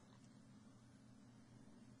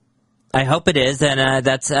 I hope it is, and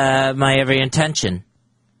that's my every intention.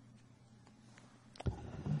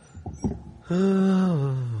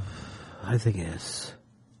 I think it is.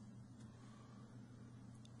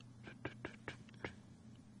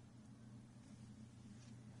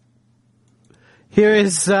 Here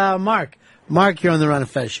is Mark. Mark, you're on the Ron and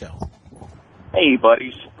Fez show. Hey,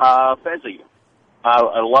 buddies. Fezzy,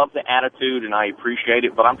 I love the attitude and I appreciate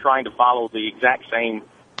it, but I'm trying to follow the exact same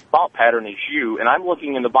thought pattern as you, and I'm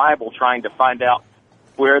looking in the Bible trying to find out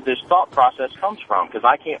where this thought process comes from, because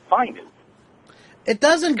I can't find it. It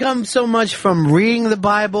doesn't come so much from reading the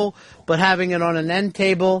Bible, but having it on an end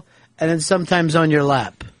table and then sometimes on your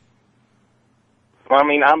lap. Well, I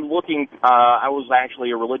mean, I'm looking, I was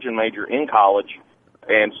actually a religion major in college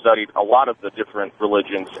and studied a lot of the different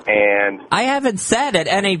religions, and I haven't said at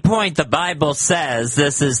any point the Bible says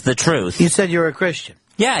this is the truth. You said you're a Christian.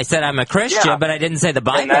 Yeah, I said I'm a Christian, Yeah. but I didn't say the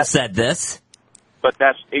Bible said this. But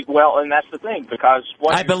that's and that's the thing, because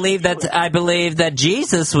I believe that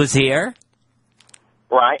Jesus was here.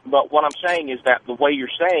 Right, but what I'm saying is that the way you're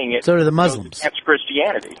saying it, So do the Muslims. That's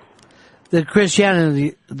Christianity. The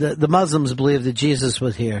Christianity, the Muslims believe that Jesus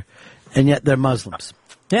was here, and yet they're Muslims.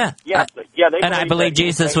 Yeah. Yeah, And I believe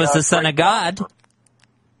Jesus was the Son of God.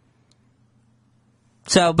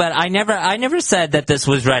 So, but I never said that this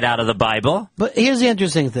was right out of the Bible. But here's the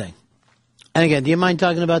interesting thing. And again, do you mind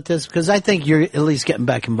talking about this? Because I think you're at least getting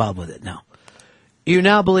back involved with it now. You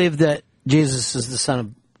now believe that Jesus is the Son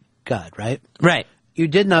of God, right? Right. You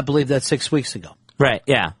did not believe that 6 weeks ago. Right,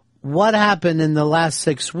 yeah. What happened in the last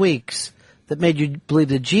 6 weeks that made you believe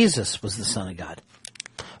that Jesus was the Son of God?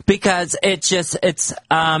 Because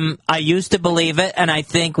I used to believe it, and I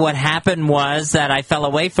think what happened was that I fell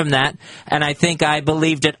away from that, and I think I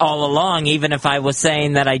believed it all along, even if I was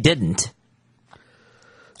saying that I didn't.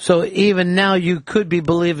 So even now you could be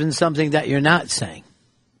believing something that you're not saying.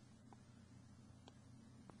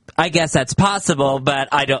 I guess that's possible, but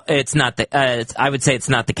I don't. It's not the. I would say it's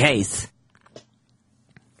not the case.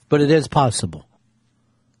 But it is possible.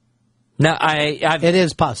 No, it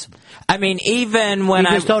is possible. I mean, even when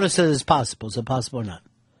you just told us that it's possible. Is it possible or not?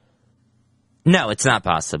 No, it's not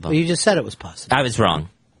possible. Well, you just said it was possible. I was wrong.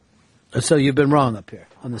 So you've been wrong up here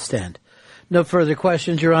on the stand. No further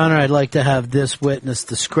questions, Your Honor. I'd like to have this witness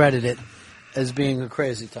discredited as being a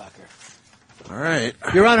crazy talker. All right.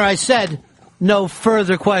 Your Honor, I said no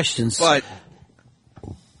further questions. But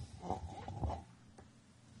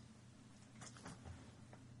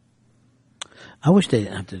I wish they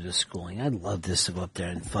didn't have to do schooling. I'd love this to go up there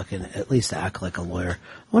and fucking at least act like a lawyer.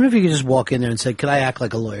 I wonder if you could just walk in there and say, could I act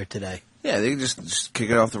like a lawyer today? yeah, they can just kick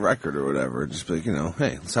it off the record or whatever. Just be like,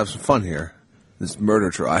 hey, let's have some fun here. This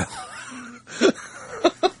murder trial. Let's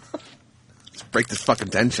break this fucking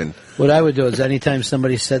tension. What I would do is anytime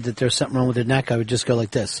somebody said that there's something wrong with their neck, I would just go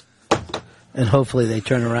like this. And hopefully they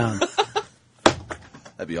turn around.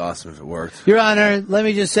 That'd be awesome if it worked. Your Honor, let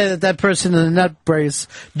me just say that person in the nut brace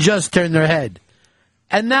just turned their head.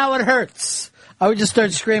 And now it hurts. I would just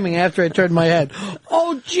start screaming after I turned my head.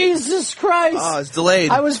 Oh, Jesus Christ! Oh, it's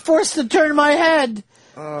delayed. I was forced to turn my head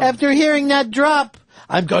after hearing that drop.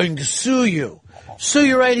 I'm going to sue you. Sue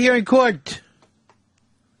you right here in court.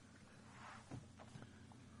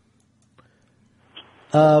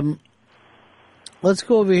 Let's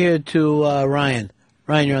go over here to Ryan.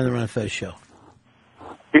 Ryan, you're on the Ron Fez show.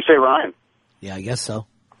 You say Ryan? Yeah, I guess so.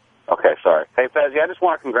 Okay, sorry. Hey, Fezzy, I just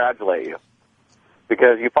want to congratulate you.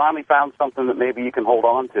 Because you finally found something that maybe you can hold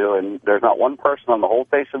on to, and there's not one person on the whole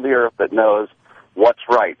face of the earth that knows what's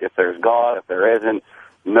right. If there's God, if there isn't,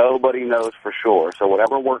 nobody knows for sure. So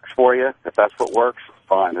whatever works for you, if that's what works,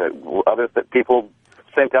 fine. People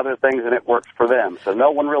think other things, and it works for them. So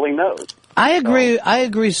no one really knows. I agree. I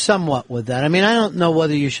agree somewhat with that. I mean, I don't know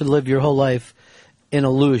whether you should live your whole life in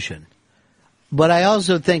illusion, but I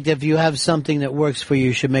also think that if you have something that works for you,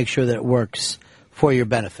 you should make sure that it works for your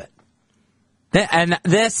benefit. And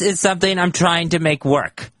this is something I'm trying to make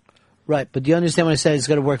work. Right, but do you understand what I said? It's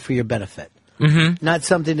going to work for your benefit. Mm-hmm. Not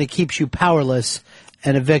something that keeps you powerless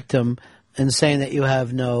and a victim and saying that you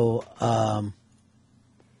have no,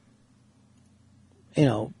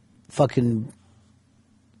 fucking,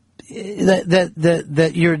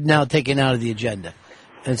 that you're now taken out of the agenda.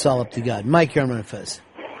 And it's all up to God. Mike, you're on Ron Fez.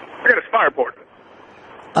 I got a spy report.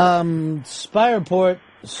 Spy report.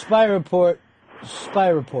 Spy report. Spy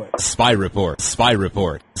report. Spy report. Spy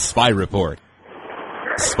report. Spy report.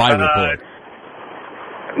 Spy report.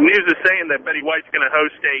 News is saying that Betty White's going to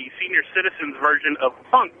host a senior citizens version of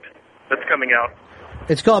Punk'd that's coming out.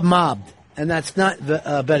 It's called Mobbed, and that's not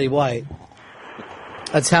Betty White.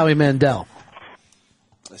 That's Howie Mandel.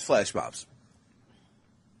 It's Flash Mobs.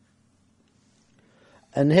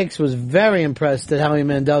 And Hicks was very impressed that Howie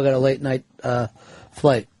Mandel got a late night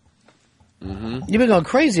flight. Mm-hmm. You've been going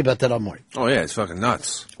crazy about that all morning. Oh, yeah, it's fucking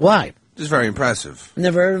nuts. Why? Just very impressive.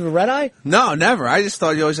 Never heard of a red eye? No, never. I just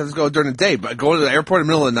thought you always have to go during the day. But going to the airport in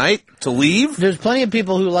the middle of the night to leave? There's plenty of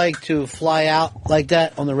people who like to fly out like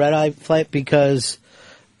that on the red eye flight because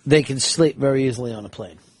they can sleep very easily on a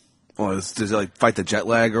plane. Well, does it like fight the jet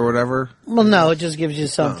lag or whatever? Well, no, it just gives you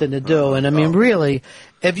something to do. And I mean, really,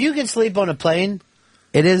 if you can sleep on a plane,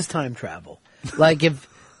 it is time travel. Like if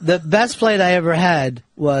the best flight I ever had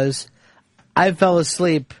was I fell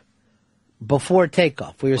asleep before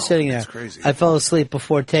takeoff. We were sitting there. Crazy. I fell asleep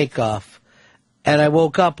before takeoff, and I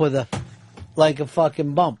woke up with a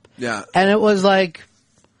fucking bump. Yeah. And it was like,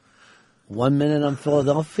 1 minute I'm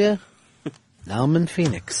Philadelphia, now I'm in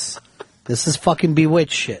Phoenix. This is fucking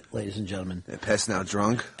bewitched shit, ladies and gentlemen. Yeah, passing out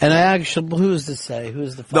drunk. And I actually, who's to say?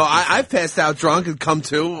 Who's the fucking No, I passed out drunk and come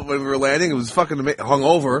to when we were landing. It was fucking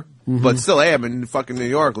hungover, but still, hey, I'm in fucking New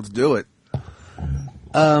York. Let's do it.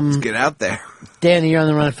 Let's get out there. Danny, you're on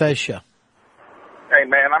the Ron and Fez show. Hey,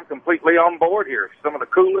 man, I'm completely on board here. Some of the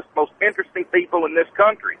coolest, most interesting people in this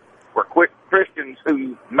country were quick Christians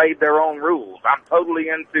who made their own rules. I'm totally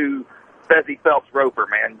into Fezzy Phelps Roper,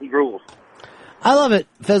 man. He rules. I love it.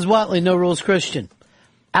 Fez Watley, No Rules Christian.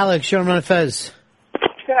 Alex, you're on Ron and Fez.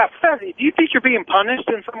 Yeah, Fezzy, do you think you're being punished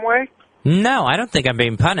in some way? No, I don't think I'm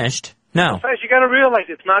being punished. No. Fez, you got to realize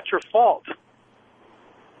it's not your fault.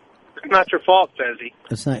 It's not your fault, Fezzy.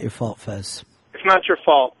 It's not your fault, Fez. It's not your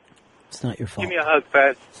fault. It's not your fault. Give me a hug,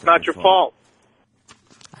 Fez. It's not your fault.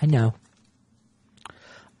 I know.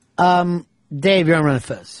 Dave, you're on Ron and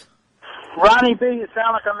Fez. Ronnie B, you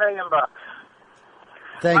sound like $1 million.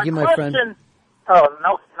 Thank you, my friend. Oh,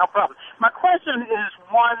 no problem. My question is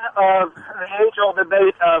one of the age-old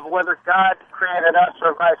debate of whether God created us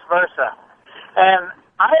or vice versa. And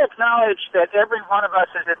I acknowledge that every one of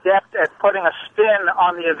us is adept at putting a spin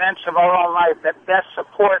on the events of our own life that best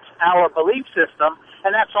supports our belief system,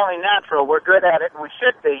 and that's only natural. We're good at it, and we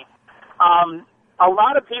should be. A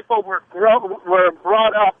lot of people were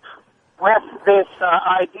brought up with this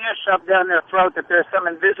idea shoved down their throat that there's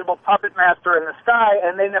some invisible puppet master in the sky,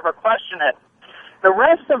 and they never question it. The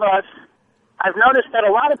rest of us, I've noticed that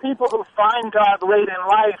a lot of people who find God late in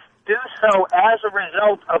life do so as a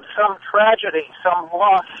result of some tragedy, some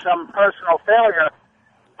loss, some personal failure.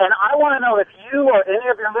 And I want to know if you or any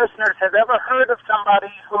of your listeners have ever heard of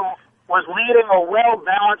somebody who was leading a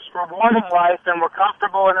well-balanced, rewarding life and were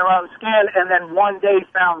comfortable in their own skin and then one day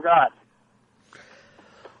found God.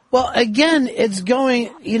 Well, again, it's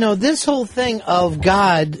going, this whole thing of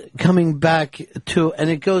God coming back to, and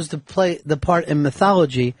it goes to play the part in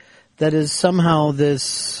mythology that is somehow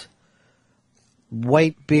this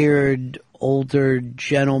white-beard, older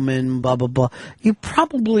gentleman, blah, blah, blah. You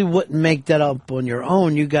probably wouldn't make that up on your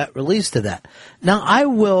own. You got released to that. Now, I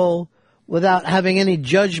will, without having any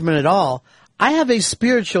judgment at all, I have a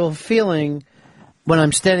spiritual feeling when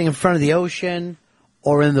I'm standing in front of the ocean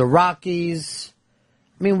or in the Rockies.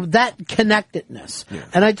 I mean, that connectedness. Yeah.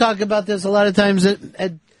 And I talk about this a lot of times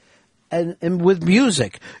and with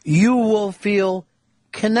music. You will feel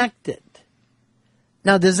connected.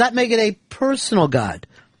 Now, does that make it a personal God?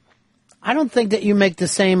 I don't think that you make the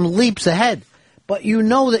same leaps ahead, but you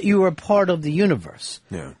know that you are part of the universe.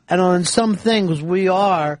 Yeah. And on some things, we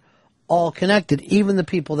are all connected, even the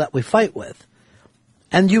people that we fight with.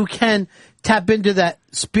 And you can tap into that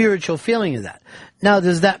spiritual feeling of that. Now,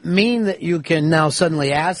 does that mean that you can now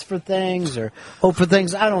suddenly ask for things or hope for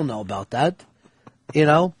things? I don't know about that,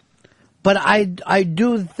 But I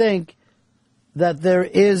do think that there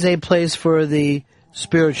is a place for the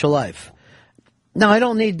spiritual life. Now, I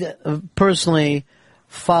don't need to personally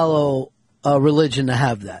follow a religion to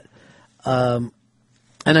have that. And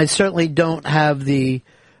I certainly don't have the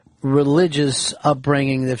religious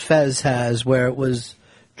upbringing that Fez has where it was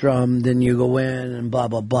drummed and you go in and blah,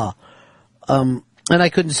 blah, blah. And I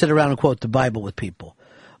couldn't sit around and quote the Bible with people.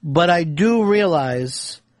 But I do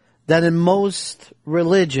realize that in most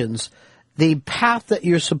religions, the path that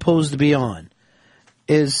you're supposed to be on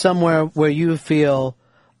is somewhere where you feel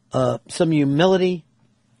some humility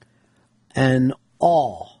and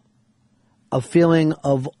awe, a feeling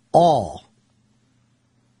of awe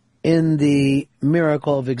in the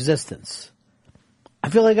miracle of existence. I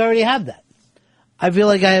feel like I already have that. I feel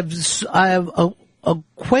like I have a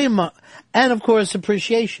quema, and of course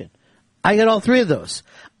appreciation. I get all three of those.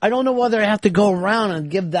 I don't know whether I have to go around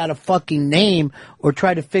and give that a fucking name or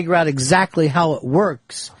try to figure out exactly how it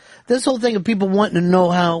works. This whole thing of people wanting to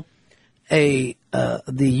know how the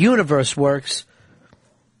universe works.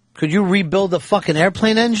 Could you rebuild a fucking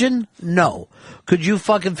airplane engine? No. Could you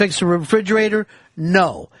fucking fix a refrigerator?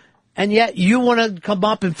 No. And yet you want to come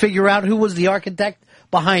up and figure out who was the architect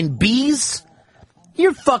behind bees?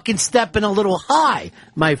 You're fucking stepping a little high,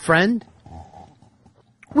 my friend.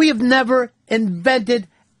 We have never invented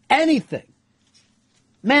anything.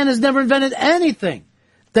 Man has never invented anything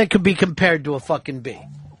that could be compared to a fucking bee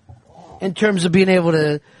in terms of being able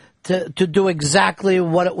to do exactly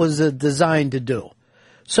what it was designed to do.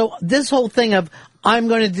 So this whole thing of I'm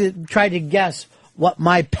going to try to guess what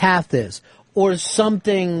my path is, or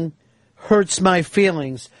something hurts my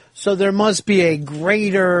feelings, so there must be a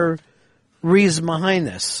greater reason behind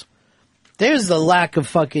this. There's the lack of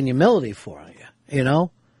fucking humility for you, you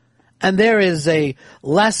know? And there is a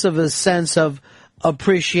less of a sense of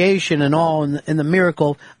appreciation and all in the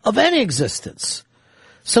miracle of any existence.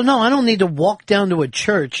 So no, I don't need to walk down to a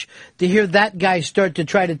church to hear that guy start to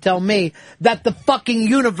try to tell me that the fucking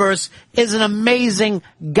universe is an amazing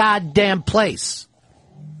goddamn place.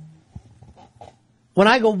 When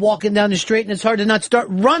I go walking down the street and it's hard to not start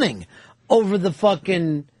running over the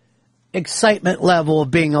fucking excitement level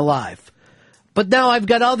of being alive. But now I've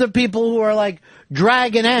got other people who are like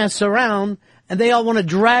dragging ass around and they all want to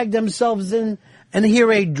drag themselves in and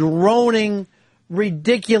hear a droning,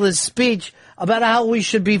 ridiculous speech about how we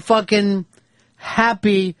should be fucking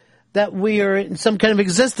happy that we are in some kind of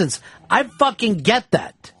existence. I fucking get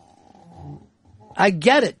that. I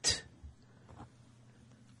get it.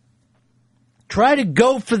 Try to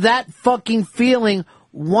go for that fucking feeling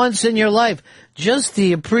once in your life. Just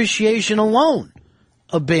the appreciation alone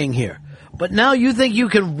of being here. But now you think you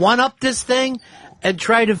can one-up this thing and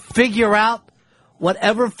try to figure out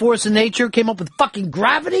whatever force of nature came up with fucking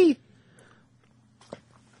gravity?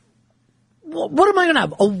 What am I going to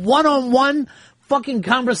have? A one-on-one fucking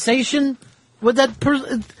conversation with that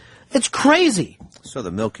person? It's crazy. So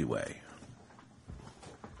the Milky Way.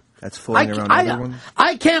 That's floating around other ones?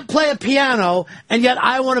 I can't play a piano, and yet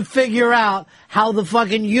I want to figure out how the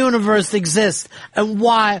fucking universe exists and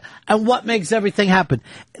why and what makes everything happen.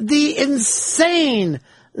 The insane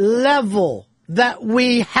level that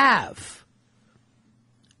we have.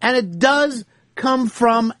 And it does come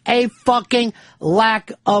from a fucking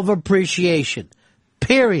lack of appreciation.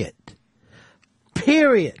 Period.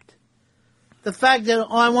 Period. The fact that,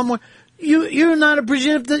 I want more. You're not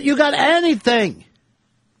appreciative that you got anything.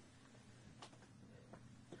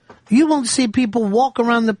 You won't see people walk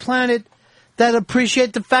around the planet that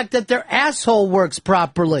appreciate the fact that their asshole works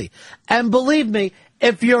properly. And believe me,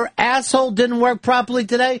 if your asshole didn't work properly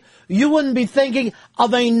today, you wouldn't be thinking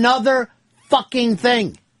of another fucking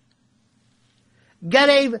thing. Get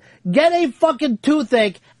a fucking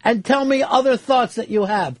toothache and tell me other thoughts that you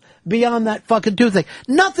have beyond that fucking toothache.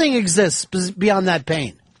 Nothing exists beyond that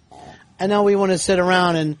pain. And now we want to sit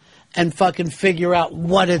around and fucking figure out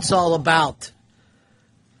what it's all about.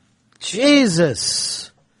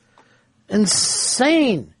 Jesus.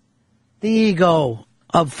 Insane. The ego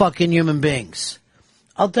of fucking human beings.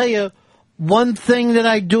 I'll tell you, one thing that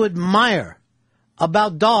I do admire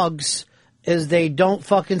about dogs is they don't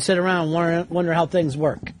fucking sit around and wonder how things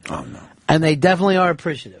work. Oh, no. And they definitely are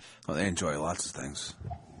appreciative. Oh, they enjoy lots of things.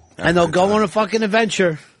 And they'll go on a fucking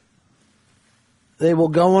adventure. They will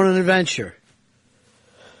go on an adventure.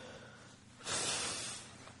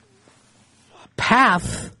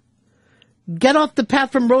 Path. Get off the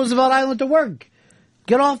path from Roosevelt Island to work.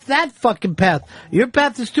 Get off that fucking path. Your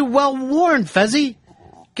path is too well worn, Fezzy.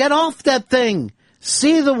 Get off that thing.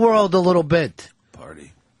 See the world a little bit.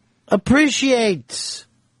 Party. Appreciate.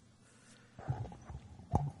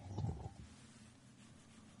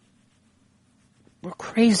 We're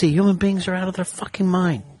crazy. Human beings are out of their fucking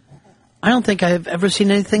mind. I don't think I have ever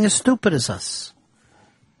seen anything as stupid as us.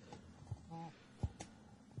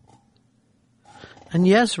 And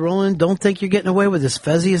yes, Roland, don't think you're getting away with this.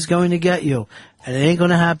 Fezzy is going to get you. And it ain't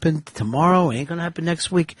going to happen tomorrow. It ain't going to happen next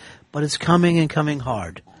week. But it's coming and coming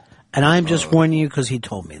hard. And I'm just warning you because he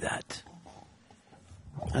told me that.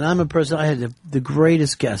 And I'm a person, I had the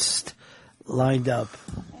greatest guest lined up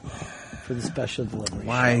for the special delivery.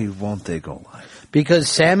 Why won't they go live? Because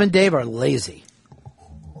Sam and Dave are lazy.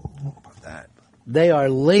 About that. They are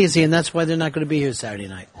lazy, and that's why they're not going to be here Saturday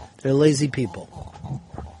night. They're lazy people.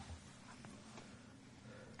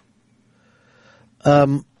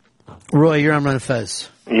 Roy, you're on Run Fez.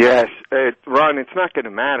 Yes, Ron, it's not going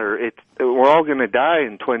to matter. We're all going to die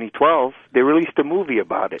in 2012. They released a movie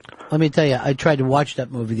about it. Let me tell you, I tried to watch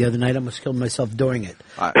that movie the other night. I almost killed myself doing it.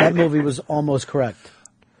 That movie was almost correct.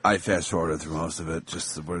 I fast-forwarded through most of it,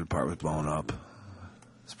 just the word part was blown up.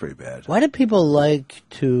 It's pretty bad. Why do people like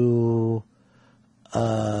to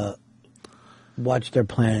watch their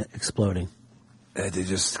planet exploding? They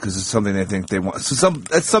just, because it's something they think they want. So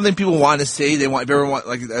that's something people want to see. They want, everyone want,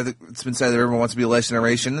 like it's been said, that everyone wants to be the last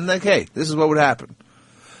generation. And like, hey, this is what would happen.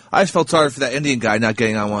 I just felt sorry for that Indian guy not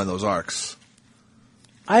getting on one of those arcs.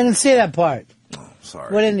 I didn't see that part. Oh,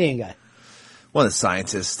 sorry. What Indian guy? One of the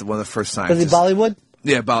scientists, one of the first Was scientists. he Bollywood?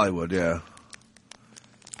 Yeah, Bollywood, yeah.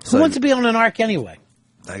 Who wants to be on an ark anyway?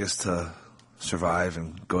 I guess to survive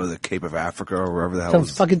and go to the Cape of Africa or wherever the hell it Sounds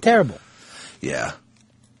was. fucking terrible. Yeah.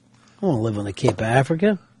 I want to live on the Cape of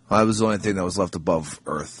Africa. Well, that was the only thing that was left above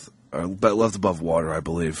Earth, but left above water, I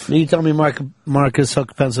believe. You tell me Marcus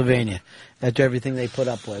Hook, Pennsylvania, after everything they put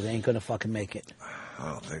up with, they ain't going to fucking make it.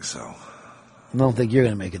 I don't think so. I don't think you're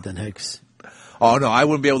going to make it then, Hicks. Oh, no, I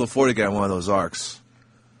wouldn't be able to afford to get on one of those arcs.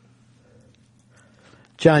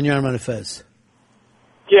 John, you're on the Fez.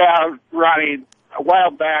 Yeah, Ronnie, a while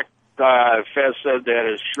back, Fez said that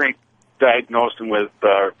his shrink diagnosed him with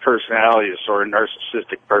personality disorder,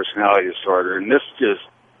 narcissistic personality disorder, and this is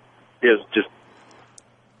just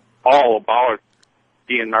all about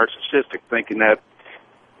being narcissistic, thinking that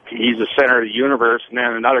he's the center of the universe, and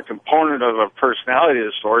then another component of a personality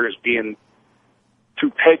disorder is being too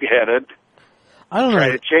pig-headed. I don't know. Try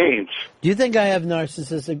to change. Do you think I have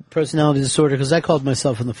narcissistic personality disorder? Because I called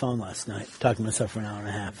myself on the phone last night, talked to myself for an hour and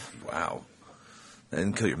a half. Wow. That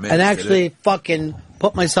didn't kill your man. And actually fucking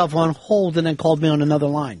put myself on hold and then called me on another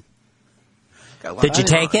line. Did you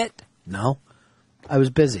take it? No. I was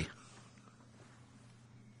busy.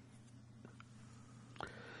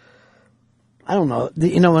 I don't know.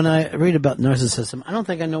 When I read about narcissism, I don't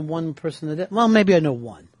think I know one person that... Well, maybe I know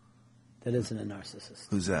one that isn't a narcissist.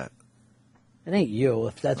 Who's that? It ain't you,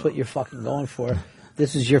 if that's what you're fucking going for.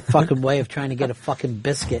 This is your fucking way of trying to get a fucking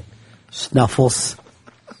biscuit, Snuffles.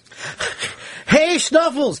 Hey,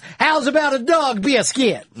 Snuffles, how's about a dog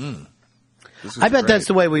biscuit? I bet that's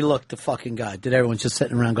the way we look to fucking God. That everyone's just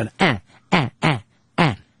sitting around going,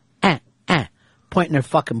 pointing their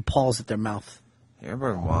fucking paws at their mouth.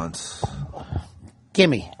 Everybody wants.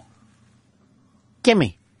 Gimme.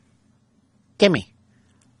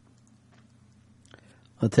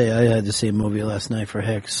 I'll tell you, I had to see a movie last night for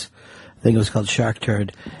Hicks. I think it was called Shark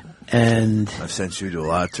Turd. And I've sent you to a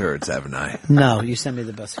lot of turds, haven't I? No, you sent me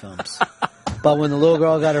the best films. But when the little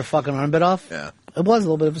girl got her fucking arm bit off, yeah, it was a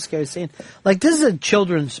little bit of a scary scene. Like, this is a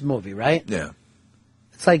children's movie, right? Yeah.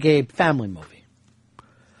 It's like a family movie.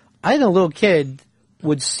 I think a little kid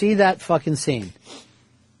would see that fucking scene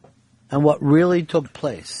and what really took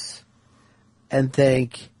place and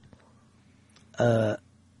think, I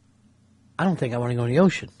don't think I want to go in the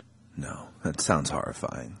ocean. No, that sounds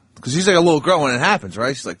horrifying. Because she's like a little girl when it happens,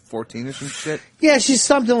 right? She's like 14 or some shit. Yeah, she's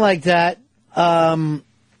something like that. And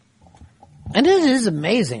it is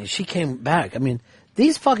amazing. She came back. I mean,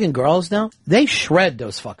 these fucking girls now, they shred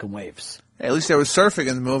those fucking waves. Hey, at least there was surfing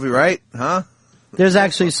in the movie, right? Huh? There's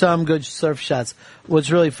actually some good surf shots.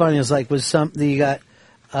 What's really funny is you got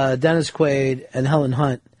Dennis Quaid and Helen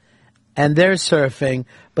Hunt, and they're surfing,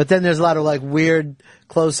 but then there's a lot of like weird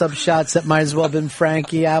close-up shots that might as well have been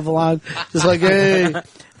Frankie Avalon. Just like, hey.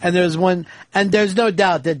 And there's one, and there's no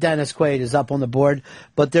doubt that Dennis Quaid is up on the board,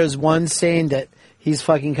 but there's one scene that he's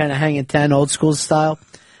fucking kind of hanging 10 old school style,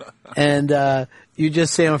 and you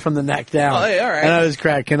just see him from the neck down. Oh, hey, all right. And I was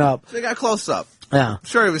cracking up. They got close up. Yeah. I'm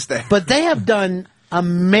sure he was there. But they have done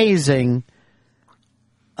amazing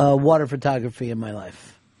water photography in my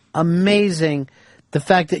life. Amazing. The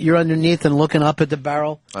fact that you're underneath and looking up at the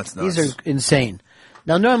barrel. That's nuts. These are insane.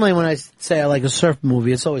 Now, normally when I say I like a surf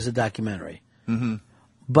movie, it's always a documentary. Mm-hmm.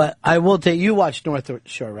 But I will tell you, watched North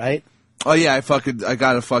Shore, right? Oh, yeah, I found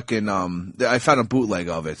a bootleg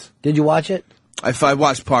of it. Did you watch it? I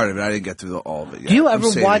watched part of it. I didn't get through all of it yet. Do you I'm ever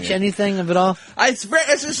saving watch it. anything of it all? It's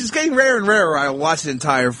just getting rarer and rarer. I watch the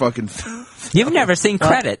entire fucking film. You've never seen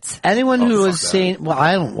credits. Anyone who has seen... Well,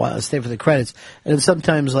 I don't want to stay for the credits. And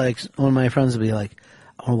sometimes, like, one of my friends will be like,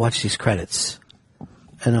 I want to watch these credits.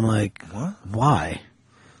 And I'm like, what? Why?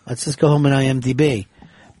 Let's just go home and IMDb.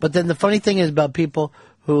 But then the funny thing is about people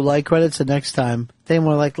who like credits, the next time, they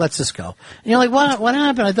were like, let's just go. And you're like, what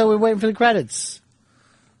happened? I thought we were waiting for the credits.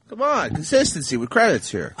 Come on, consistency with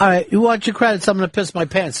credits here. All right, you watch your credits, I'm going to piss my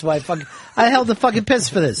pants. So I held the fucking piss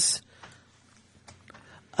for this.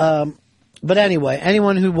 But anyway,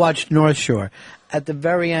 anyone who watched North Shore, at the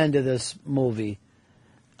very end of this movie,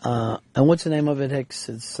 and what's the name of it, Hicks?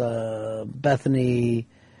 It's Bethany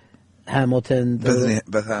Hamilton.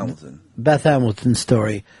 Beth Hamilton. Beth Hamilton's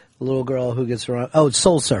story. The little girl who gets around. Oh, it's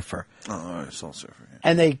Soul Surfer. Oh, all right, Soul Surfer. Yeah.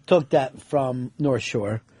 And they took that from North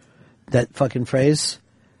Shore, that fucking phrase.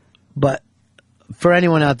 But for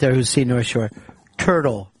anyone out there who's seen North Shore,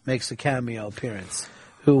 Turtle makes a cameo appearance,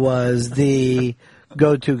 who was the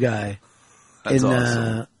go-to guy in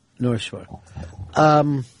awesome. North Shore.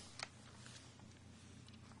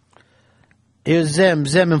 Here's Zim.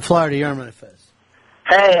 Zim in Florida. You're on my Fez.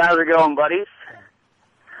 Hey, how's it going, buddies?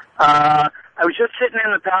 I was just sitting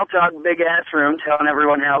in the Pal Talk big ass room telling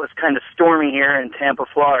everyone how it was kind of stormy here in Tampa,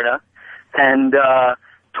 Florida, and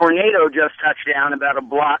tornado just touched down about a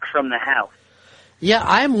block from the house. Yeah,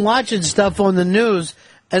 I'm watching stuff on the news,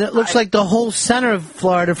 and it looks like the whole center of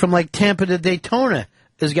Florida, from like Tampa to Daytona,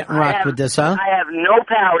 is getting rocked with this, huh? I have no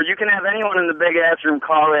power. You can have anyone in the big ass room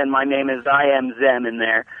call in. My name is I Am Zem in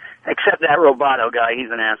there, except that Roboto guy.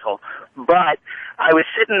 He's an asshole. But I was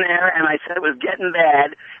sitting there, and I said it was getting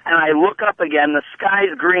bad, and I look up again. The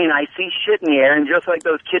sky's green. I see shit in the air, and just like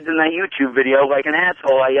those kids in that YouTube video, like an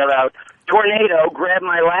asshole, I yell out, tornado, grab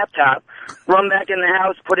my laptop, run back in the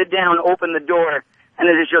house, put it down, open the door, and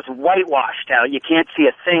it is just whitewashed out. You can't see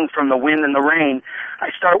a thing from the wind and the rain.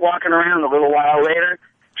 I start walking around a little while later.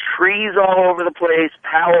 Trees all over the place,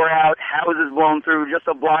 power out, houses blown through, just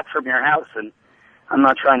a block from your house. And I'm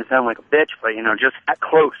not trying to sound like a bitch, but, you know, just that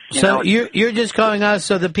close. So you're just calling us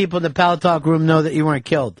so the people in the Pal Talk room know that you weren't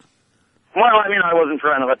killed? Well, I mean, I wasn't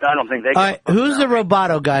trying to let that. I don't think they... All right, who's the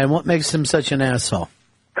Roboto guy, and what makes him such an asshole?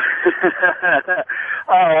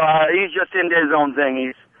 He's just into his own thing.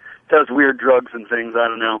 He does weird drugs and things. I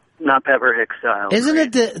don't know. Not Pepper Hicks style.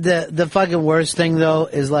 Isn't it the fucking worst thing, though,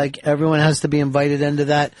 is like everyone has to be invited into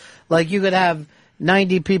that? Like you could have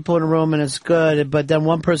 90 people in a room and it's good, but then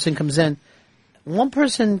one person comes in. One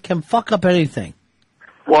person can fuck up anything.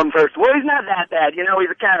 One person. Well, he's not that bad. You know, he's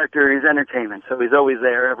a character. He's entertainment, so he's always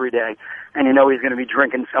there every day. And you know he's going to be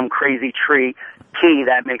drinking some crazy tea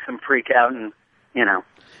that makes him freak out and, you know.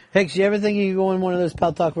 Hicks, you ever think you could go in one of those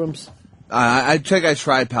Pal Talk rooms? I think I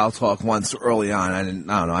tried Pal Talk once early on. I don't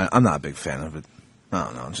know. I'm not a big fan of it. I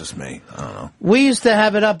don't know. It's just me. I don't know. We used to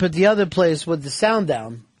have it up at the other place with the sound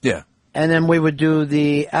down. Yeah. And then we would do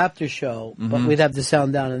the after show, but we'd have the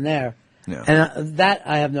sound down in there. Yeah. And that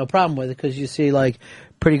I have no problem with, because you see, like,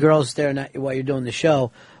 pretty girls staring at you while you're doing the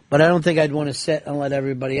show. But I don't think I'd want to sit and let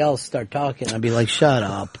everybody else start talking. I'd be like, shut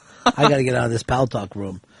up. I got to get out of this Pal Talk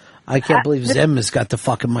room. I can't believe Zim has got the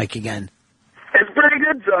fucking mic again. It's pretty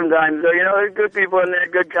good sometimes, though. You know, there's good people in there,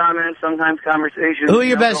 good comments, sometimes conversations. Who are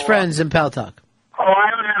your best friends in Pal Talk? Oh,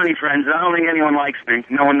 I don't have any friends. I don't think anyone likes me.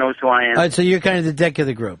 No one knows who I am. All right, so you're kind of the dick of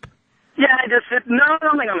the group. Yeah, I just sit... No, I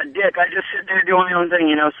don't think I'm a dick. I just sit there doing my own thing,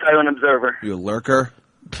 you know, silent observer. You a lurker?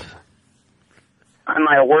 Am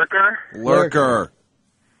I a worker? Lurker.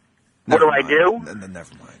 What do I do?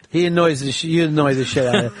 Never mind. He annoys you annoy the shit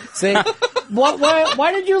out of him. See?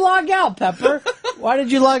 Why did you log out, Pepper? Why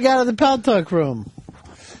did you log out of the Pal Talk room?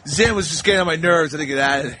 Zim was just getting on my nerves. I had to get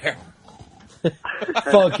out of there.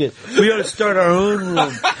 Fuck it. We ought to start our own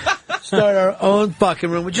room. Start our own fucking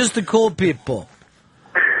room with just the cool people.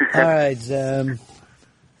 All right, Zim.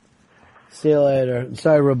 See you later. I'm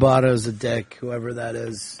sorry Roboto's a dick, whoever that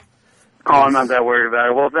is. Oh, I'm not that worried about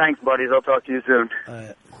it. Well, thanks, buddies. I'll talk to you soon. All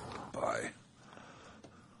right. Bye.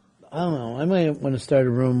 I don't know. I might want to start a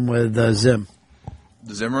room with Zim.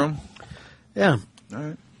 The Zim room? Yeah.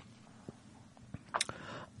 All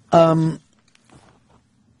right.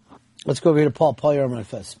 Let's go over here to Paul. Paul, you're on my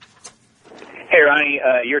fist. Hey, Ronnie,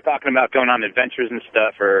 you're talking about going on adventures and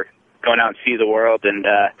stuff, or going out and see the world, and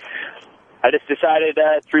I just decided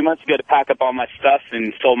 3 months ago to pack up all my stuff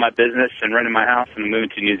and sold my business and rented my house and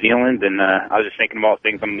moved to New Zealand, and I was just thinking of all the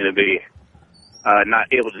things I'm going to be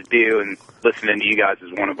not able to do, and listening to you guys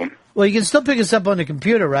is one of them. Well, you can still pick us up on the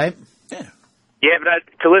computer, right? Yeah, but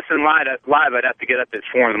to listen live, I'd have to get up at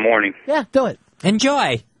 4 in the morning. Yeah, do it.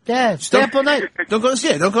 Enjoy. Yeah, stay up all night. Don't go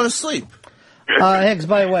to sleep. Hicks,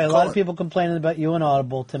 by the way, a lot of people complaining about you and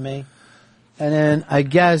Audible to me. And then I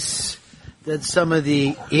guess that some of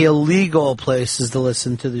the illegal places to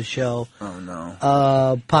listen to the show. Oh,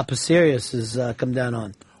 no. Papa Sirius has come down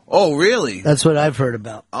on. Oh, really? That's what I've heard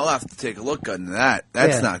about. I'll have to take a look into that.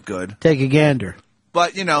 That's not good. Take a gander.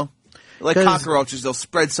 But, you know, like cockroaches, they'll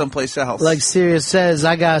spread someplace else. Like Sirius says,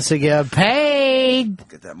 I got to get paid.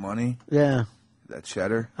 Get that money. Yeah. That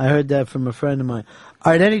cheddar. I heard that from a friend of mine.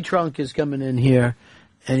 All right, Eddie Trunk is coming in here,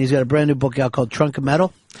 and he's got a brand new book out called Trunk of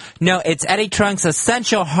Metal. No, it's Eddie Trunk's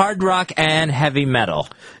Essential Hard Rock and Heavy Metal.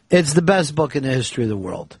 It's the best book in the history of the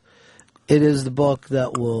world. It is the book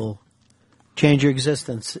that will change your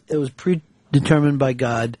existence. It was predetermined by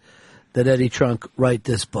God that Eddie Trunk write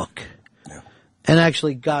this book. Yeah. And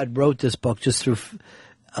actually, God wrote this book just through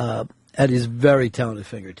Eddie's very talented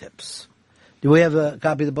fingertips. Do we have a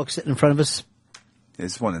copy of the book sitting in front of us?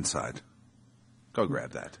 There's one inside. Go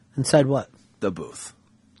grab that. Inside what? The booth.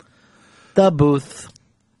 The booth.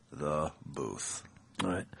 The booth. All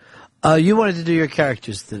right. You wanted to do your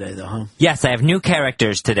characters today, though, huh? Yes, I have new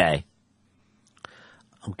characters today.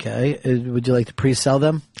 Okay. Would you like to pre-sell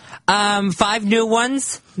them? 5 new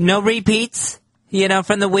ones. No repeats.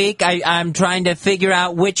 from the week. I'm trying to figure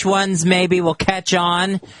out which ones maybe will catch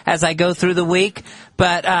on as I go through the week.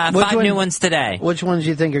 But 5 new ones today. Which ones do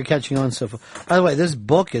you think are catching on so far? By the way, this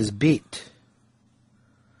book is beat.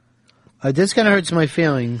 This kind of hurts my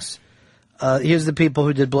feelings. Here's the people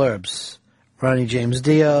who did blurbs. Ronnie James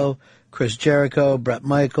Dio, Chris Jericho, Bret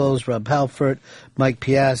Michaels, Rob Halford, Mike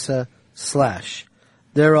Piazza, Slash.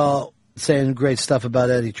 They're all saying great stuff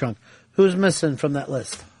about Eddie Trunk. Who's missing from that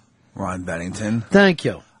list? Ron Bennington. Thank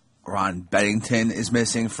you. Ron Bennington is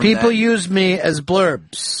missing from People that. use me as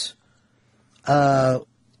blurbs.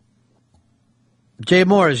 Jay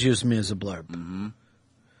Moore has used me as a blurb. Mm-hmm.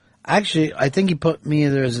 Actually, I think he put me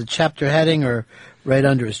either as a chapter heading or right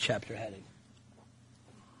under his chapter heading.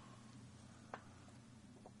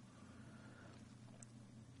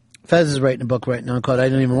 Fez is writing a book right now called I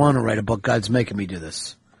Don't Even Want to Write a Book. God's Making Me Do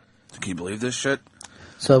This. Can you believe this shit?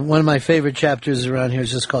 So one of my favorite chapters around here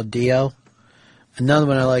is just called Dio. Another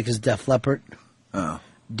one I like is Def Leppard. Oh.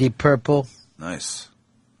 Deep Purple. Nice.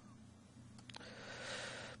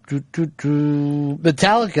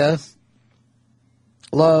 Metallica.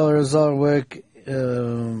 Lars Ulrich,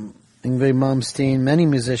 Yngwie Malmsteen, many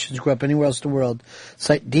musicians grew up anywhere else in the world,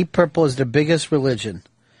 cite Deep Purple as their biggest religion,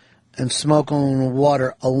 and smoke on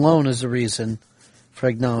water alone is the reason for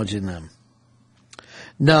acknowledging them.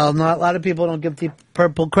 No, not a lot of people don't give Deep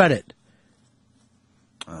Purple credit.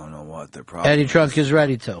 I don't know what their problem Eddie Trunk is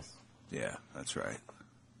ready to. Yeah, that's right.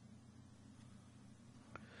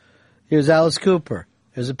 Here's Alice Cooper.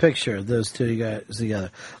 Here's a picture of those two guys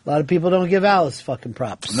together. A lot of people don't give Alice fucking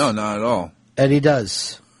props. No, not at all. Eddie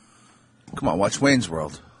does. Come on, watch Wayne's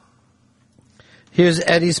World. Here's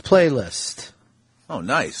Eddie's playlist. Oh,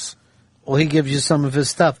 nice. Well, he gives you some of his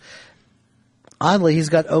stuff. Oddly, he's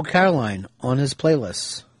got Oh Caroline on his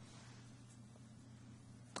playlist.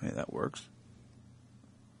 Hey, that works.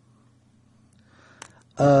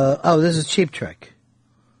 This is Cheap Trick.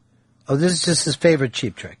 Oh, this is just his favorite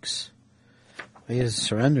Cheap Tricks. He has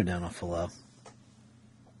Surrender down awful low.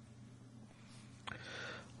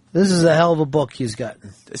 This is a hell of a book he's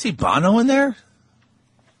gotten. Is he Bono in there?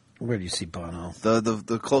 Where do you see Bono?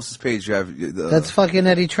 The closest page you have. That's fucking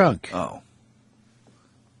Eddie Trunk. Oh.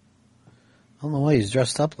 I don't know why he's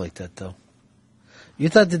dressed up like that, though. You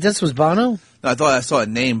thought that this was Bono? No, I thought I saw a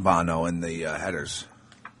name Bono in the headers.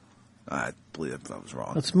 I believe I was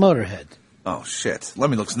wrong. That's Motorhead. Oh, shit.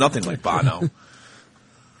 Lemmy looks nothing like Bono.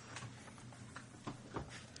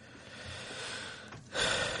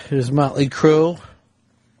 Here's Motley Crue.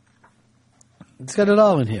 It's got it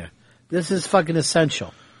all in here. This is fucking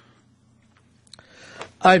essential.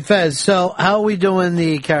 All right, Fez, so how are we doing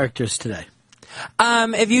the characters today?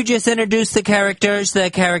 If you just introduce the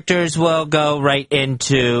characters will go right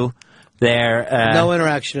into their... No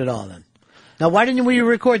interaction at all, then. Now, why didn't we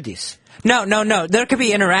record these? No. There could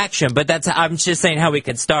be interaction, but I'm just saying how we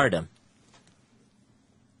could start them.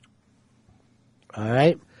 All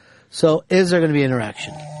right. So, is there going to be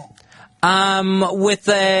interaction? With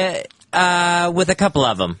a couple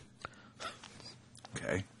of them.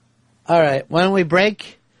 Okay. All right. Why don't we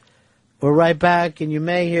break? We're right back, and you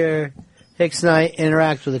may hear Hicks and I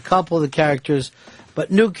interact with a couple of the characters.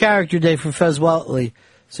 But new character day for Fez Whatley.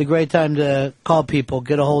 It's a great time to call people,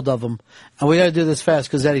 get a hold of them. And we got to do this fast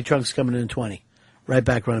because Eddie Trunk's coming in 20. Right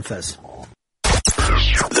back, Ron and Fez.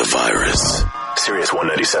 The Virus. Sirius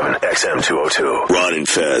 197, XM 202. Ron and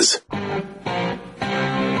Fez.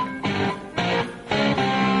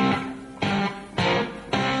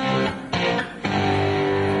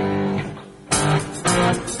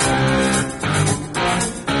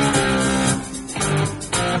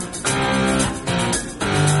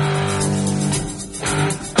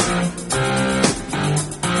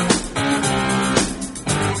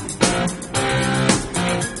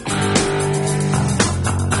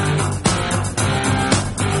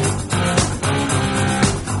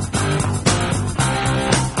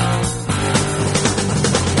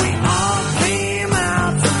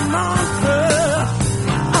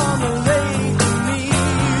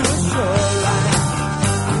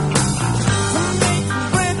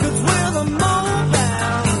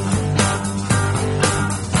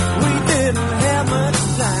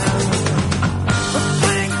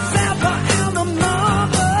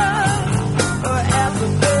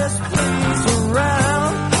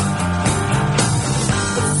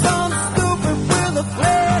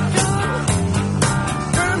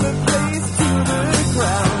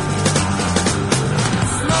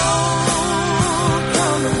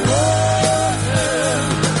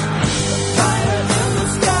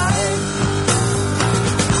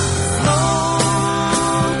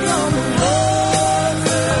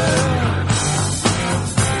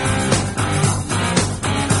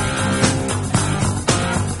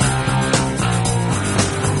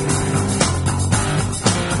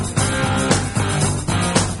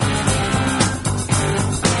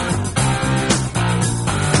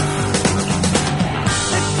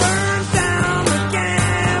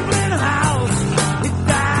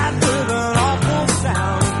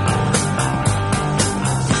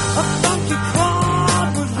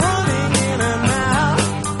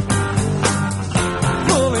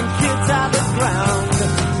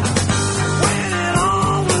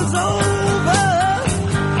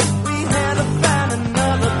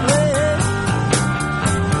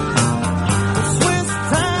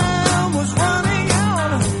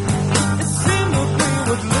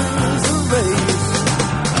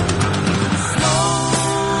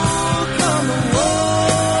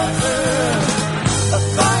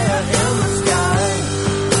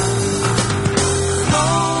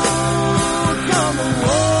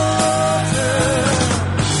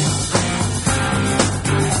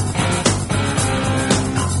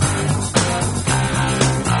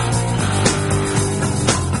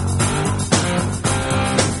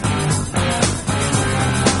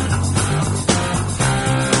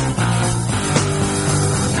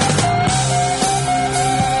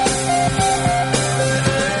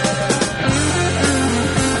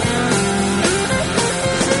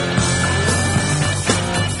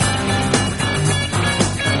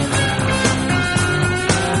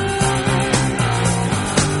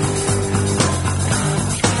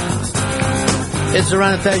 the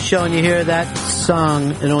Ron and Fez show, and you hear that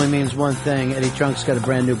song, it only means one thing. Eddie Trunk's got a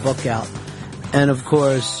brand new book out. And, of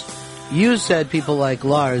course, you said people like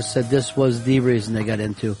Lars said this was the reason they got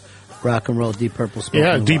into rock and roll, Deep Purple.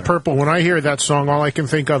 Yeah, Deep Purple. When I hear that song, all I can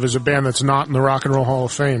think of is a band that's not in the Rock and Roll Hall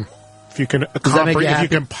of Fame. If you can, if you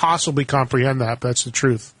can possibly comprehend that, that's the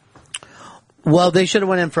truth. Well, they should have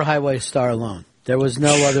went in for Highway Star alone. There was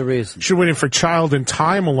no other reason. Should have went in for Child in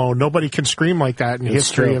Time alone. Nobody can scream like that in the It's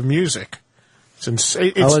history true. of music. It's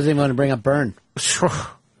insane. I wasn't even going to bring up Burn.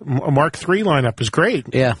 A Mark III lineup is great.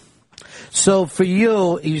 Yeah. So for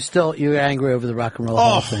you, you're angry over the Rock and Roll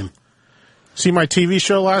Hall of Fame. See my TV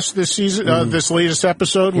show this season, this latest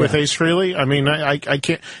episode with Ace Frehley. I mean, I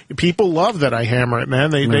can't. People love that I hammer it,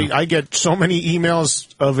 man. I get so many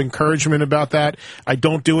emails of encouragement about that. I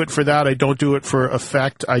don't do it for that. I don't do it for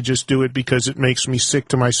effect. I just do it because it makes me sick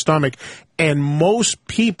to my stomach. And most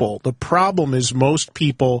people, the problem is most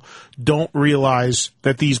people don't realize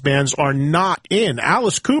that these bands are not in.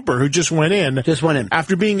 Alice Cooper, who just went in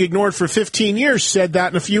after being ignored for 15 years, said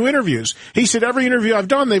that in a few interviews. He said, every interview I've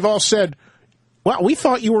done, they've all said, well, we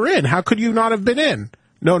thought you were in. How could you not have been in?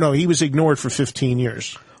 No, he was ignored for 15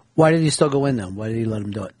 years. Why did he still go in, though? Why did he let him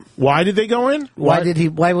do it? Why did they go in? Why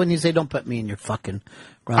wouldn't he say, don't put me in your fucking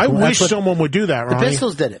rock I and roll? wish someone would do that, The Ronnie.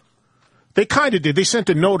 Pistols did it. They kind of did. They sent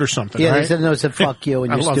a note or something, Yeah, right? they sent a note that said, fuck you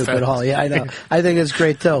and I your love stupid that. hall. Yeah, I know. I think it's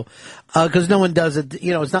great, too. Because no one does it.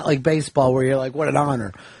 You know, it's not like baseball where you're like, what an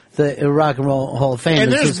honor. The Rock and Roll Hall of Fame. And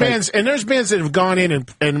is there's just bands, and there's bands that have gone in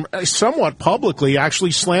and somewhat publicly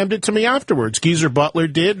actually slammed it to me afterwards. Geezer Butler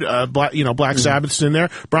did, Black Sabbath's in there.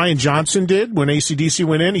 Brian Johnson did when AC/DC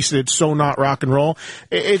went in. He said it's so not rock and roll.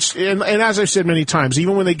 And as I've said many times,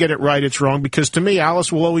 even when they get it right, it's wrong. Because to me,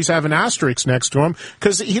 Alice will always have an asterisk next to him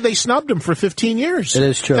because they snubbed him for 15 years. It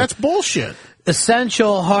is true. That's bullshit.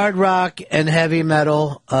 Essential hard rock and heavy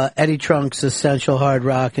metal. Eddie Trunk's Essential Hard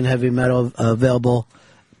Rock and Heavy Metal available.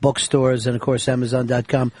 Bookstores and, of course,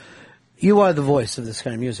 Amazon.com. You are the voice of this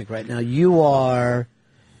kind of music right now. You are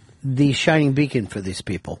the shining beacon for these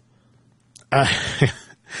people.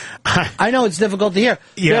 I know it's difficult to hear.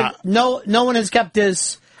 Yeah. No one has kept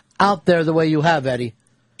this out there the way you have, Eddie.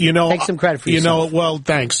 Take some credit for yourself. Well,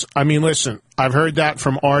 thanks. I mean, listen, I've heard that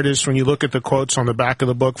from artists. When you look at the quotes on the back of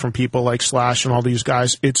the book from people like Slash and all these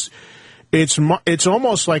guys, it's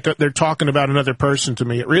almost like they're talking about another person to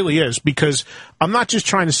me. It really is, because I'm not just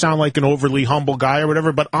trying to sound like an overly humble guy or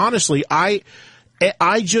whatever, but honestly, I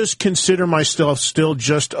just consider myself still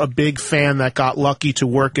just a big fan that got lucky to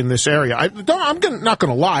work in this area. I'm not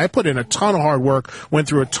going to lie. I put in a ton of hard work, went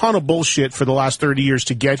through a ton of bullshit for the last 30 years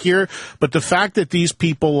to get here. But the fact that these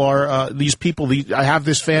people are, I have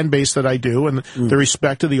this fan base that I do, and the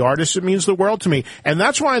respect of the artists, it means the world to me. And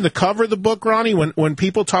that's why the cover of the book, Ronnie, when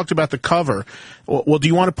people talked about the cover, well, do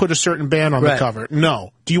you want to put a certain band on the cover?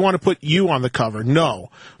 No. Do you want to put you on the cover?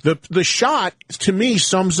 No. The shot, to me,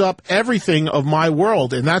 sums up everything of my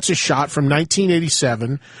world, and that's a shot from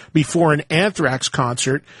 1987 before an Anthrax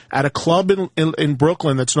concert at a club in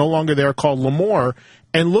Brooklyn that's no longer there called L'Amour.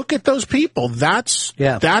 And look at those people. The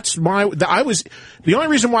only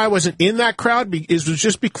reason why I wasn't in that crowd was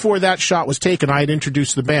just before that shot was taken, I had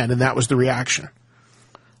introduced the band, and that was the reaction.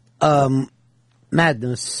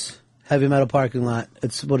 Madness. Heavy Metal Parking Lot.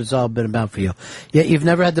 It's what it's all been about for you. Yet you've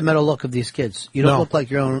never had the metal look of these kids. You don't look like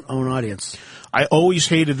your own audience. I always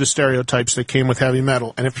hated the stereotypes that came with heavy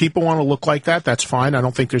metal. And if people want to look like that, that's fine. I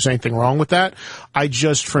don't think there's anything wrong with that. I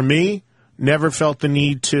just, for me, never felt the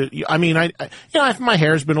need to. I mean, my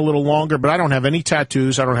hair's been a little longer, but I don't have any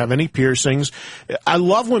tattoos. I don't have any piercings. I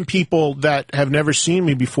love when people that have never seen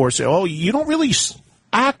me before say, "Oh, you don't really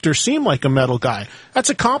act or seem like a metal guy." That's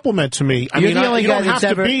a compliment to me. You don't have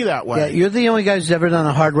to be that way. Yeah, you're the only guy who's ever done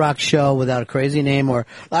a hard rock show without a crazy name or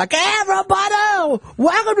like, "Hey, everybody,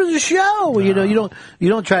 welcome to the show." You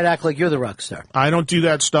don't try to act like you're the rock star. I don't do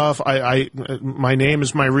that stuff. My name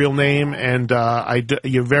is my real name, and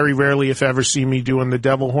you very rarely, if ever, see me doing the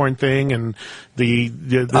devil horn thing and the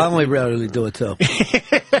I only rarely do it too.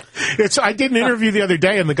 I did an interview the other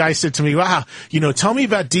day, and the guy said to me, "Wow, tell me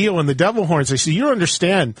about Dio and the devil horns." I said, "You don't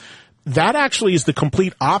understand. That actually is the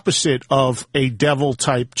complete opposite of a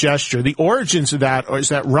devil-type gesture. The origins of that is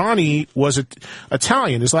that Ronnie was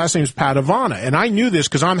Italian. His last name is Padavana. And I knew this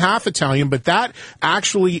because I'm half Italian, but that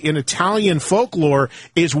actually in Italian folklore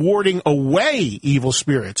is warding away evil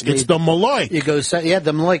spirits. It's the Malloy.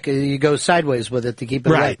 The Malloy. You go sideways with it to keep it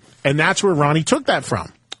right. And that's where Ronnie took that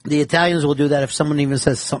from. The Italians will do that if someone even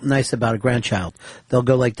says something nice about a grandchild. They'll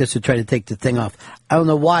go like this to try to take the thing off. I don't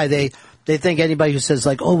know why. They think anybody who says,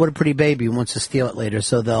 like, "Oh, what a pretty baby," wants to steal it later,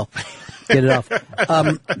 so they'll get it off.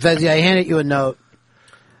 Fezzi, I handed you a note.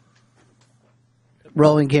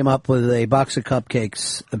 Roland came up with a box of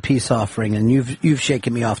cupcakes, a peace offering, and you've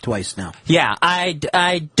shaken me off twice now. Yeah, I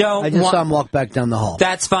don't. I just saw him walk back down the hall.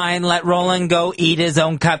 That's fine. Let Roland go eat his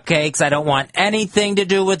own cupcakes. I don't want anything to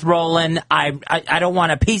do with Roland. I don't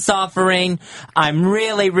want a peace offering. I'm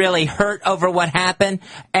really, really hurt over what happened,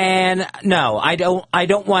 and no, I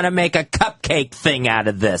don't want to make a cupcake thing out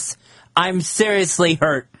of this. I'm seriously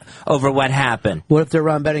hurt over what happened. What if they're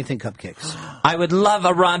Ron Bennington cupcakes? I would love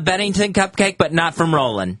a Ron Bennington cupcake, but not from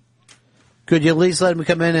Roland. Could you at least let him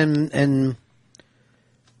come in and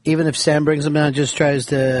even if Sam brings him down, just tries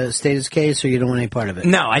to state his case, or you don't want any part of it?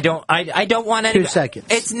 No, I don't. I don't want any. 2 seconds.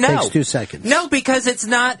 It's no. Takes 2 seconds. No, because it's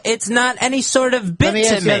not any sort of bit Let me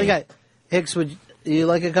to ask the other me. guy. Hicks, would you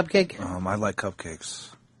like a cupcake? I like cupcakes.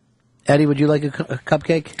 Eddie, would you like a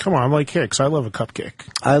cupcake? Come on, I'm like Hicks. I love a cupcake.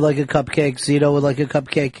 I like a cupcake. Zito would like a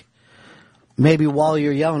cupcake. Maybe while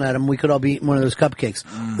you're yelling at him, we could all be eating one of those cupcakes.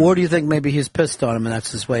 Or do you think maybe he's pissed on him and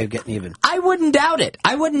that's his way of getting even? I wouldn't doubt it.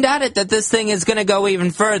 I wouldn't doubt it that this thing is going to go even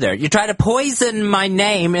further. You try to poison my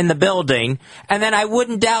name in the building, and then I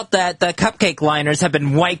wouldn't doubt that the cupcake liners have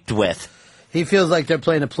been wiped with. He feels like they're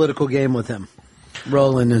playing a political game with him.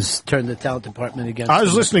 Roland has turned the talent department against him. I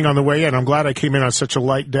was listening on the way in. I'm glad I came in on such a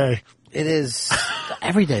light day. It is.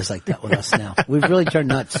 Every day's like that with us now. We've really turned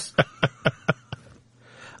nuts.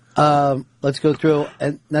 Let's go through.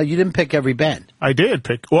 And now, you didn't pick every band. I did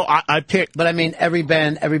pick. Well, I picked. But I mean, every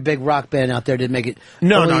band, every big rock band out there didn't make it.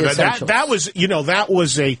 No. Only That essentials.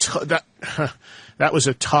 that was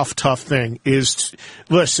a tough thing.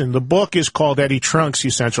 Listen, the book is called Eddie Trunk's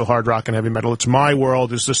Essential Hard Rock and Heavy Metal. It's my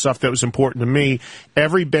world. It's the stuff that was important to me.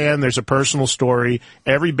 Every band, there's a personal story.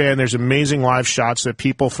 Every band, there's amazing live shots that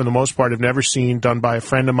people, for the most part, have never seen, done by a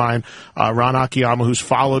friend of mine, Ron Akiyama, who's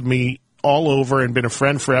followed me all over and been a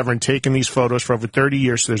friend forever and taken these photos for over 30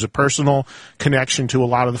 years. So there's a personal connection to a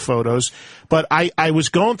lot of the photos. But I was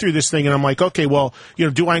going through this thing and I'm like, okay, well,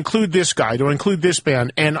 do I include this guy? Do I include this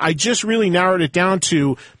band? And I just really narrowed it down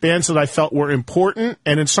to bands that I felt were important,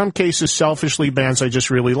 and in some cases, selfishly, bands I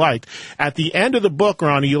just really liked. At the end of the book,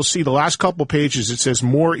 Ronnie, you'll see the last couple pages, it says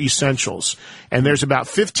more essentials. And there's about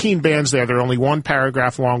 15 bands there. They're only one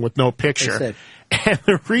paragraph long with no picture. And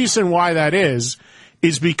the reason why that is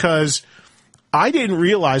because I didn't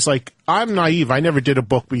realize, I'm naive. I never did a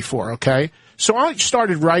book before, okay? So I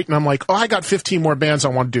started writing. I'm like, I got 15 more bands I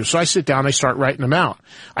want to do. So I sit down, I start writing them out.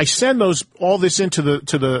 I send all this into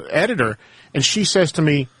the editor, and she says to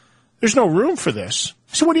me, there's no room for this.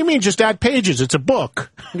 I said, what do you mean? Just add pages. It's a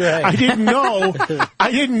book. Right. I didn't know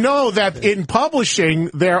that in publishing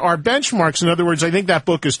there are benchmarks. In other words, I think that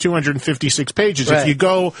book is 256 pages. Right. If you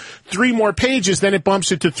go 3 more pages, then it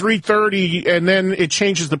bumps it to 330, and then it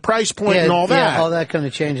changes the price point and all that. Yeah, all that kind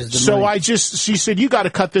of changes the So money. she said, you got to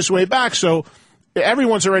cut this way back. So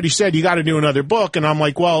everyone's already said you got to do another book, and I'm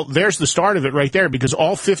like, well, there's the start of it right there, because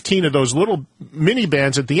all 15 of those little mini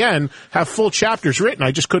bands at the end have full chapters written.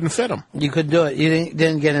 I just couldn't fit them. You could do it. You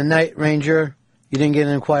didn't get a Night Ranger. You didn't get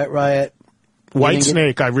in Quiet Riot. White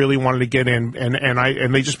Snake, I really wanted to get in,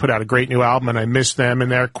 and they just put out a great new album, and I missed them,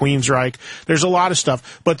 and they're Queensryche. There's a lot of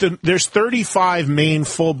stuff, but there's 35 main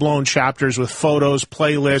full-blown chapters with photos,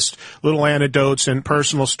 playlists, little anecdotes, and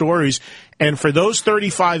personal stories. And for those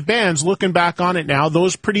 35 bands, looking back on it now,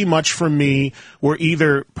 those pretty much for me were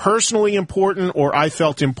either personally important or I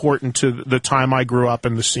felt important to the time I grew up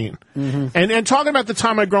in the scene. Mm-hmm. And talking about the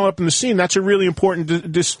time I grew up in the scene, that's a really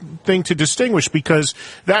important thing to distinguish, because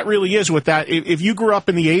that really is what that. If you grew up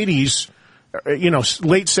in the 80s,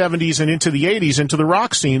 late 70s and into the 80s, into the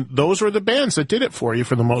rock scene, those were the bands that did it for you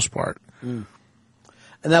for the most part. Mm.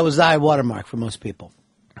 And that was the high watermark for most people.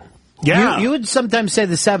 Yeah. You would sometimes say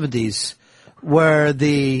the 70s were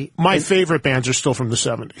my favorite bands are still from the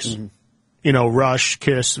 70s. Mm-hmm. Rush,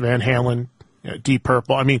 Kiss, Van Halen, Deep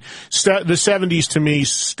Purple. I mean, the 70s to me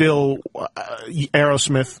still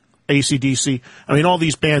Aerosmith, AC/DC. I mean, all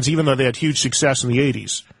these bands, even though they had huge success in the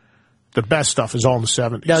 80s, the best stuff is all in the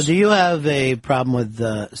 70s. Now, do you have a problem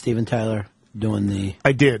with Steven Tyler doing the...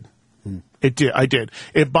 I did. I did.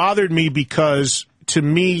 It bothered me because, to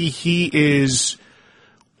me, he is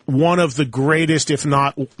one of the greatest, if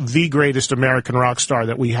not the greatest, American rock star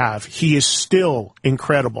that we have. He is still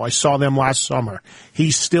incredible. I saw them last summer.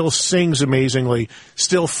 He still sings amazingly,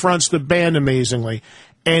 still fronts the band amazingly.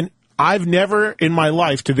 And I've never in my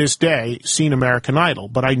life to this day seen American Idol,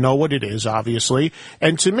 but I know what it is, obviously.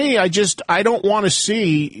 And to me, I don't want to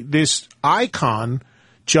see this icon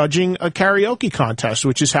judging a karaoke contest,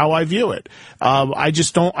 which is how I view it.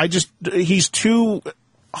 He's too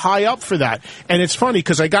high up for that. And it's funny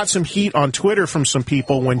because I got some heat on Twitter from some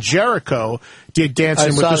people when Jericho did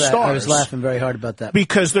Dancing with the Stars. I was laughing very hard about that.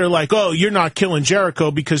 Because they're like, oh, you're not killing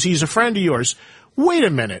Jericho because he's a friend of yours. Wait a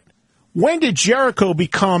minute. When did Jericho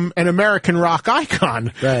become an American rock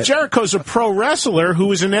icon? Right. Jericho's a pro wrestler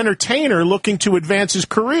who is an entertainer looking to advance his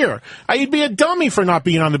career. You'd be a dummy for not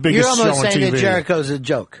being on the biggest show on TV. You're almost saying that Jericho's a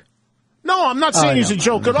joke. No, I'm not saying he's a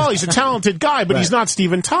joke at all. He's a talented guy, but he's not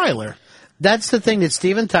Steven Tyler. That's the thing, that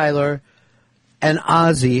Steven Tyler and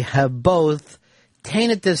Ozzy have both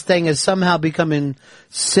tainted this thing as somehow becoming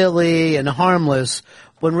silly and harmless,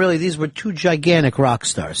 when really these were two gigantic rock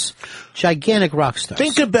stars. Gigantic rock stars.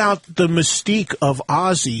 Think about the mystique of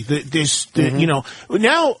Ozzy. You know,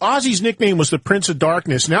 now Ozzy's nickname was the Prince of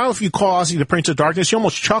Darkness. Now if you call Ozzy the Prince of Darkness, you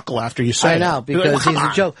almost chuckle after you say it. I know, because he's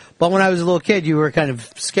a joke. But when I was a little kid, you were kind of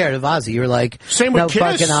scared of Ozzy. You were like, same with Kiss.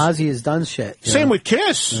 Fucking Ozzy has done shit. Same with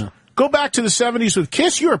Kiss. Yeah. Go back to the 70s with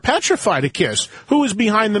Kiss. You were petrified of Kiss. Who was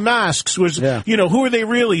behind the masks? You know, who are they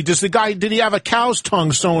really? Did he have a cow's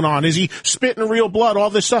tongue sewn on? Is he spitting real blood? All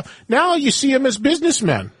this stuff. Now you see him as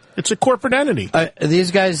businessmen. It's a corporate entity.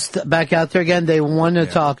 These guys back out there again. They want to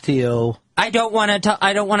talk to you. I don't want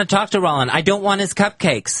to talk to Roland. I don't want his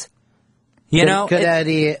cupcakes. Could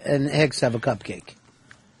Eddie and Hicks have a cupcake?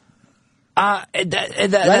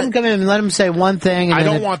 Let him come in and let him say one thing. And I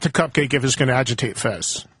don't want the cupcake if it's going to agitate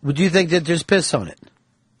Fez. Would you think that there's piss on it?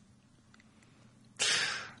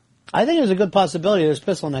 I think there's a good possibility there's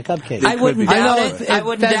piss on that cupcake. I wouldn't doubt it.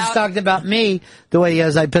 If Fez talked about me the way he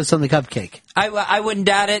has, I'd piss on the cupcake. I wouldn't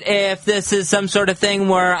doubt it if this is some sort of thing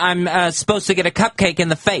where I'm supposed to get a cupcake in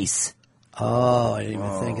the face. Oh, I didn't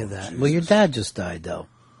even think of that. Well, your dad just died, though.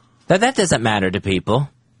 That doesn't matter to people.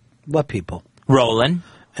 What people? Roland.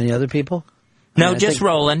 Any other people? No, just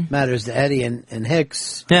Roland. Matters to Eddie and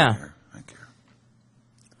Hicks. Yeah.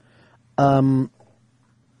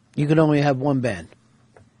 You could only have one band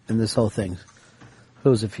in this whole thing.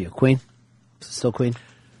 Who's it for you? Queen? Is it still Queen?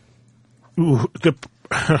 Ooh,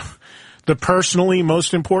 the personally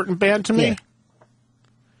most important band to me? Yeah.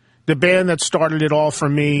 The band that started it all for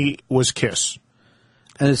me was Kiss.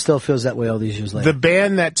 And it still feels that way all these years later. The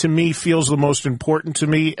band that to me feels the most important to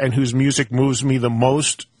me and whose music moves me the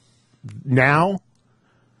most now,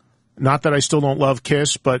 not that I still don't love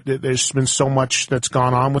Kiss, but there's been so much that's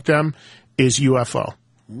gone on with them, is UFO.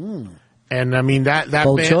 And I mean, that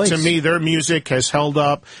Bold band, choice. to me, their music has held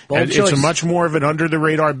up. Bold And choice. it's a much more of an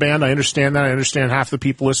under-the-radar band. I understand that. I understand half the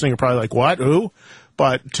people listening are probably like, what? Who?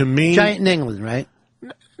 But to me... Giant in England, right?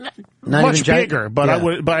 Not much even giant? bigger, but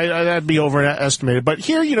Yeah. that'd be overestimated. But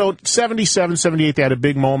here, 77, 78, they had a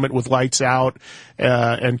big moment with Lights Out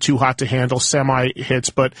and Too Hot to Handle, semi-hits.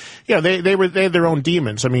 But, they had their own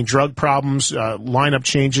demons. I mean, drug problems, lineup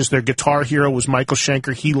changes. Their guitar hero was Michael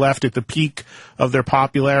Schenker. He left at the peak of their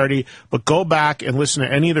popularity. But go back and listen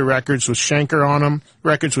to any of the records with Schenker on them.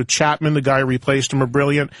 Records with Chapman, the guy who replaced him, are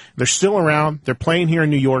brilliant. They're still around. They're playing here in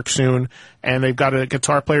New York soon. And they've got a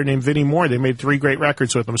guitar player named Vinnie Moore. They made 3 great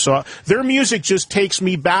records with them. So their music just takes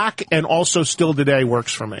me back and also still today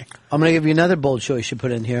works for me. I'm going to give you another bold choice you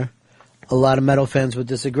put in here. A lot of metal fans would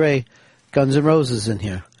disagree. Guns N' Roses in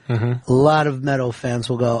here. A lot of metal fans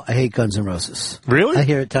will go, I hate Guns N' Roses. Really? I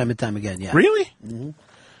hear it time and time again, yeah. Really?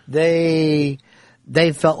 They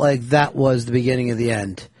felt like that was the beginning of the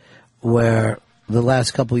end, where the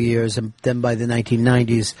last couple of years, and then by the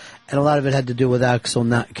 1990s, and a lot of it had to do with Axl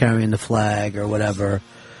not carrying the flag or whatever.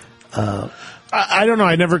 I don't know.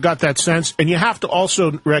 I never got that sense. And you have to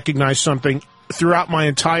also recognize something. Throughout my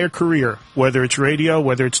entire career, whether it's radio,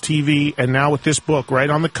 whether it's TV, and now with this book right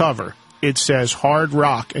on the cover, it says hard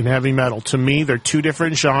rock and heavy metal. To me, they're 2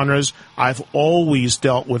 different genres. I've always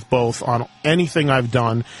dealt with both on anything I've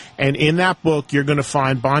done. And in that book, you're going to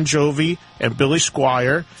find Bon Jovi and Billy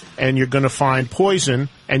Squier, and you're going to find Poison,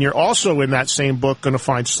 and you're also in that same book going to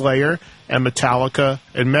find Slayer and Metallica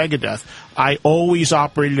and Megadeth. I always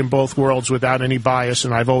operated in both worlds without any bias,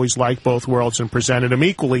 and I've always liked both worlds and presented them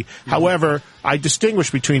equally. However, I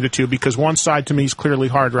distinguish between the two because one side to me is clearly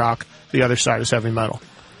hard rock, the other side is heavy metal.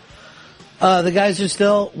 The guys are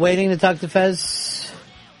still waiting to talk to Fez.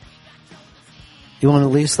 You want to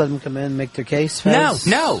at least let them come in and make their case, Fez?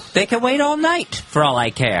 No. They can wait all night, for all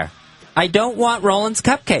I care. I don't want Roland's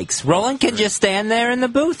cupcakes. Roland can just stand there in the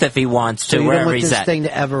booth if he wants to, So you wherever don't want he's this at. thing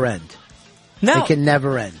to ever end? No. It can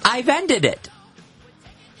never end. I've ended it.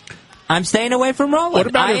 I'm staying away from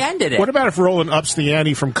Roland. Ended it. What about if Roland ups the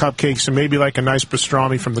ante from cupcakes and maybe like a nice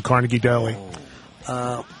pastrami from the Carnegie Deli?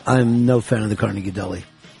 I'm no fan of the Carnegie Deli.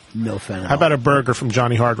 No fan of it. How about a burger from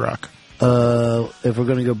Johnny Hard Rock? If we're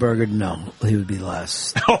going to go burger, no, he would be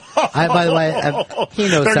last. By the way, he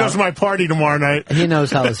knows. There goes my party tomorrow night. He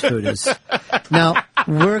knows how his food is. Now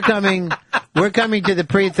we're coming to the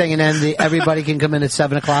pre-thing, and then everybody can come in at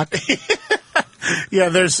 7:00. Yeah,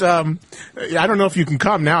 there's. I don't know if you can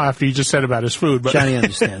come now after you just said about his food, but Johnny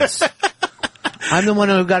understands. I'm the one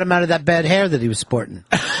who got him out of that bad hair that he was sporting.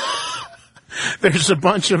 There's a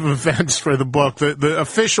bunch of events for the book. The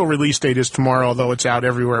official release date is tomorrow, although it's out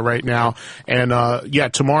everywhere right now. And,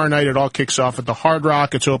 tomorrow night it all kicks off at the Hard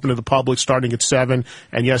Rock. It's open to the public starting at 7.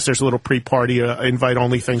 And, yes, there's a little pre-party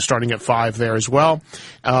invite-only thing starting at 5 there as well.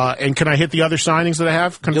 And can I hit the other signings that I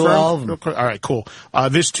have confirmed? Do all of them. All right, cool.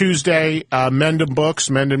 This Tuesday, Mendham Books,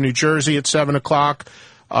 Mendham, New Jersey at 7 o'clock.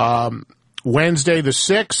 Wednesday the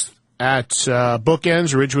 6th at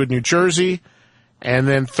Bookends, Ridgewood, New Jersey. And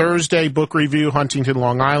then Thursday, Book Review, Huntington,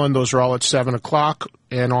 Long Island. Those are all at 7 o'clock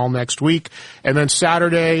and all next week. And then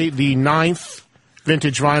Saturday, the 9th,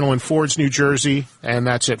 Vintage Vinyl in Fords, New Jersey, and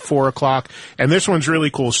that's at 4 o'clock. And this one's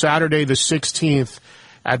really cool. Saturday, the 16th,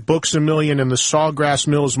 at Books A Million in the Sawgrass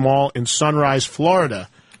Mills Mall in Sunrise, Florida,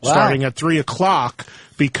 starting at 3 o'clock,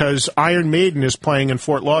 because Iron Maiden is playing in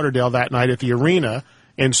Fort Lauderdale that night at the Arena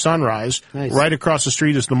in Sunrise. Nice. Right across the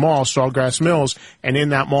street is the mall, Sawgrass Mills, and in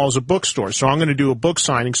that mall is a bookstore. So I'm going to do a book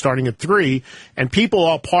signing starting at 3, and people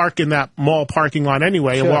all park in that mall parking lot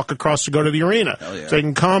anyway and walk across to go to the arena. Yeah. So they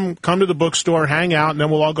can come to the bookstore, hang out, and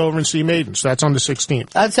then we'll all go over and see Maiden. So that's on the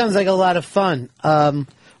 16th. That sounds like a lot of fun.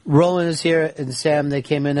 Roland is here, and Sam, they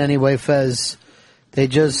came in anyway, Fez. They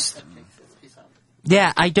just...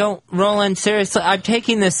 Yeah, I don't... Roland, seriously, I'm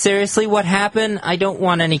taking this seriously. What happened? I don't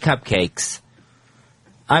want any cupcakes.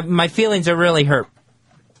 My feelings are really hurt.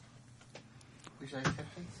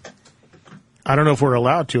 I don't know if we're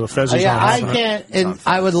allowed to. If Fez is yeah, on I can't. And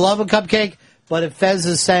I would love a cupcake, but if Fez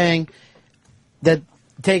is saying that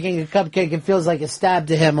taking a cupcake, it feels like a stab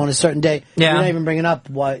to him on a certain day. Yeah. You're not even bringing up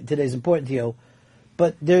why today's important to you.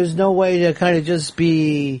 But there's no way to kind of just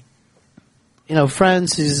be,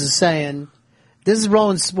 friends. He's just saying, this is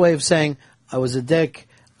Roland's way of saying, I was a dick,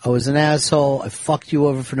 I was an asshole, I fucked you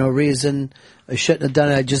over for no reason, I shouldn't have done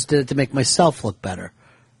it, I just did it to make myself look better.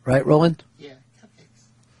 Right, Roland? Yeah,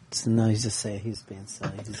 cupcakes. No, he's just saying he's being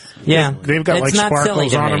silly. Yeah. They've got It's like not silly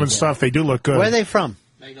sparkles to on me. them and stuff. They do look good. Where are they from?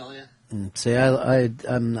 Magnolia. See,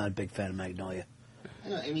 I'm not a big fan of Magnolia. I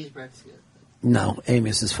know, Amy's bread's good. No,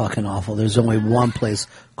 Amy's is fucking awful. There's only one place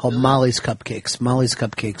called Molly's Cupcakes. Molly's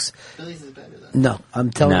Cupcakes. Billy's is better, though. No,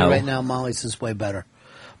 I'm telling No. you right now, Molly's is way better.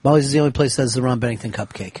 Molly's is the only place that has the Ron Bennington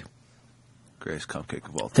cupcake. Greatest cupcake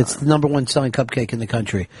of all time. It's the number one selling cupcake in the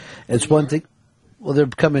country. It's one thing. Well, they're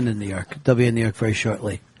coming to New York. They'll be in New York very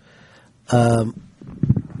shortly. Sorry,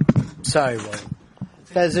 Roland.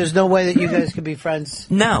 Guys, there's no way that you guys could be friends.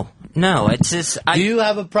 No, it's just... Do you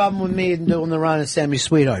have a problem with me doing the Ron and Sammy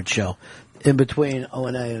Sweetheart show in between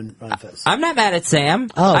O&A and Ron Fez? I'm not mad at Sam.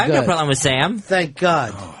 Oh, I have no good. problem with Sam. Thank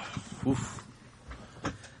God.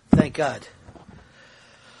 Thank God.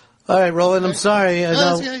 All right, Roland, I'm sorry.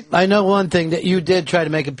 I know one thing, that you did try to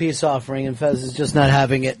make a peace offering, and Fez is just not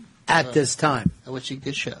having it at this time. I wish you a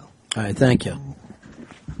good show. All right, thank you.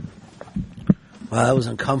 Wow, that was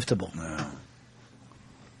uncomfortable.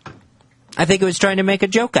 I think he was trying to make a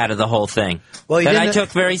joke out of the whole thing. Well, he that I didn't- took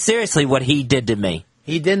very seriously what he did to me.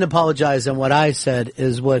 He didn't apologize, and what I said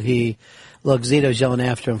is what he... Look, Zito's yelling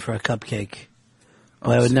after him for a cupcake.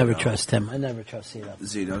 Well, I would never trust him. I never trust Zito.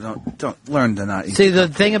 Zito, don't learn to not eat. See, the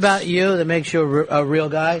thing about you that makes you a real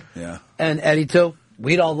guy, Yeah. and Eddie too,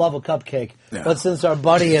 we'd all love a cupcake. Yeah. But since our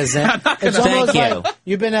buddy isn't, it's almost like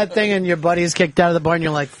you've been that thing and your buddy is kicked out of the bar and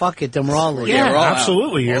you're like, fuck it, then we're all leaving. Yeah,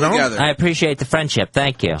 absolutely. You know, I appreciate the friendship.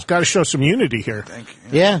 Thank you. got to show some unity here. Thank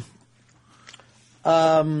you.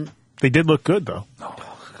 Yeah. They did look good though.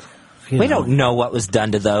 We don't know what was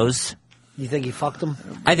done to those. You think he fucked them?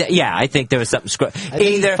 I think there was something. I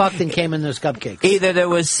think he fucked and came in those cupcakes. Either there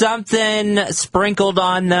was something sprinkled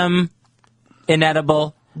on them,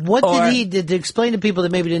 inedible. What or, did he explain to people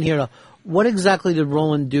that maybe didn't hear it all? What exactly did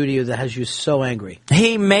Roland do to you that has you so angry?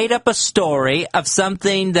 He made up a story of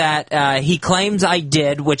something that he claims I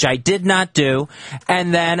did, which I did not do,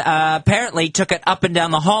 and then apparently took it up and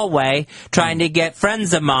down the hallway trying to get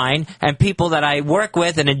friends of mine and people that I work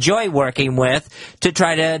with and enjoy working with to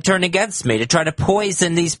try to turn against me, to try to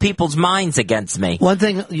poison these people's minds against me. One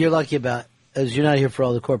thing you're lucky about is you're not here for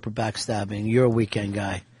all the corporate backstabbing. You're a weekend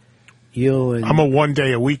guy. I'm a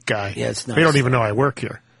one-day-a-week guy. Yeah, it's nice. They don't even know I work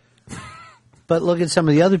here. But look at some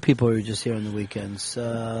of the other people who are just here on the weekends.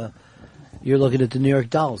 You're looking at the New York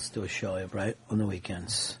Dolls do a show, right, on the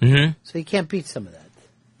weekends. Mm-hmm. So you can't beat some of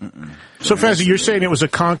that. So, Fezzi, you're saying it was a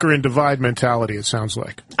conquer and divide mentality, it sounds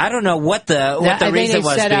like. I don't know what the I think reason they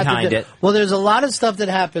was set out to behind do- it. Well, there's a lot of stuff that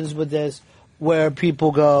happens with this where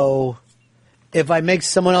people go, if I make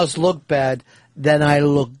someone else look bad, then I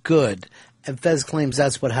look good. And Fez claims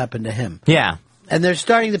that's what happened to him. Yeah. And they're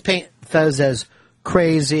starting to paint Fez as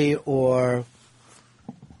crazy or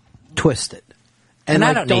twisted. And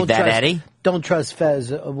I don't need that, trust, Eddie. Don't trust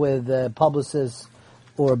Fez with a publicist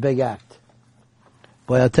or a big act.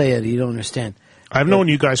 Boy, I'll tell you, Eddie, you don't understand. I've known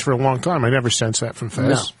you guys for a long time. I never sense that from Fez.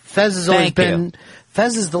 No. Fez has always Thank been... you.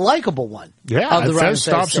 Fez is the likable one. Yeah, of the and Ron Fez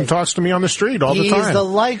stops and talks to me on the street all the time. He's the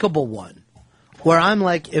likable one. Where I'm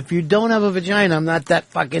like, if you don't have a vagina, I'm not that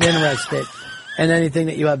fucking interested in anything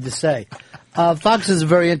that you have to say. Fox is a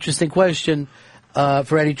very interesting question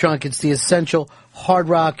for Eddie Trunk. It's the essential hard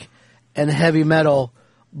rock and heavy metal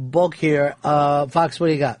book here. Fox, what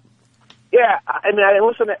do you got? Yeah, I mean, I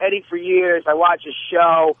listened to Eddie for years. I watch his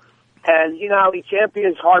show, and, you know, he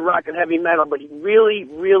champions hard rock and heavy metal, but he really,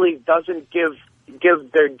 really doesn't give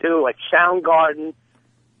their due. Like Soundgarden,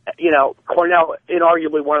 you know, Cornell,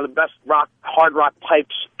 inarguably one of the best hard rock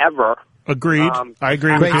pipes ever. Agreed. I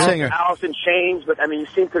agree with you. Alice in Chains, but I mean, you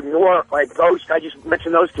seem to ignore like those. I just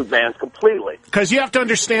mentioned those two bands completely. Because you have to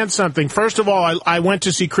understand something. First of all, I went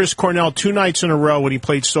to see Chris Cornell 2 nights in a row when he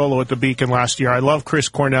played solo at the Beacon last year. I love Chris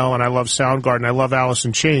Cornell and I love Soundgarden. I love Alice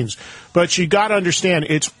in Chains. But you got to understand,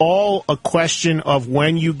 it's all a question of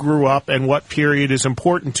when you grew up and what period is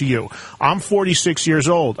important to you. I'm 46 years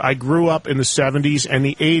old. I grew up in the 70s and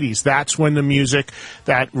the 80s. That's when the music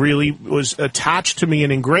that really was attached to me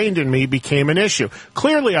and ingrained in me became an issue.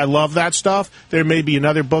 Clearly, I love that stuff. There may be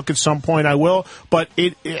another book at some point I will. But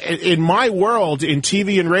in my world, in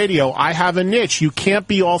TV and radio, I have a niche. You can't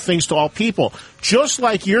be all things to all people. Just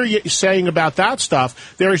like you're saying about that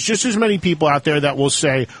stuff, there is just as many people out there that will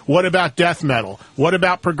say, what about death metal? What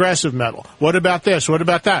about progressive metal? What about this? What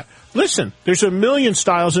about that? Listen, there's a million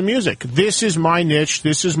styles of music. This is my niche.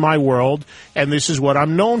 This is my world. And this is what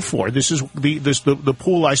I'm known for. This is the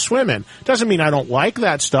pool I swim in. Doesn't mean I don't like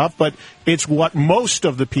that stuff, but it's what most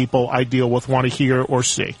of the people I deal with want to hear or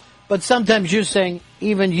see. But sometimes you're saying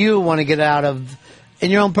even you want to get out of, in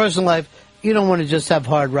your own personal life, you don't want to just have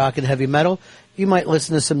hard rock and heavy metal. You might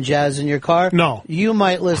listen to some jazz in your car. No. You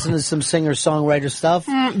might listen to some singer-songwriter stuff.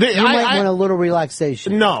 You might want a little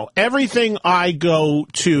relaxation. No. Everything I go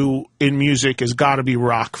to in music has got to be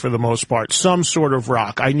rock for the most part. Some sort of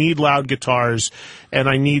rock. I need loud guitars, and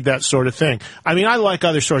I need that sort of thing. I mean, I like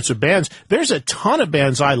other sorts of bands. There's a ton of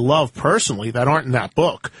bands I love personally that aren't in that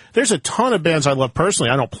book. There's a ton of bands I love personally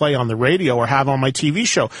I don't play on the radio or have on my TV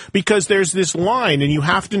show because there's this line, and you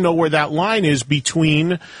have to know where that line is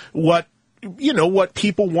between what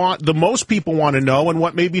people want, the most people want to know, and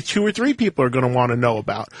what maybe 2 or 3 people are going to want to know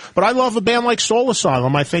about. But I love a band like Soul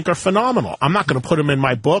Asylum. I think are phenomenal. I'm not going to put them in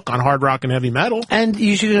my book on hard rock and heavy metal. And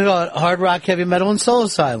you should go hard rock, heavy metal, and Soul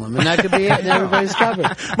Asylum, and that could be it, and everybody's covered.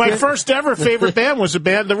 My first ever favorite band was a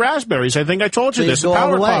band, The Raspberries. I think I told you this, a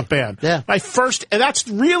power pop band. Yeah. My first, and that's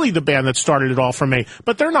really the band that started it all for me.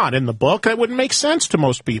 But they're not in the book. That wouldn't make sense to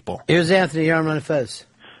most people. Here's Anthony. You're on Run Fez.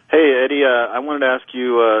 Hey, Eddie, I wanted to ask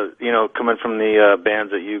you, coming from the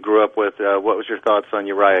bands that you grew up with, what was your thoughts on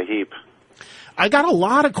Uriah Heep? I got a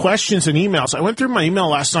lot of questions and emails. I went through my email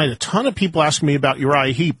last night. A ton of people asking me about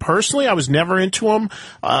Uriah Heep. Personally, I was never into them.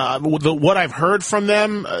 What I've heard from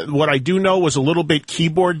them, what I do know was a little bit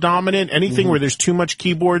keyboard dominant. Anything where there's too much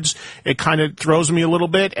keyboards, it kind of throws me a little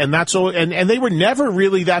bit. And that's all. And they were never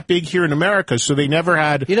really that big here in America, so they never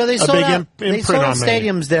had they a big imprint they sold on me.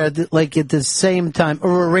 stadiums there, like at the same time,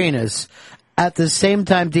 or arenas. At the same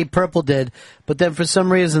time Deep Purple did, but then for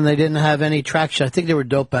some reason they didn't have any traction. I think they were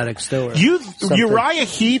dope addicts too. Uriah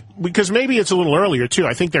Heep, because maybe it's a little earlier too.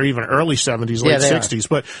 I think they're even early 70s, late 60s.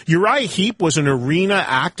 But Uriah Heep was an arena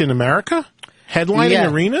act in America?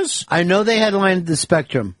 Headlining arenas? I know they headlined the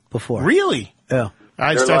Spectrum before. Really? Yeah.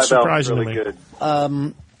 That's surprising to me. Good.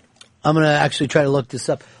 I'm going to actually try to look this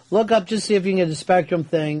up. Look up, just see if you can get the Spectrum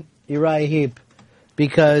thing, Uriah Heep,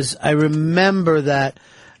 because I remember that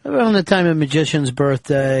around the time of Magician's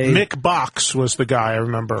birthday. Mick Box was the guy, I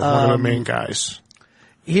remember, one of the main guys.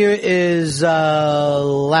 Here is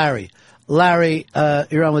Larry. Larry,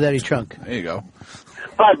 you're on with Eddie Trunk. There you go.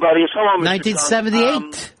 Hi, buddies. Hello, Mr.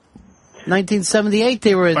 1978. 1978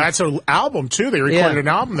 they were in. That's an album, too. They recorded an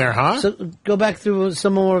album there, huh? So go back through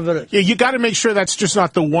some more of it. Yeah, you got to make sure that's just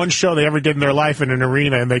not the one show they ever did in their life in an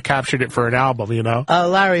arena and they captured it for an album, you know?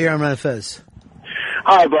 Larry, you're on Run Fez.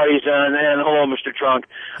 Hi, buddies, and hello, Mr. Trunk.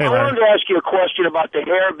 Hey, I wanted to ask you a question about the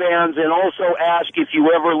hair bands, and also ask if you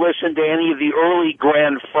ever listened to any of the early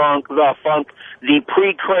Grand Funk, the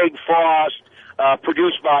pre-Craig Frost,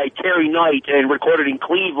 produced by Terry Knight and recorded in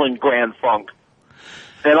Cleveland, Grand Funk.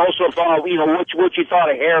 And also, what you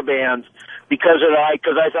thought of hair bands, because I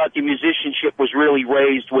thought the musicianship was really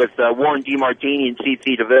raised with Warren DeMartini and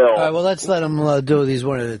C.C. DeVille. All right, well, let's let them do these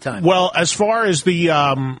one at a time. Well, as far as the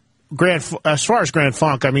Grand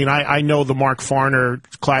Funk, I mean, I know the Mark Farner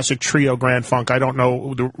classic trio Grand Funk. I don't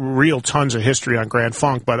know the real tons of history on Grand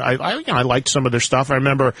Funk, but I liked some of their stuff. I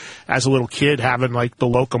remember as a little kid having like the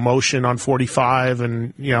Locomotion on 45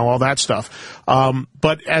 and all that stuff.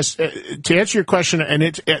 But as to answer your question,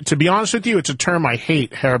 and to be honest with you, it's a term I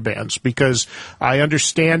hate, hair bands, because I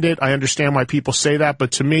understand it. I understand why people say that,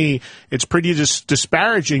 but to me, it's pretty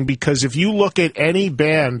disparaging, because if you look at any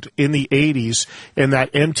band in the 80s in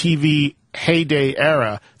that MTV heyday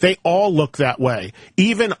era, they all look that way.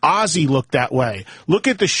 Even Ozzy looked that way. Look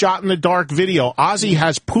at the Shot in the Dark video. Ozzy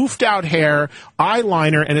has poofed out hair,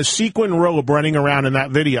 eyeliner, and a sequin robe running around in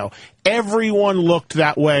that video. Everyone looked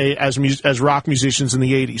that way as rock musicians in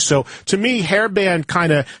the 80s. So to me, hairband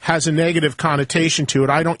kind of has a negative connotation to it.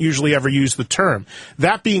 I don't usually ever use the term.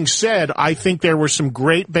 That being said, I think there were some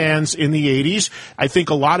great bands in the 80s. I think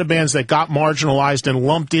a lot of bands that got marginalized and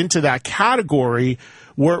lumped into that category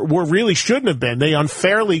were really shouldn't have been. They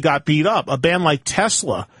unfairly got beat up. A band like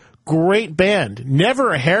Tesla, great band,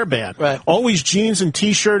 never a hair band. Right. Always jeans and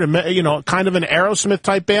T-shirt, and kind of an Aerosmith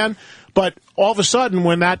type band. But all of a sudden,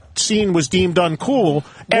 when that scene was deemed uncool,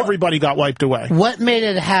 everybody got wiped away. What made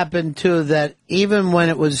it happen, too, that even when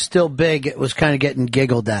it was still big, it was kind of getting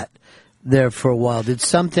giggled at there for a while? Did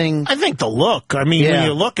something... I think the look. I mean, when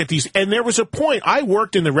you look at these... And there was a point... I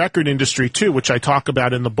worked in the record industry, too, which I talk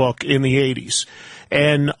about in the book, in the 80s.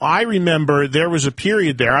 And I remember there was a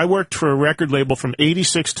period there. I worked for a record label from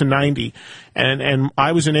 86 to 90, and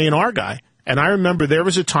I was an A&R guy. And I remember there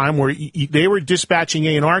was a time where they were dispatching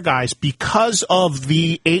A&R guys because of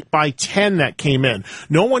the 8x10 that came in.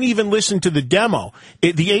 No one even listened to the demo.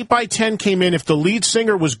 The 8x10 came in. If the lead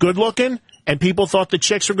singer was good looking and people thought the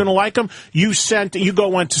chicks were going to like him, you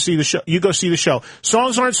went to see the show. You go see the show.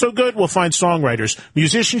 Songs aren't so good, we'll find songwriters.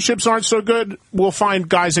 Musicianships aren't so good, we'll find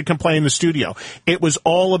guys that can play in the studio. It was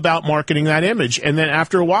all about marketing that image. And then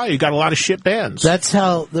after a while, you got a lot of shit bands. That's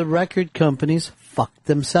how the record companies fuck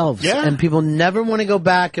themselves. Yeah. And people never want to go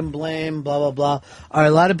back and blame, blah, blah, blah. All right,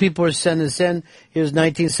 a lot of people are sending this in. Here's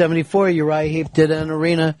 1974. Uriah Heep did an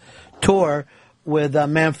arena tour with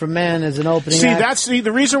Man for Man as an opening act.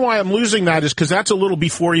 The reason why I'm losing that is because that's a little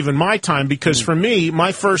before even my time, because for me,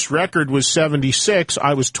 my first record was 76,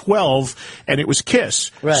 I was 12, and it was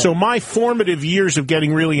Kiss. Right. So my formative years of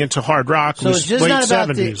getting really into hard rock was it's just late not about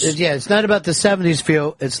 70s. it's not about the 70s for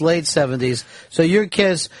you, it's late 70s. So your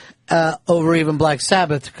Kiss... over even Black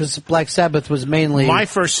Sabbath, because Black Sabbath was mainly... My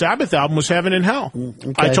first Sabbath album was Heaven and Hell.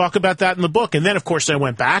 Okay. I talk about that in the book. And then, of course, I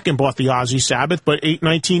went back and bought the Ozzy Sabbath, but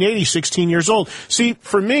 1980, 16 years old. See,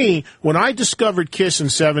 for me, when I discovered Kiss in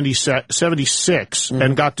 76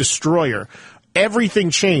 and got Destroyer, everything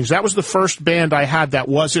changed. That was the first band I had that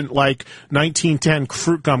wasn't like 1910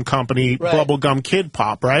 Fruit Gum Company, Bubblegum Kid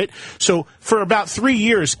Pop, right? So for about 3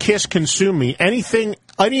 years, Kiss consumed me.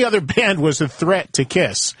 Any other band was a threat to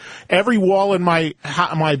Kiss. Every wall in my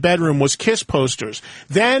bedroom was Kiss posters.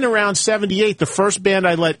 Then around 78, the first band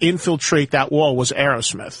I let infiltrate that wall was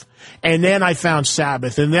Aerosmith. And then I found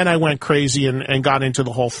Sabbath, and then I went crazy and got into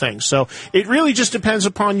the whole thing. So it really just depends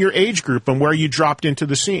upon your age group and where you dropped into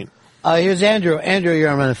the scene. Here's Andrew. Andrew, you're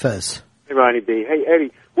on Manifest. Hey, Ronnie B. Hey,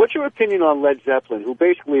 Eddie, what's your opinion on Led Zeppelin, who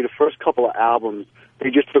basically the first couple of albums, they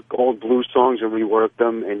just took old blues songs and reworked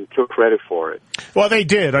them and took credit for it? Well, they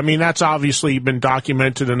did. I mean, that's obviously been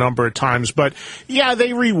documented a number of times. But, yeah, they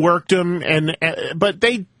reworked them. But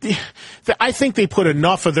I think they put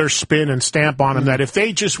enough of their spin and stamp on them that if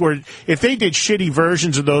they did shitty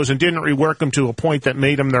versions of those and didn't rework them to a point that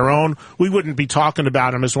made them their own, we wouldn't be talking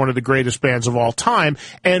about them as one of the greatest bands of all time.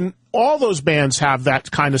 And all those bands have that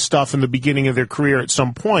kind of stuff in the beginning of their career at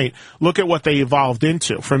some point. Look at what they evolved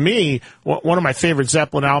into. For me, one of my favorite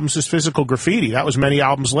Zeppelin albums is Physical Graffiti. That was many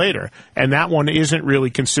albums later. And that one isn't really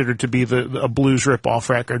considered to be a blues rip-off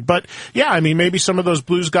record. But, yeah, I mean, maybe some of those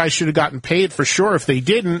blues guys should have gotten paid for sure if they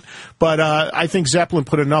didn't. But I think Zeppelin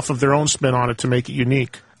put enough of their own spin on it to make it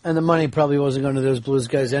unique. And the money probably wasn't going to those blues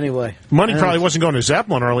guys anyway. Money probably wasn't going to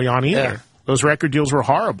Zeppelin early on either. Yeah. Those record deals were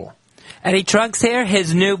horrible. Eddie Trunks here.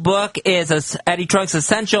 His new book is Eddie Trunks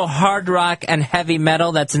Essential Hard Rock and Heavy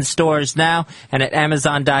Metal. That's in stores now and at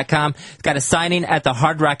Amazon.com. It's got a signing at the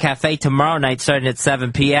Hard Rock Cafe tomorrow night starting at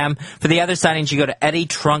 7 p.m. For the other signings, you go to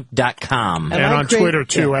EddieTrunk.com. And on Twitter,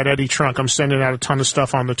 too, at Eddie Trunk. I'm sending out a ton of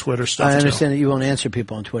stuff on the Twitter stuff, I understand that you won't answer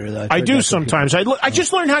people on Twitter, though. I do sometimes. I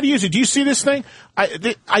just learned how to use it. Do you see this thing?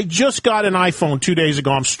 I just got an iPhone 2 days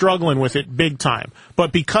ago. I'm struggling with it big time.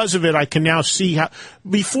 But because of it, I can now see how...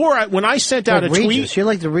 When I sent out a tweet... You're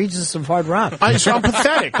like the Regis of hard rock. I'm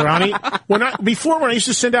pathetic, Ronnie. When I used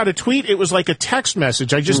to send out a tweet, it was like a text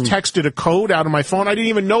message. I just texted a code out of my phone. I didn't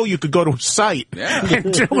even know you could go to a site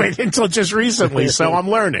and do it until just recently. So I'm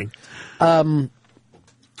learning.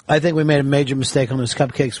 I think we made a major mistake on those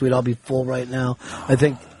cupcakes. We'd all be full right now. I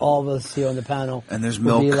think all of us here on the panel. And there's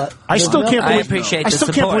milk. I still can't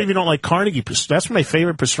support. believe you don't like Carnegie. That's my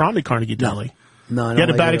favorite pastrami Carnegie deli. No, I don't you had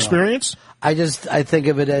a like bad it experience? I think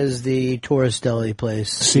of it as the tourist deli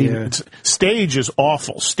place. See, Stage is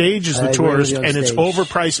awful. Stage is the tourist, and it's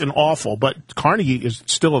overpriced and awful. But Carnegie is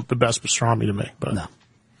still the best pastrami to me. But no,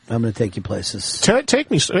 I'm going to take you places.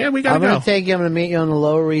 Take me. Yeah, we got to go. I'm going to take you. I'm going to meet you on the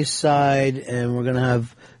Lower East Side, and we're going to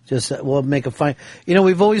have we'll make a fine. You know,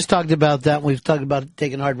 we've always talked about that. We've talked about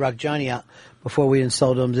taking Hard Rock Johnny out before we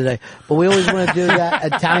insulted him today. But we always want to do that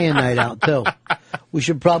Italian night out too. We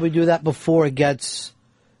should probably do that before it gets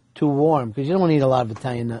too warm, because you don't want to eat a lot of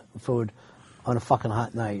Italian food on a fucking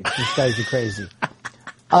hot night. These guys are crazy.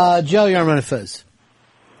 Joe, you're on Run of Fizz.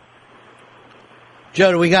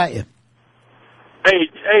 Joe, we got you. Hey,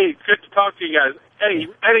 good to talk to you guys. Eddie,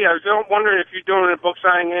 I was wondering if you're doing a book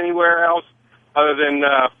signing anywhere else other than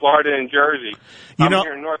Florida and Jersey. I'm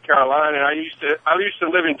here in North Carolina, and I used to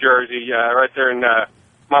live in Jersey, right there in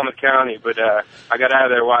Monmouth County, but I got out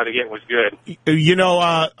of there while the getting was good. You know,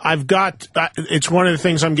 I've got it's one of the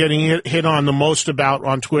things I'm getting hit on the most about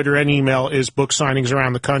on Twitter and email is book signings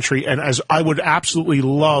around the country, and as I would absolutely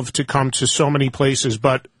love to come to so many places,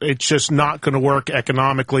 but it's just not going to work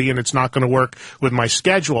economically, and it's not going to work with my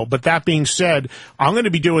schedule. But that being said, I'm going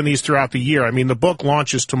to be doing these throughout the year. I mean, the book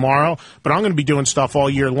launches tomorrow, but I'm going to be doing stuff all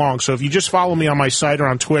year long. So if you just follow me on my site or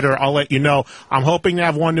on Twitter, I'll let you know. I'm hoping to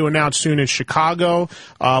have one to announce soon in Chicago.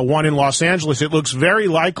 One in Los Angeles. It looks very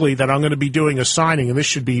likely that I'm going to be doing a signing, and this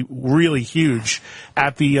should be really huge,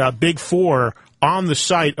 at the Big Four on the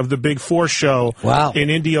site of the Big Four show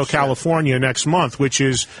in Indio, California next month, which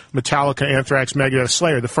is Metallica, Anthrax, Megadeth,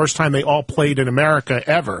 Slayer, the first time they all played in America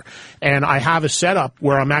ever. And I have a setup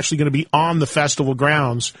where I'm actually going to be on the festival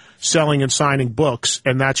grounds selling and signing books,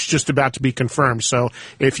 and that's just about to be confirmed. So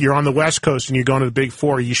if you're on the West Coast and you're going to the Big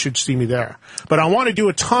Four, you should see me there. But I want to do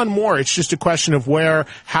a ton more. It's just a question of where,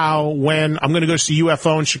 how, when. I'm going to go see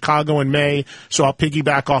UFO in Chicago in May, so I'll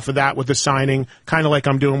piggyback off of that with the signing, kind of like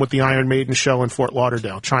I'm doing with the Iron Maiden show in Fort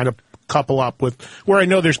Lauderdale, trying to couple up with where I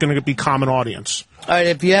know there's going to be common audience. All right,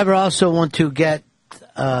 if you ever also want to get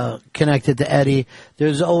connected to Eddie,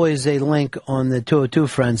 there's always a link on the 202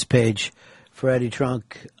 Friends page for Eddie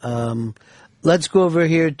Trunk. Let's go over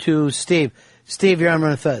here to Steve. Steve, you're on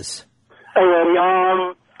Run of Fizz. Hey, Eddie.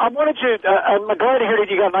 I wanted to. I'm glad to hear that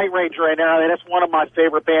you got Night Ranger right now. I mean, that's one of my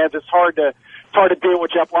favorite bands. It's hard to deal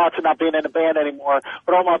with Jeff Watson not being in the band anymore.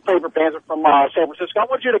 But all my favorite bands are from San Francisco. I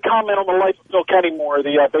want you to comment on the life of Phil Kennymore,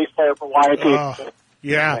 the bass player for YT.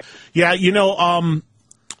 Yeah. You know,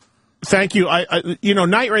 thank you.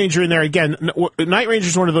 Night Ranger in there again. Night Ranger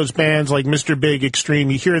is one of those bands like Mr. Big, Extreme.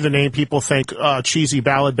 You hear the name, people think cheesy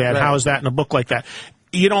ballad band. Right. How is that in a book like that?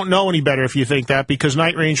 You don't know any better if you think that, because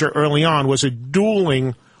Night Ranger early on was a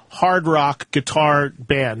dueling hard rock guitar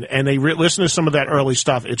band, and they listen to some of that early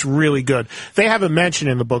stuff. It's really good. They have a mention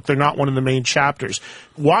in the book. They're not one of the main chapters.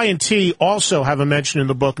 Y&T also have a mention in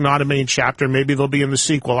the book, not a main chapter. Maybe they'll be in the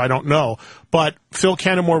sequel. I don't know. But Phil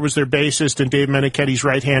Kennymore was their bassist and Dave Meniketti's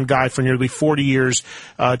right-hand guy for nearly 40 years.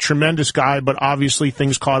 Tremendous guy, but obviously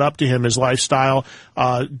things caught up to him, his lifestyle.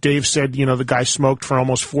 Dave said, the guy smoked for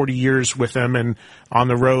almost 40 years with him and on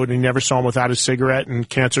the road, and he never saw him without a cigarette, and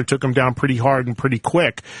cancer took him down pretty hard and pretty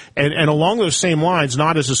quick. And along those same lines,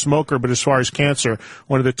 not as a smoker, but as far as cancer,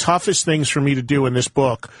 one of the toughest things for me to do in this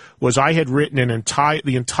book was I had written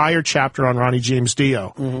the entire chapter on Ronnie James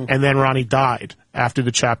Dio, and then Ronnie died after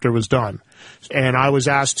the chapter was done. And I was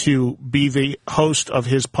asked to be the host of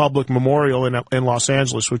his public memorial in Los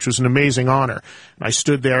Angeles, which was an amazing honor. And I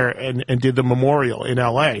stood there and did the memorial in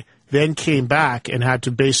L.A., then came back and had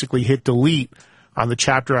to basically hit delete on the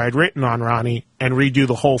chapter I had written on Ronnie and redo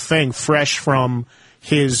the whole thing fresh from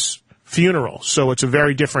his funeral. So it's a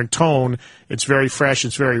very different tone. It's very fresh.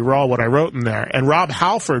 It's very raw, what I wrote in there. And Rob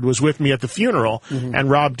Halford was with me at the funeral, and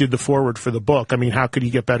Rob did the foreword for the book. I mean, how could he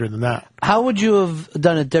get better than that? How would you have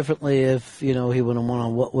done it differently if, he would have went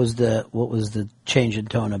on? What was the change in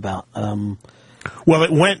tone about? Well,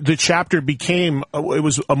 the chapter became, it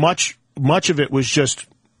was much of it was just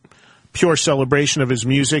pure celebration of his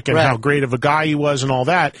music and how great of a guy he was and all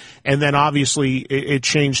that. And then obviously it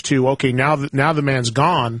changed to, okay, now the man's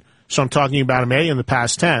gone. So I'm talking about him, in the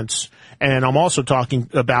past tense. And I'm also talking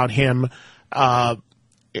about him,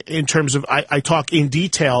 in terms of, I talk in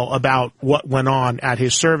detail about what went on at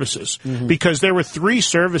his services. Because there were 3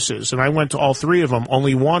 services, and I went to all 3 of them.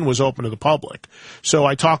 Only one was open to the public. So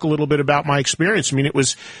I talk a little bit about my experience. I mean, it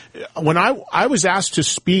was, when I was asked to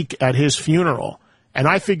speak at his funeral, and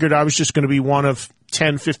I figured I was just going to be one of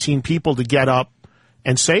 10, 15 people to get up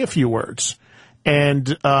and say a few words. And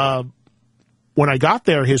when I got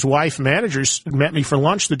there, his wife manager met me for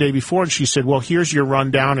lunch the day before, and she said, well, here's your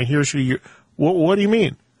rundown, and here's your... What do you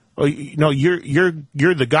mean? Well, you're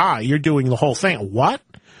the guy. You're doing the whole thing. What?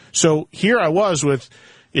 So here I was with,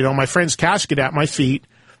 my friend's casket at my feet,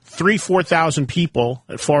 4,000 people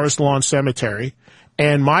at Forest Lawn Cemetery,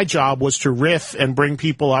 and my job was to riff and bring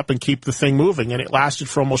people up and keep the thing moving, and it lasted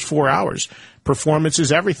for almost 4 hours. Performance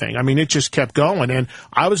is everything. I mean, it just kept going, and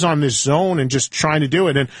I was on this zone and just trying to do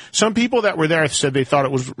it. And some people that were there said they thought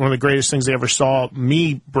it was one of the greatest things they ever saw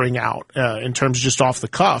me bring out in terms of just off the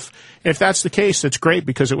cuff. And if that's the case, that's great,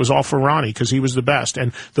 because it was all for Ronnie, because he was the best.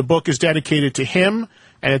 And the book is dedicated to him,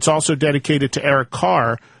 and it's also dedicated to Eric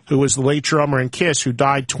Carr, who was the late drummer in Kiss, who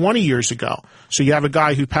died 20 years ago. So you have a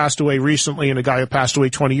guy who passed away recently and a guy who passed away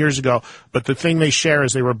 20 years ago. But the thing they share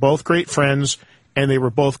is they were both great friends, and they were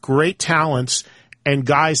both great talents and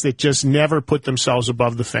guys that just never put themselves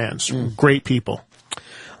above the fans. Great people.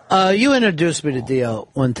 You introduced me to Dio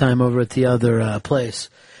one time over at the other place,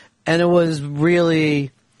 and it was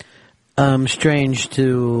really strange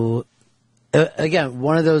to... again,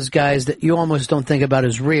 one of those guys that you almost don't think about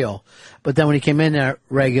as real. But then when he came in there,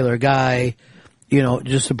 regular guy,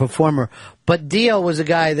 just a performer. But Dio was a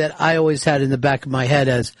guy that I always had in the back of my head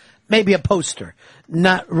as maybe a poster,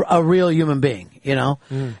 not a real human being,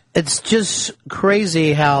 It's just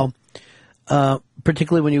crazy how,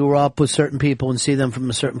 particularly when you grow up with certain people and see them from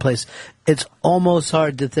a certain place, it's almost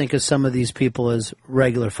hard to think of some of these people as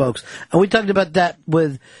regular folks. And we talked about that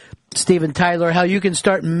with Steven Tyler, how you can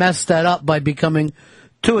start and mess that up by becoming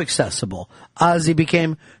too accessible. Ozzy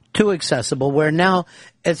became too accessible, where now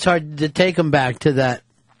it's hard to take him back to that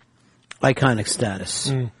iconic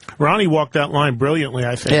status. Ronnie walked that line brilliantly,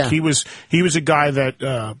 I think. Yeah. He was a guy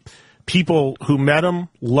that people who met him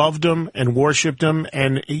loved him and worshipped him,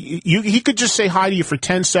 and he could just say hi to you for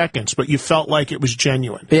 10 seconds, but you felt like it was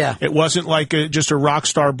genuine. Yeah. It wasn't like just a rock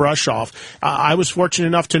star brush off. I was fortunate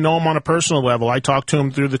enough to know him on a personal level. I talked to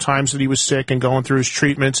him through the times that he was sick and going through his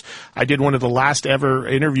treatments. I did one of the last ever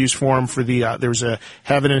interviews for him for the there was a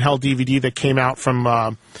Heaven and Hell DVD that came out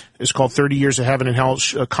from it's called 30 Years of Heaven and Hell.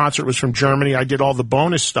 A concert was from Germany. I did all the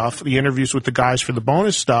bonus stuff, the interviews with the guys for the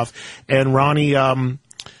bonus stuff, and Ronnie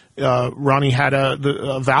had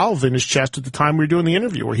a valve in his chest at the time we were doing the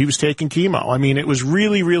interview, where he was taking chemo. I mean, it was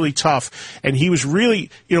really, really tough. And he was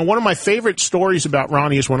really, one of my favorite stories about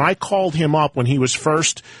Ronnie is when I called him up when he was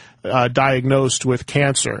first diagnosed with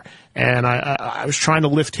cancer, and I was trying to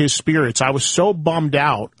lift his spirits. I was so bummed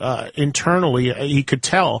out internally, he could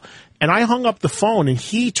tell. And I hung up the phone, and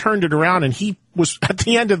he turned it around, and he was, at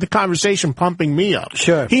the end of the conversation, pumping me up.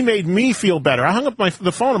 Sure. He made me feel better. I hung up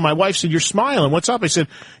the phone, and my wife said, "You're smiling. What's up?" I said,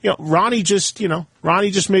 Ronnie just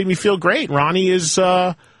made me feel great. Ronnie is,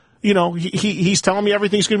 he's telling me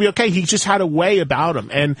everything's going to be okay. He just had a way about him.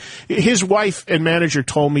 And his wife and manager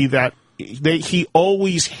told me that he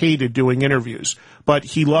always hated doing interviews, but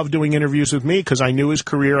he loved doing interviews with me because I knew his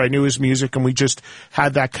career, I knew his music, and we just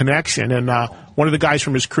had that connection. And one of the guys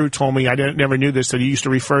from his crew told me, I never knew this, that he used to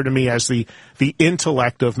refer to me as the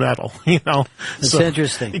intellect of metal. It's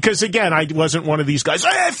interesting, because again, I wasn't one of these guys.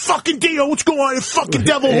 Hey, fucking Dio, what's going on? Fucking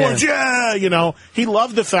Devil Horns, yeah. He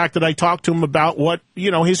loved the fact that I talked to him about what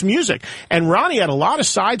his music. And Ronnie had a lot of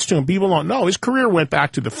sides to him. People don't know his career went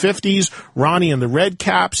back to the 50s. Ronnie and the Red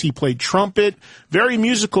Caps. He played trumpet. Very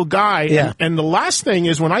musical guy. Yeah. And the last thing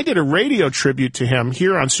is, when I did a radio tribute to him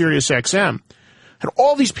here on Sirius XM, had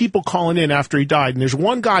all these people calling in after he died, and there's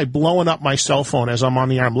one guy blowing up my cell phone as I'm on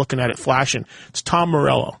the air. I'm looking at it flashing. It's Tom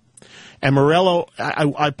Morello. And Morello,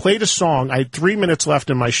 I played a song. I had 3 minutes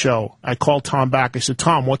left in my show. I called Tom back. I said,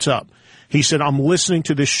 "Tom, what's up?" He said, "I'm listening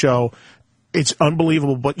to this show. It's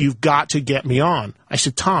unbelievable, but you've got to get me on." I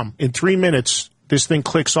said, "Tom, in 3 minutes, this thing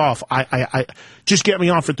clicks off. I just get me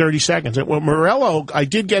on for 30 seconds. And with Morello, I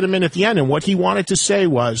did get him in at the end, and what he wanted to say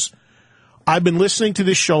was, I've been listening to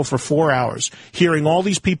this show for 4 hours, hearing all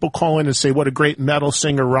these people call in and say what a great metal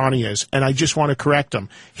singer Ronnie is, and I just want to correct him.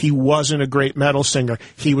 He wasn't a great metal singer.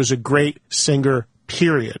 He was a great singer,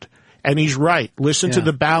 period. And he's right. Listen to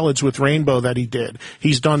the ballads with Rainbow that he did.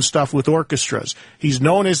 He's done stuff with orchestras. He's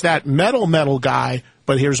known as that metal guy,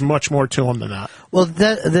 but there's much more to him than that. Well,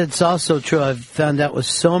 that's also true. I've found out with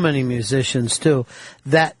so many musicians, too,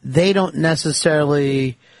 that they don't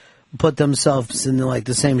necessarily put themselves in like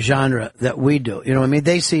the same genre that we do. You know what I mean?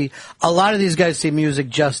 They see, a lot of these guys see music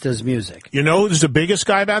just as music. You know who's the biggest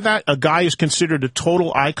guy about that? A guy who's considered a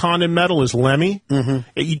total icon in metal is Lemmy.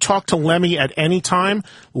 Mm-hmm. You talk to Lemmy at any time,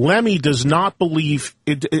 Lemmy does not believe,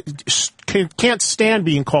 can't stand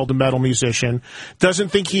being called a metal musician, doesn't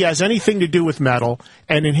think he has anything to do with metal,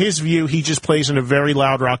 and in his view, he just plays in a very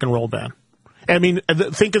loud rock and roll band. I mean,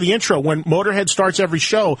 think of the intro. When Motorhead starts every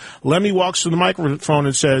show, Lemmy walks to the microphone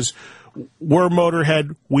and says, we're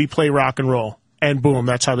Motorhead, we play rock and roll. And boom,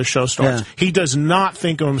 that's how the show starts. Yeah. He does not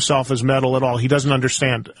think of himself as metal at all. He doesn't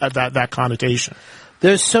understand that connotation.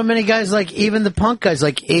 There's so many guys, like even the punk guys,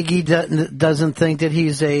 like Iggy doesn't think that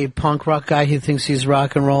he's a punk rock guy. He thinks he's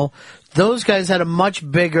rock and roll. Those guys had a much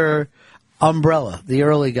bigger umbrella, the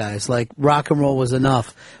early guys. Like rock and roll was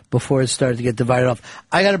enough before it started to get divided off.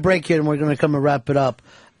 I got to break here, and we're going to come and wrap it up.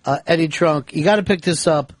 Eddie Trunk, you got to pick this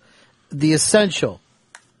up. The Essential,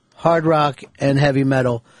 hard rock and heavy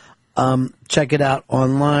metal. Check it out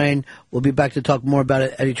online. We'll be back to talk more about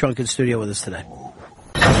it. Eddie Trunk in studio with us today.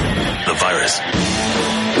 The Virus.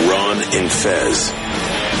 Ron and Fez.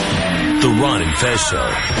 The Ron and Fez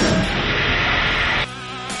Show.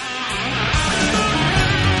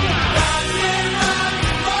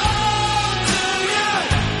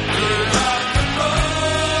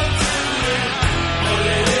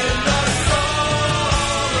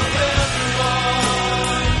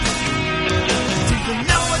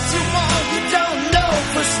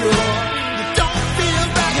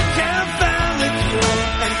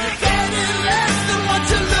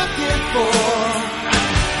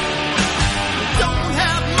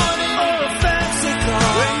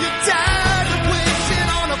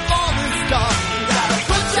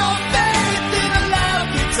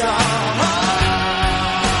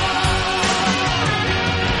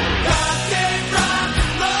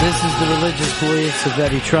 The religious beliefs of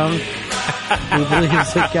Eddie Trunk, who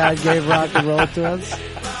believes that God gave rock and roll to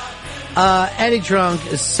us. Eddie Trunk,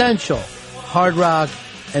 Essential, hard rock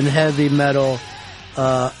and heavy metal.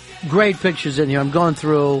 Great pictures in here. I'm going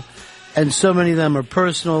through, and so many of them are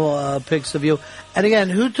personal pics of you. And again,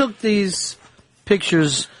 who took these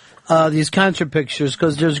pictures, these concert pictures?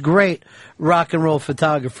 Because there's great rock and roll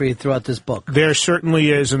photography throughout this book. There certainly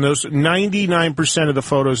is, and those 99% of the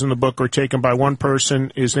photos in the book were taken by one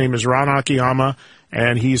person. His name is Ron Akiyama,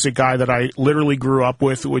 and he's a guy that I literally grew up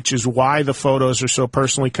with, which is why the photos are so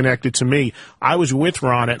personally connected to me. I was with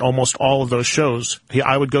Ron at almost all of those shows.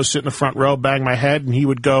 I would go sit in the front row, bang my head, and he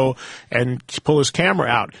would go and pull his camera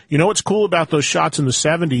out. You know what's cool about those shots in the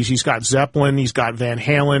 70s? He's got Zeppelin, he's got Van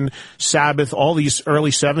Halen, Sabbath, all these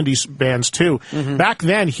early 70s bands too. Mm-hmm. Back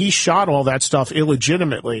then, he shot all that stuff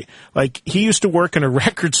illegitimately. Like, he used to work in a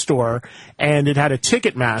record store, and it had a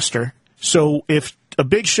ticket master. So if a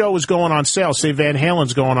big show was going on sale, say Van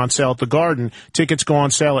Halen's going on sale at the Garden, tickets go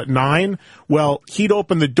on sale at 9, well, he'd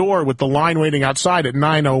open the door with the line waiting outside at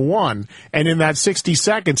 9:01, and in that 60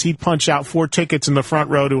 seconds, he'd punch out 4 tickets in the front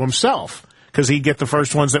row to himself, because he'd get the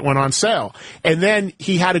first ones that went on sale. And then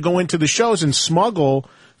he had to go into the shows and smuggle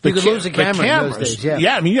you could lose a camera in those days,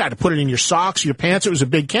 yeah. I mean, you had to put it in your socks, your pants. It was a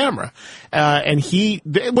big camera. And he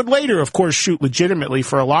would later, of course, shoot legitimately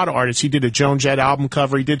for a lot of artists. He did a Joan Jett album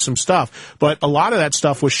cover. He did some stuff. But a lot of that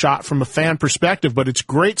stuff was shot from a fan perspective. But it's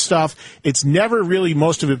great stuff. It's never really,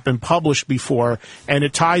 most of it, been published before. And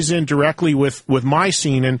it ties in directly with my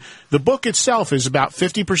scene. And the book itself is about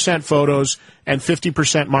 50% photos and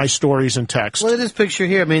 50% my stories and text. Look at this picture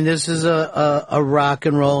here. I mean, this is a rock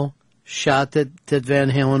and roll shot that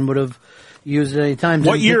Van Halen would have used at any time.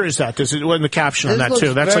 What year is that? Does it in the caption on that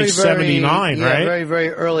too? That's very, like 79, yeah, right? Very, very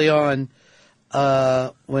early on,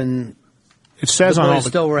 when it says the on boys all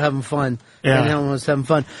still were having fun. Yeah. Van Halen was having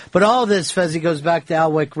fun. But all this, Fezzi, goes back to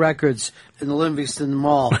Alwick Records in the Livingston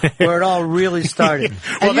Mall, where it all really started.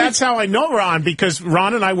 Well, that's how I know Ron, because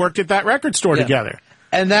Ron and I worked at that record store together.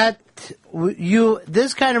 And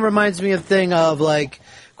this kind of reminds me of thing of like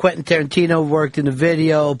Quentin Tarantino worked in a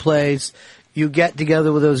video place. You get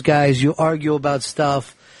together with those guys, you argue about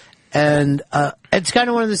stuff, and it's kind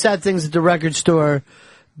of one of the sad things at the record store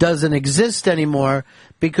doesn't exist anymore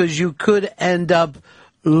because you could end up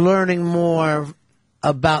learning more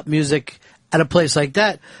about music at a place like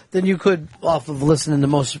that than you could off of listening to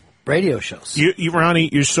most radio shows. Ronnie,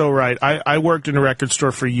 you're so right. I worked in a record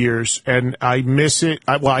store for years, and I miss it.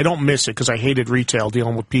 I don't miss it because I hated retail,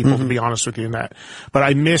 dealing with people, to be honest with you in that. But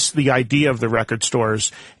I miss the idea of the record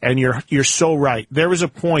stores, and you're so right. There was a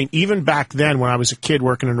point, even back then when I was a kid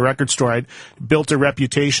working in a record store, I built a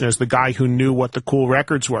reputation as the guy who knew what the cool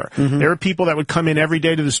records were. There were people that would come in every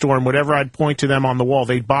day to the store, and whatever I'd point to them on the wall,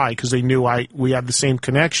 they'd buy because they knew we had the same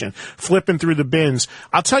connection. Flipping through the bins.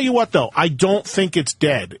 I'll tell you what, though, I don't think it's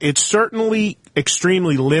dead. It's certainly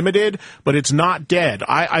extremely limited, but it's not dead.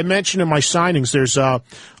 I mentioned in my signings, there's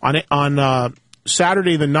on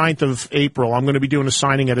Saturday the 9th of April, I'm going to be doing a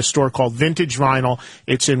signing at a store called Vintage Vinyl.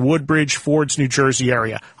 It's in Woodbridge, Fords, New Jersey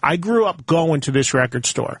area. I grew up going to this record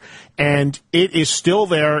store, and it is still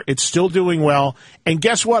there. It's still doing well. And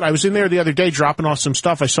guess what? I was in there the other day dropping off some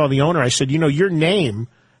stuff. I saw the owner. I said, your name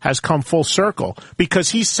has come full circle because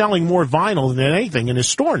he's selling more vinyl than anything in his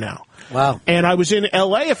store now. Wow. And I was in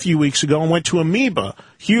L.A. a few weeks ago and went to Amoeba,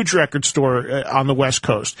 huge record store on the West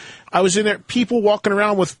Coast. I was in there, people walking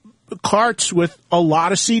around with carts with a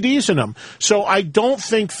lot of CDs in them. So I don't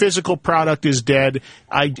think physical product is dead,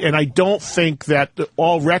 and I don't think that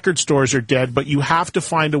all record stores are dead, but you have to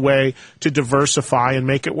find a way to diversify and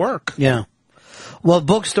make it work. Yeah. Well,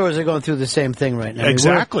 bookstores are going through the same thing right now.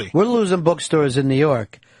 Exactly. We're losing bookstores in New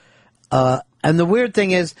York. And the weird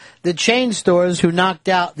thing is, the chain stores who knocked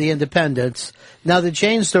out the independents, now the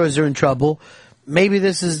chain stores are in trouble. Maybe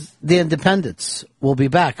this is the independents will be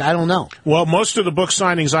back. I don't know. Well, most of the book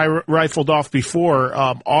signings I rifled off before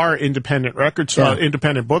are independent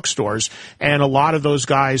independent bookstores, and a lot of those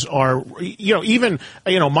guys are, even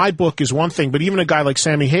my book is one thing, but even a guy like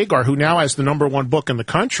Sammy Hagar, who now has the #1 book in the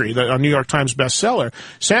country, a New York Times bestseller.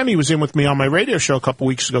 Sammy was in with me on my radio show a couple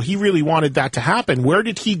weeks ago. He really wanted that to happen. Where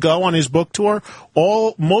did he go on his book tour?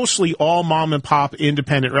 Mostly all mom and pop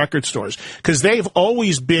independent record stores, because they've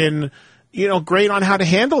always been great on how to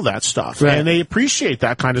handle that stuff. Right. And they appreciate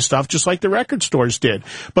that kind of stuff, just like the record stores did.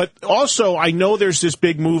 But also, I know there's this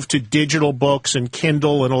big move to digital books and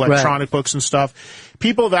Kindle and electronic books and stuff.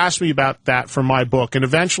 People have asked me about that for my book, and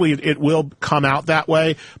eventually it will come out that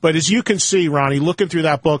way. But as you can see, Ronnie, looking through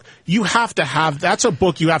that book, that's a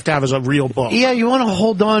book you have to have as a real book. Yeah, you want to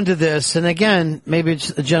hold on to this. And again, maybe it's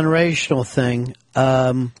a generational thing.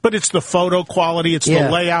 But it's the photo quality, it's the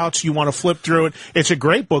layouts, you want to flip through it. It's a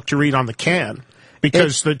great book to read on the can.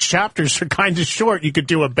 Because the chapters are kind of short. You could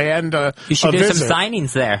do a band You should do some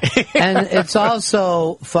signings there. And it's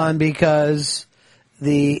also fun because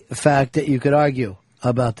the fact that you could argue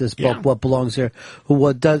about this book, what belongs here,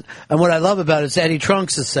 what does, and what I love about it is Eddie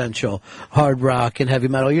Trunk's essential, hard rock and heavy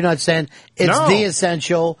metal. You're not saying it's the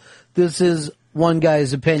essential. This is one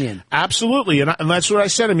guy's opinion. Absolutely, and that's what I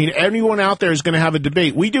said. I mean, anyone out there is going to have a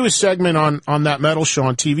debate. We do a segment on that metal show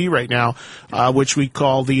on TV right now, which we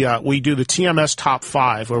call we do the TMS Top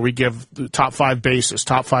 5, where we give the top 5 bassists,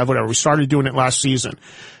 top 5 whatever. We started doing it last season.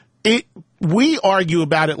 We argue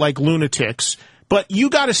about it like lunatics. But you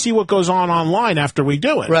got to see what goes on online after we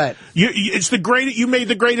do it. Right. You made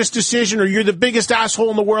the greatest decision, or you're the biggest asshole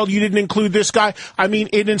in the world. You didn't include this guy. I mean,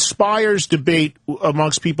 it inspires debate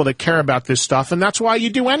amongst people that care about this stuff, and that's why you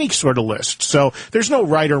do any sort of list. So there's no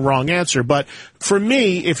right or wrong answer. But for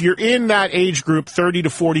me, if you're in that age group, 30 to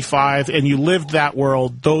 45, and you lived that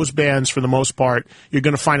world, those bands, for the most part, you're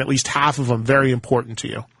going to find at least half of them very important to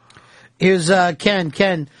you. Here's Ken.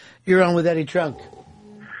 Ken, you're on with Eddie Trunk.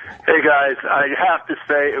 Hey guys, I have to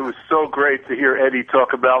say it was so great to hear Eddie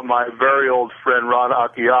talk about my very old friend Ron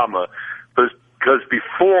Akiyama, because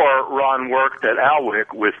before Ron worked at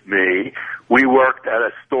Alwick with me, we worked at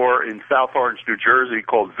a store in South Orange, New Jersey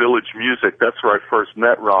called Village Music. That's where I first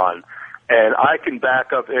met Ron. And I can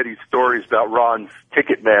back up Eddie's stories about Ron's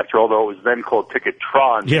Ticketmaster, although it was then called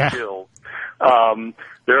Tickettron still.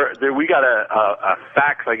 We got a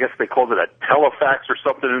fax, I guess they called it a telefax or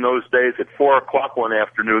something in those days, at 4 o'clock one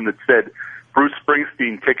afternoon that said, Bruce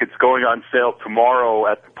Springsteen tickets going on sale tomorrow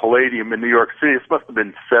at the Palladium in New York City. This must have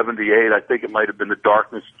been 78. I think it might have been the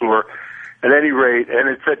Darkness Tour. At any rate, and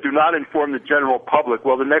it said, do not inform the general public.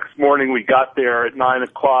 Well, the next morning we got there at 9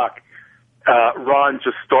 o'clock. Ron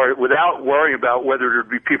just started, without worrying about whether there'd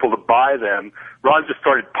be people to buy them, Ron just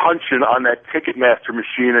started punching on that Ticketmaster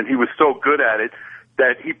machine, and he was so good at it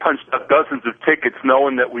that he punched out dozens of tickets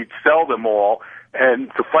knowing that we'd sell them all.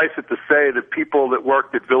 And suffice it to say that people that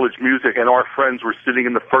worked at Village Music and our friends were sitting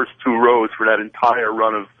in the first 2 rows for that entire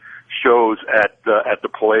run of shows at the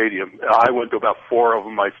Palladium. I went to about 4 of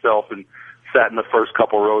them myself and sat in the first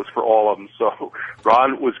couple rows for all of them. So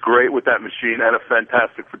Ron was great with that machine and a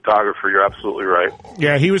fantastic photographer. You're absolutely right.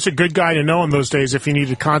 Yeah, he was a good guy to know in those days if he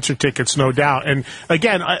needed concert tickets, no doubt. And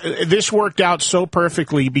again, this worked out so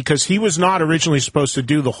perfectly because he was not originally supposed to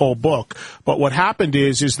do the whole book. But what happened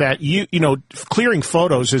is that you know, clearing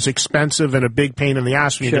photos is expensive and a big pain in the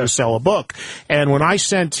ass when you're going to sell a book. And when I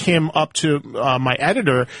sent him up to my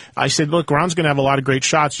editor, I said, look, Ron's going to have a lot of great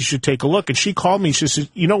shots. You should take a look. And she called me. She said,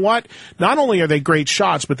 you know what? Not only are they great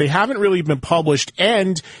shots, but they haven't really been published.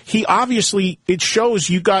 And he obviously, it shows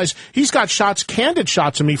you guys, he's got shots, candid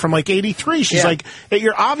shots of me from like 83. She's like,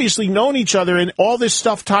 you're obviously known each other and all this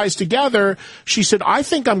stuff ties together. She said, I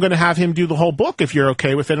think I'm going to have him do the whole book if you're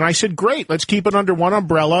okay with it. And I said, great, let's keep it under one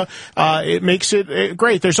umbrella. It makes it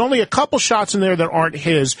great. There's only a couple shots in there that aren't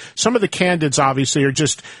his. Some of the candids obviously are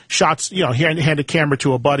just shots, you know, hand a camera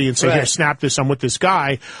to a buddy and say, here, snap this, I'm with this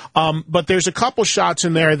guy. But there's a couple shots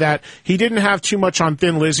in there that he didn't have too much on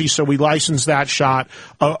Thin Lizzy, so we licensed that shot.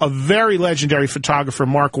 A very legendary photographer,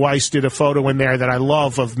 Mark Weiss, did a photo in there that I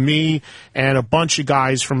love of me and a bunch of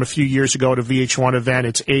guys from a few years ago at a VH1 event.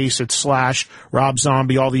 It's Ace, it's Slash, Rob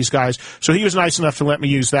Zombie, all these guys. So he was nice enough to let me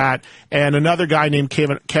use that. And another guy named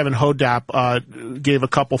Kevin Hodap gave a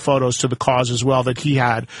couple photos to the cause as well that he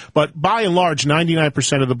had. But by and large,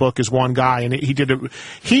 99% of the book is one guy, and he did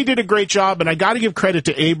a great job. And I got to give credit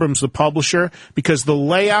to Abrams, the publisher, because the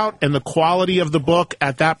layout and the quality of the book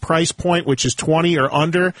at that price point, which is 20 or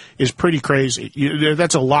under, is pretty crazy.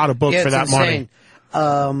 That's a lot of book for that money.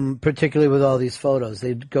 Particularly with all these photos,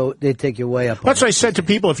 they take you way up. That's what I said to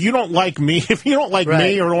people. If you don't like me,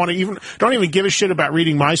 me, or don't even give a shit about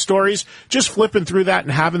reading my stories, just flipping through that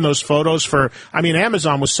and having those photos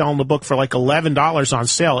Amazon was selling the book for like $11 on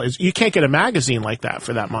sale. You can't get a magazine like that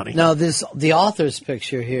for that money. Now, the author's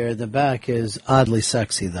picture here in the back is oddly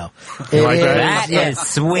sexy, though. That is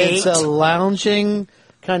sweet. It's a lounging,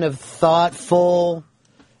 kind of thoughtful.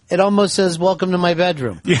 It almost says, "Welcome to my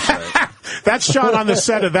bedroom." Yeah. That's shot on the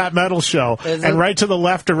set of That Metal Show. And right to the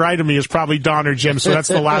left or right of me is probably Don or Jim, so that's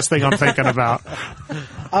the last thing I'm thinking about.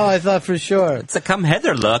 Oh, I thought for sure. It's a come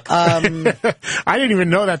hither look. I didn't even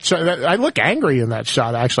know that shot. I look angry in that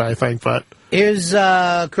shot, actually, I think. But here's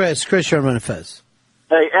Chris Sherman Fez.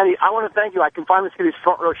 Hey, Eddie, I want to thank you. I can finally see these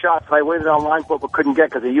front row shots that I waited online for but couldn't get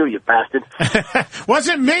because of you bastard.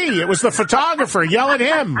 Wasn't me. It was the photographer. Yell at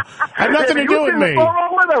him. Had nothing to do with me.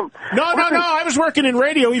 With him. No. I was working in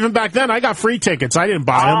radio even back then. I got free tickets. I didn't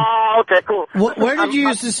buy them. Oh, okay, cool. Where did you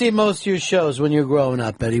used to see most of your shows when you were growing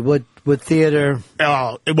up, Eddie? What theater?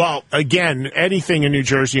 Well, again, anything in New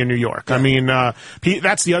Jersey and New York. I mean,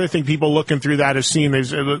 that's the other thing people looking through that have seen.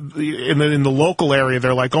 In the local area,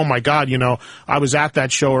 they're like, oh, my God, I was at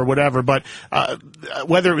that show or whatever. But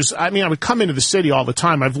whether it was, I would come into the city all the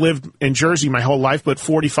time. I've lived in Jersey my whole life, but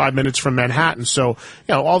 45 minutes from Manhattan. So,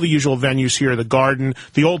 all the usual venues here, the Garden,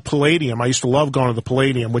 the old Palladium. I used to love going to the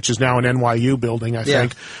Palladium, which is now an NYU building, I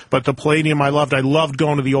think. But the Palladium I loved. I loved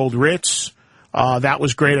going to the old Ritz. That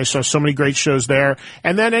was great. I saw so many great shows there.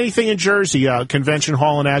 And then anything in Jersey, Convention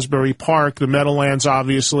Hall in Asbury Park, the Meadowlands,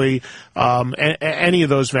 obviously, any of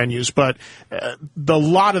those venues. But a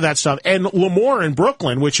lot of that stuff. And Lemoore in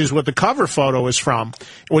Brooklyn, which is what the cover photo is from.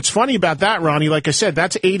 What's funny about that, Ronnie, like I said,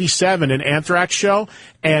 that's 87, an Anthrax show.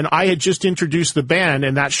 And I had just introduced the band,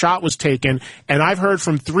 and that shot was taken. And I've heard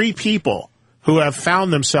from 3 people who have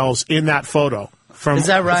found themselves in that photo. Is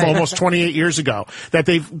that right? From almost 28 years ago, that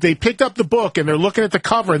they picked up the book and they're looking at the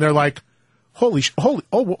cover and they're like, holy,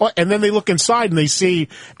 and then they look inside and they see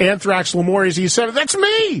Anthrax, Lemoore, as you said, that's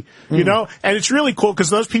me, and it's really cool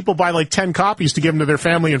because those people buy like 10 copies to give them to their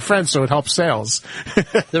family and friends, so it helps sales.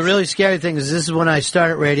 The really scary thing is this is when I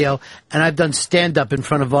started radio, and I've done stand-up in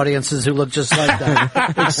front of audiences who look just like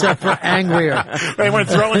that, except for angrier. They weren't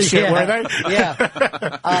throwing shit, were they?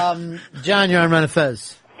 Yeah. John, you're on Run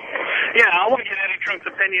Fez. Yeah, I want to get Eddie Trunk's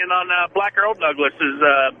opinion on Black Earl Douglas's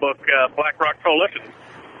book, Black Rock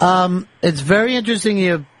Coalition. It's very interesting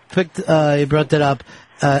you brought that up.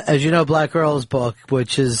 As you know, Black Earl's book,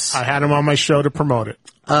 which is... I had him on my show to promote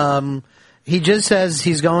it. He just says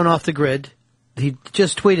he's going off the grid. He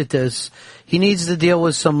just tweeted this. He needs to deal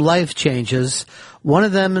with some life changes. One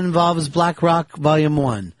of them involves Black Rock Volume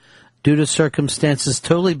 1. Due to circumstances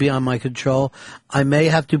totally beyond my control, I may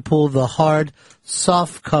have to pull the hard,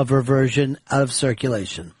 soft cover version out of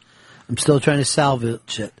circulation. I'm still trying to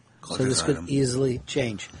salvage it, so this could easily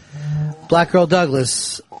change. Black Earl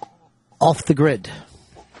Douglas, off the grid.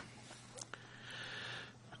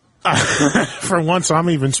 For once, I'm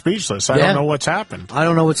even speechless. I don't know what's happened. I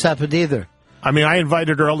don't know what's happened either. I mean, I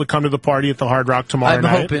invited Earl to come to the party at the Hard Rock tomorrow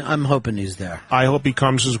night. I'm hoping he's there. I hope he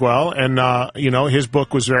comes as well. And, his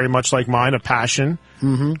book was very much like mine, a passion.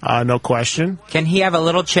 Mm-hmm. No question. Can he have a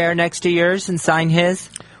little chair next to yours and sign his?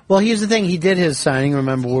 Well, here's the thing. He did his signing.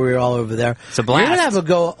 Remember, we were all over there. It's a blast. You're going to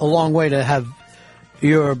go a long way to have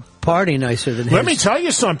your party nicer than his. Let me tell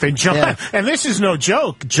you something, John, and this is no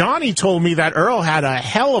joke. Johnny told me that Earl had a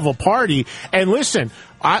hell of a party. And listen,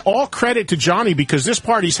 all credit to Johnny, because this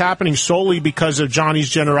party's happening solely because of Johnny's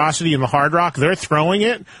generosity in the Hard Rock. They're throwing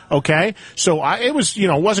it, okay? So it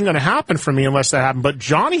wasn't going to happen for me unless that happened. But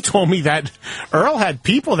Johnny told me that Earl had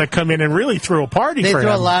people that come in and really threw a party They for him.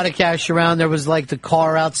 threw a lot of cash around. There was like the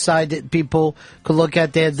car outside that people could look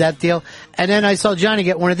at. They had that deal. And then I saw Johnny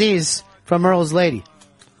get one of these from Earl's lady.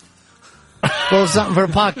 A little something for a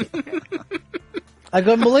pocket. I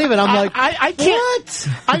couldn't believe it. I'm like, I can't.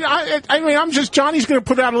 What? I mean, I'm just, Johnny's going to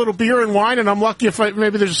put out a little beer and wine, and I'm lucky if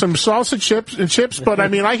maybe there's some salsa chips. But I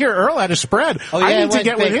mean, I hear Earl had a spread. I need to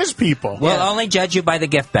get with his people. We'll only judge you by the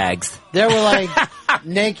gift bags. There were like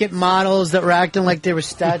naked models that were acting like they were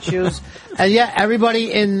statues. And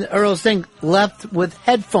everybody in Earl's thing left with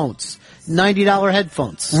headphones. $90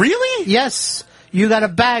 headphones. Really? Yes. You got a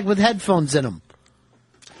bag with headphones in them.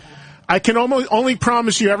 I can only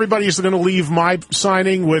promise you everybody is going to leave my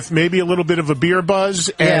signing with maybe a little bit of a beer buzz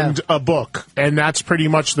and a book. And that's pretty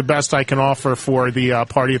much the best I can offer for the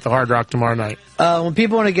party at the Hard Rock tomorrow night. When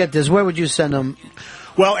people want to get this, where would you send them?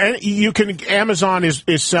 Well, Amazon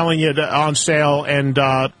is selling it on sale, and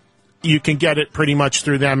you can get it pretty much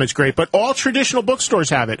through them. It's great. But all traditional bookstores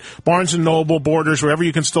have it. Barnes & Noble, Borders, wherever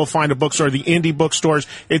you can still find a bookstore. The indie bookstores.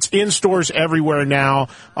 It's in stores everywhere now,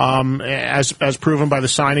 as proven by the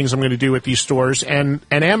signings I'm going to do at these stores. And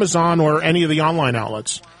Amazon or any of the online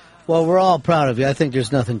outlets. Well, we're all proud of you. I think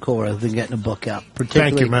there's nothing cooler than getting a book out.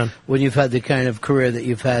 Particularly Thank you, man. When you've had the kind of career that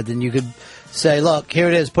you've had. Then you could say, look, here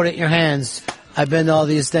it is. Put it in your hands. I've been to all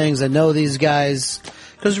these things. I know these guys.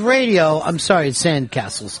 Because radio, I'm sorry, it's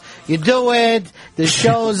sandcastles. You do it, the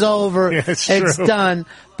show's over, it's done.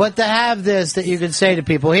 But to have this that you can say to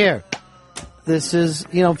people, here, this is,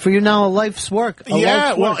 for you now, a life's work.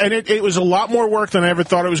 And it was a lot more work than I ever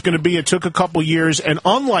thought it was going to be. It took a couple years, and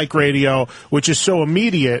unlike radio, which is so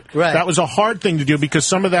immediate, that was a hard thing to do, because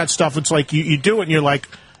some of that stuff, it's like you do it and you're like,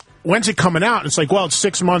 when's it coming out? And it's like, well, it's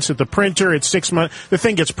 6 months at the printer. It's 6 months. The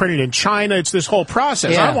thing gets printed in China. It's this whole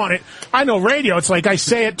process. Yeah. I want it. I know radio. It's like I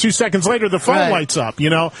say it 2 seconds later, the phone lights up,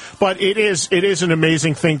 But it is an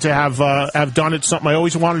amazing thing to have done. It's something I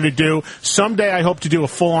always wanted to do. Someday I hope to do a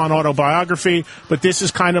full-on autobiography, but this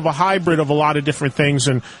is kind of a hybrid of a lot of different things.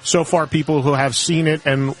 And so far, people who have seen it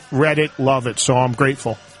and read it love it. So I'm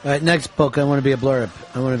grateful. All right, next book, I want to be a blurb.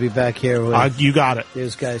 I want to be back here with you got it.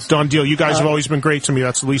 These guys. Done deal. You guys have always been great to me.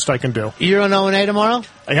 That's the least I can do. You're on O&A tomorrow?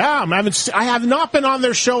 Yeah, I have not been on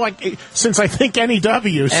their show since I think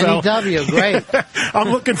NEW. So. NEW, great. I'm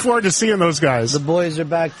looking forward to seeing those guys. The boys are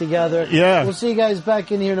back together. Yeah. We'll see you guys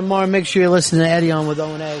back in here tomorrow. Make sure you listen to Eddie on with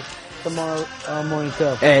O&A tomorrow morning,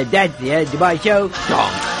 too. That's the Ed Dubai Show.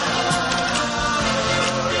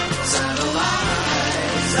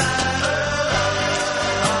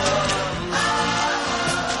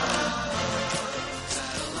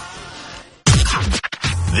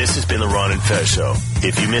 This has been the Ron and Fez Show.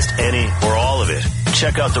 If you missed any or all of it,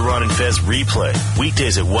 check out the Ron and Fez replay.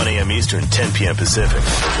 Weekdays at 1 a.m. Eastern, 10 p.m. Pacific.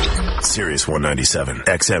 Sirius 197,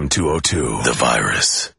 XM 202. The Virus.